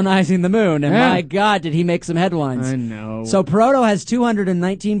about colonizing the moon. And my God, did he make some headlines. I know. So Proto has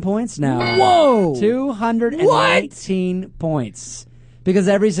 219 points now. Whoa! 219 points. Because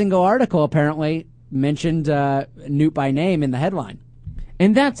every single article apparently mentioned Newt by name in the headline.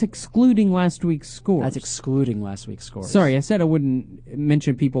 And that's excluding last week's scores. That's excluding last week's scores. Sorry, I said I wouldn't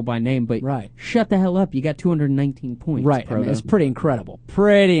mention people by name, but shut the hell up. You got 219 points. Right. I mean, it's pretty incredible.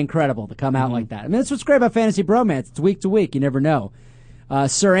 Pretty incredible to come out like that. I mean, that's what's great about Fantasy Bromance. It's week to week. You never know.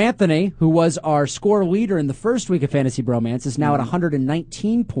 Sir Anthony, who was our score leader in the first week of Fantasy Bromance, is now at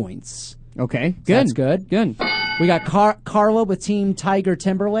 119 points. Okay. So Good. that's good. Good. We got Carla with Team Tiger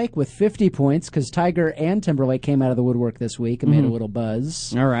Timberlake with 50 points because Tiger and Timberlake came out of the woodwork this week and made a little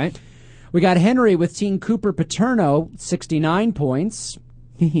buzz. All right. We got Henry with Team Cooper Paterno, 69 points.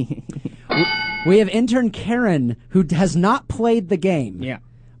 We have intern Karen, who has not played the game. Yeah.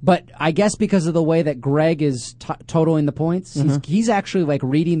 But I guess because of the way that Greg is totaling the points, he's actually like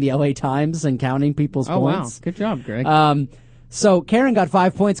reading the LA Times and counting people's points. Oh, wow. Good job, Greg. So Karen got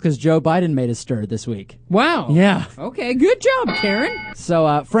 5 points because Joe Biden made a stir this week. Wow. Yeah. Okay, good job, Karen.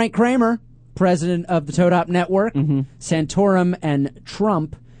 So Frank Kramer, president of the Toad Hop Network, Santorum and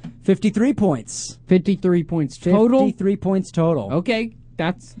Trump, 53 points. 53 points total? 53 points total. Okay,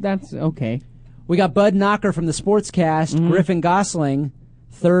 that's okay. We got Bud Knocker from the Sportscast, Griffin Gosling,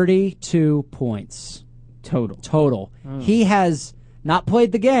 32 points. Total. Oh. He has not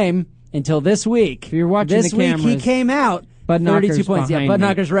played the game until this week. If you're watching this the week, cameras, he came out. Bud 32 Knocker's points. Yeah, behind Bud me.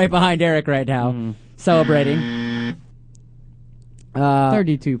 Knocker's right behind Eric right now, celebrating.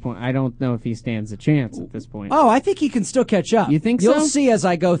 32 points. I don't know if he stands a chance at this point. Oh, I think he can still catch up. You think You'll so? see as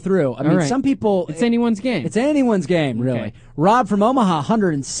I go through. I mean, right. some people... It's anyone's game. It's anyone's game, really. Okay. Rob from Omaha,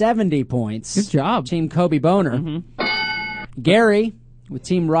 170 points. Good job. Team Kobe Boner. Gary with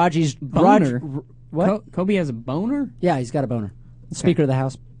Team Raji's... Boner? What? Kobe has a boner? Yeah, he's got a boner. Speaker of the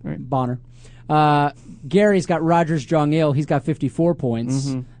House, Right. Bonner. Gary's got Rogers Jong-il. He's got 54 points.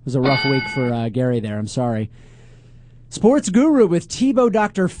 It was a rough week for Gary there. I'm sorry. Sports Guru with Tebow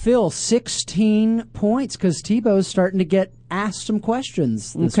Dr. Phil, 16 points because Tebow's starting to get asked some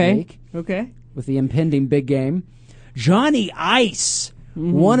questions this week Okay. with the impending big game. Johnny Ice,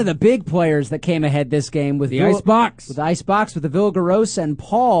 one of the big players that came ahead this game with The Icebox. With the Icebox with the Villagrosa and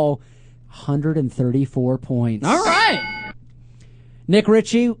Paul, 134 points. All right. Nick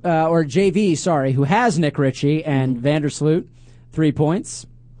Ritchie, or JV, sorry, who has Nick Ritchie and Vandersloot, 3 points.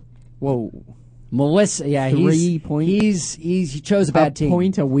 Whoa. Melissa, yeah, 3 points. He chose a bad team.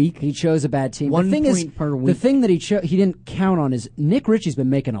 Point a week. He chose a bad team. 1 the thing point is, per week. The thing that he didn't count on is Nick Ritchie's been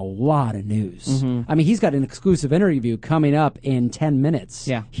making a lot of news. I mean, he's got an exclusive interview coming up in 10 minutes.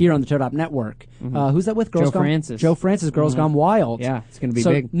 Yeah. Here on the Toad Hop Network. Who's that with? Joe Francis. Joe Francis, Girls Gone Wild. Yeah, it's going to be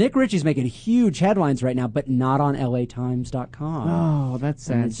so big. Nick Ritchie's making huge headlines right now, but not on LATimes.com. Oh, that's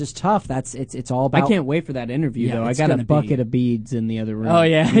sad. And it's just tough. It's all about. I can't wait for that interview, Yeah, though. I it's got a gonna bucket be- of beads in the other room. Oh,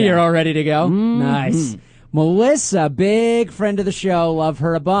 yeah? You're all ready to go? Nice. Melissa, big friend of the show. Love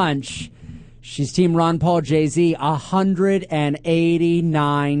her a bunch. She's Team Ron Paul Jay-Z,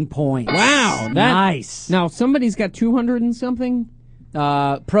 189 points. Wow. Nice. Now, somebody's got 200 and something?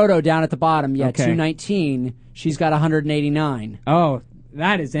 Proto down at the bottom. Yeah, Okay. 219. She's got 189. Oh,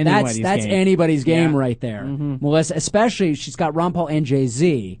 that is anybody's That's game. anybody's game Yeah. right there. Melissa, especially, she's got Ron Paul and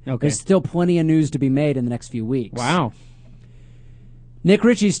Jay-Z. Okay. There's still plenty of news to be made in the next few weeks. Wow. Nick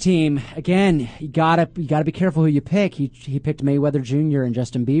Ritchie's team, again, you gotta be careful who you pick. He picked Mayweather Jr. and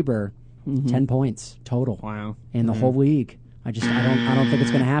Justin Bieber. 10 points total. Wow. In the whole league. I don't think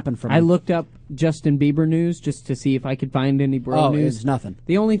it's going to happen for me. I looked up Justin Bieber news just to see if I could find any bro news. It's nothing.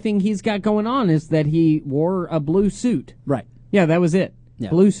 The only thing he's got going on is that he wore a blue suit. Right. Yeah, that was it. Yeah.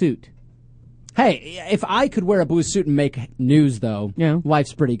 Blue suit. Hey, if I could wear a blue suit and make news, though,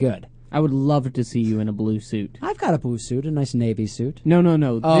 life's pretty good. I would love to see you in a blue suit. I've got a blue suit, a nice navy suit. No.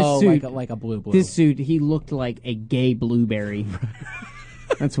 Oh, this suit, like a blue. This suit, he looked like a gay blueberry.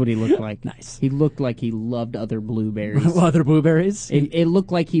 That's what he looked like. Nice. He looked like he loved other blueberries. Other blueberries? It looked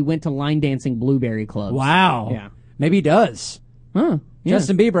like he went to line dancing blueberry clubs. Wow. Yeah. Maybe he does. Huh. Yeah.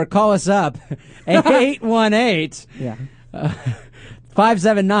 Justin Bieber, call us up. 818. Yeah.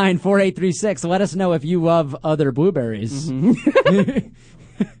 579-4836. Let us know if you love other blueberries. Mm-hmm.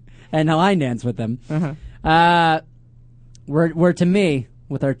 And line dance with them. Uh-huh. We're to me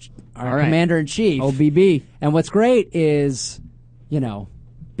with our right. commander-in-chief. OBB. And what's great is,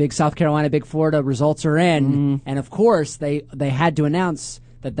 big South Carolina, big Florida results are in. Mm-hmm. And, of course, they had to announce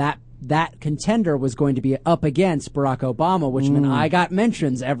that contender was going to be up against Barack Obama, which meant I got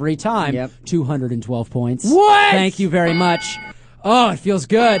mentions every time. Yep. 212 points. What? Thank you very much. Oh, it feels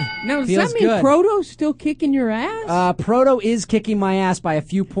good. Now, does feels that mean good. Proto's still kicking your ass? Proto is kicking my ass by a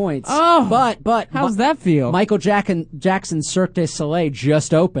few points. Oh, but how's that feel? Michael Jackson's Cirque du Soleil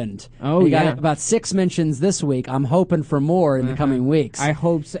just opened. Oh, he yeah. got about 6 mentions this week. I'm hoping for more in the coming weeks. I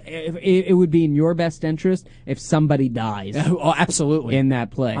hope so. It would be in your best interest if somebody dies. Oh, absolutely. In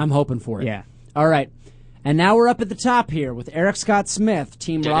that play. I'm hoping for it. Yeah. All right. And now we're up at the top here with Eric Scott Smith,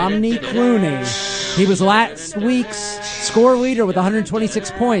 Team Romney Clooney. He was last week's score leader with 126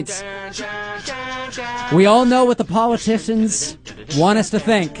 points. We all know what the politicians want us to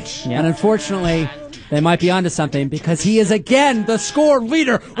think. Yeah. And unfortunately, they might be onto something because he is again the score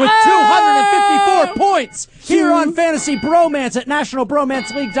leader with 254 points here on Fantasy Bromance at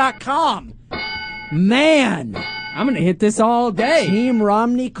NationalBromanceLeague.com. Man. I'm going to hit this all day. Team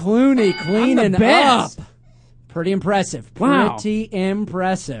Romney Clooney cleaning I'm the best. up. Pretty impressive. Wow. Pretty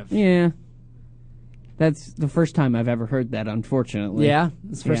impressive. Yeah. That's the first time I've ever heard that, unfortunately. Yeah?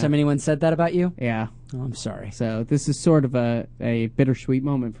 It's the first time anyone said that about you? Yeah. Oh, I'm sorry. So this is sort of a bittersweet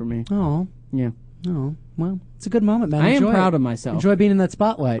moment for me. Oh. Yeah. Oh. Well, it's a good moment, man. I am Enjoy proud it. of myself. Enjoy being in that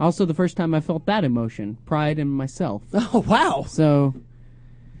spotlight. Also the first time I felt that emotion. Pride in myself. Oh, wow. So,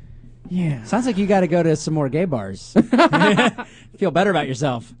 yeah. Sounds like you got to go to some more gay bars. Feel better about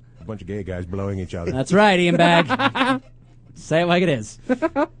yourself. A bunch of gay guys blowing each other. That's right, Ian Bag. Say it like it is.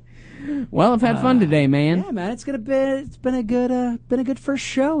 Well, I've had fun today, man. Yeah, man, it's been a good first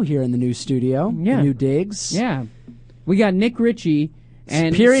show here in the new studio. Yeah. The new digs. Yeah. We got Nick Ritchie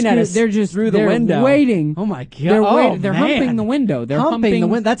and peering at us they're just through the window. Waiting. Oh my god. They're man. humping the window. They're humping the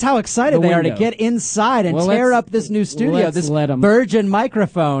window. That's how excited the they are to window. get inside and Well, tear let's- up this new studio, let's this let 'em. virgin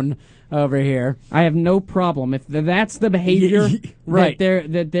microphone over here. I have no problem if that's the behavior Right.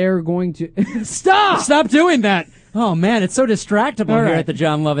 that they're going to stop doing that. Oh man, it's so distractible All here right. at the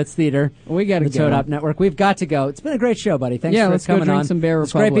John Lovitz Theater. We got to The go. Toad Hop Network. We've got to go. It's been a great show, buddy. Thanks Yeah, for let's go coming drink on. some Bear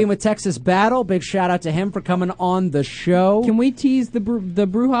It's great Republic. being with Texas Battle. Big shout out to him for coming on the show. Can we tease the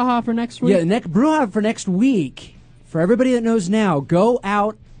brouhaha for next week? Yeah, brouhaha for next week. For everybody that knows now, go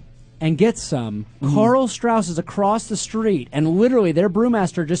out and get some. Carl Strauss is across the street, and literally their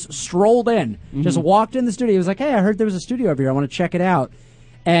brewmaster just strolled in, just walked in the studio. He was like, "Hey, I heard there was a studio over here. I want to check it out."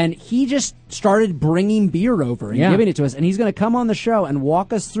 And he just started bringing beer over and giving it to us. And he's going to come on the show and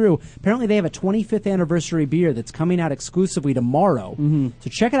walk us through. Apparently, they have a 25th anniversary beer that's coming out exclusively tomorrow.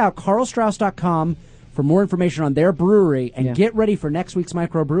 So check it out, carlstrauss.com, for more information on their brewery. And get ready for next week's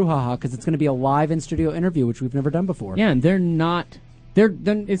Micro Brouhaha, because it's going to be a live in-studio interview, which we've never done before. Yeah, and they're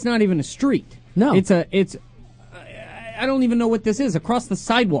it's not even a street. No. I don't even know what this is, across the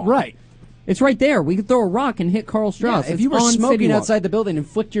sidewalk. Right. It's right there. We could throw a rock and hit Carl Strauss. Yeah, if It's you were on smoking City Walk. outside the building and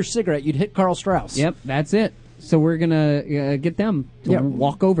flicked your cigarette, you'd hit Carl Strauss. Yep, that's it. So we're going to get them to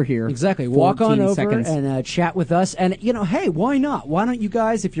walk over here. Exactly. Walk on 14 over seconds. and chat with us. And, hey, why not? Why don't you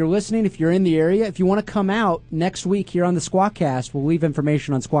guys, if you're listening, if you're in the area, if you want to come out next week here on the Squawkcast, we'll leave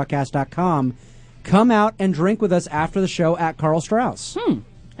information on squawkcast.com. Come out and drink with us after the show at Carl Strauss.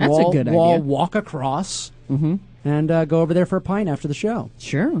 That's a good We'll idea. walk across and go over there for a pint after the show.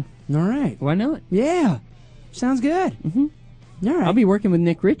 Sure. All right. Why not? Yeah. Sounds good. All right. I'll be working with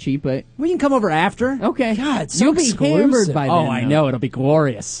Nick Ritchie, but... We can come over after. Okay. God, it's so You'll be exclusive. hammered by then. Oh, I though. know. It'll be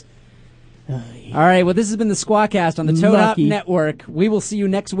glorious. All right. Well, this has been the Squawkcast on the Toad Hop Lucky. Network. We will see you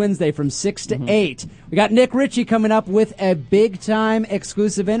next Wednesday from 6 to 8. We got Nick Ritchie coming up with a big-time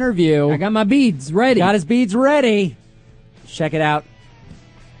exclusive interview. I got my beads ready. Got his beads ready. Check it out.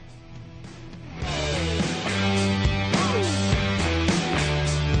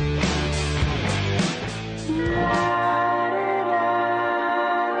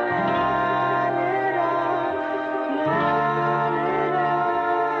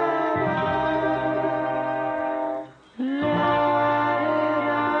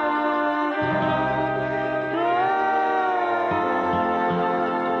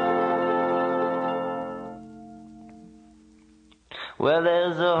 Well,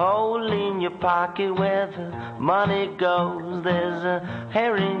 there's a hole in your pocket where the money goes. There's a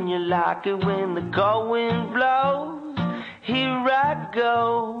hair in your locker when the cold wind blows. Here I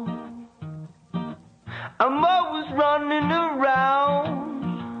go. I'm always running around.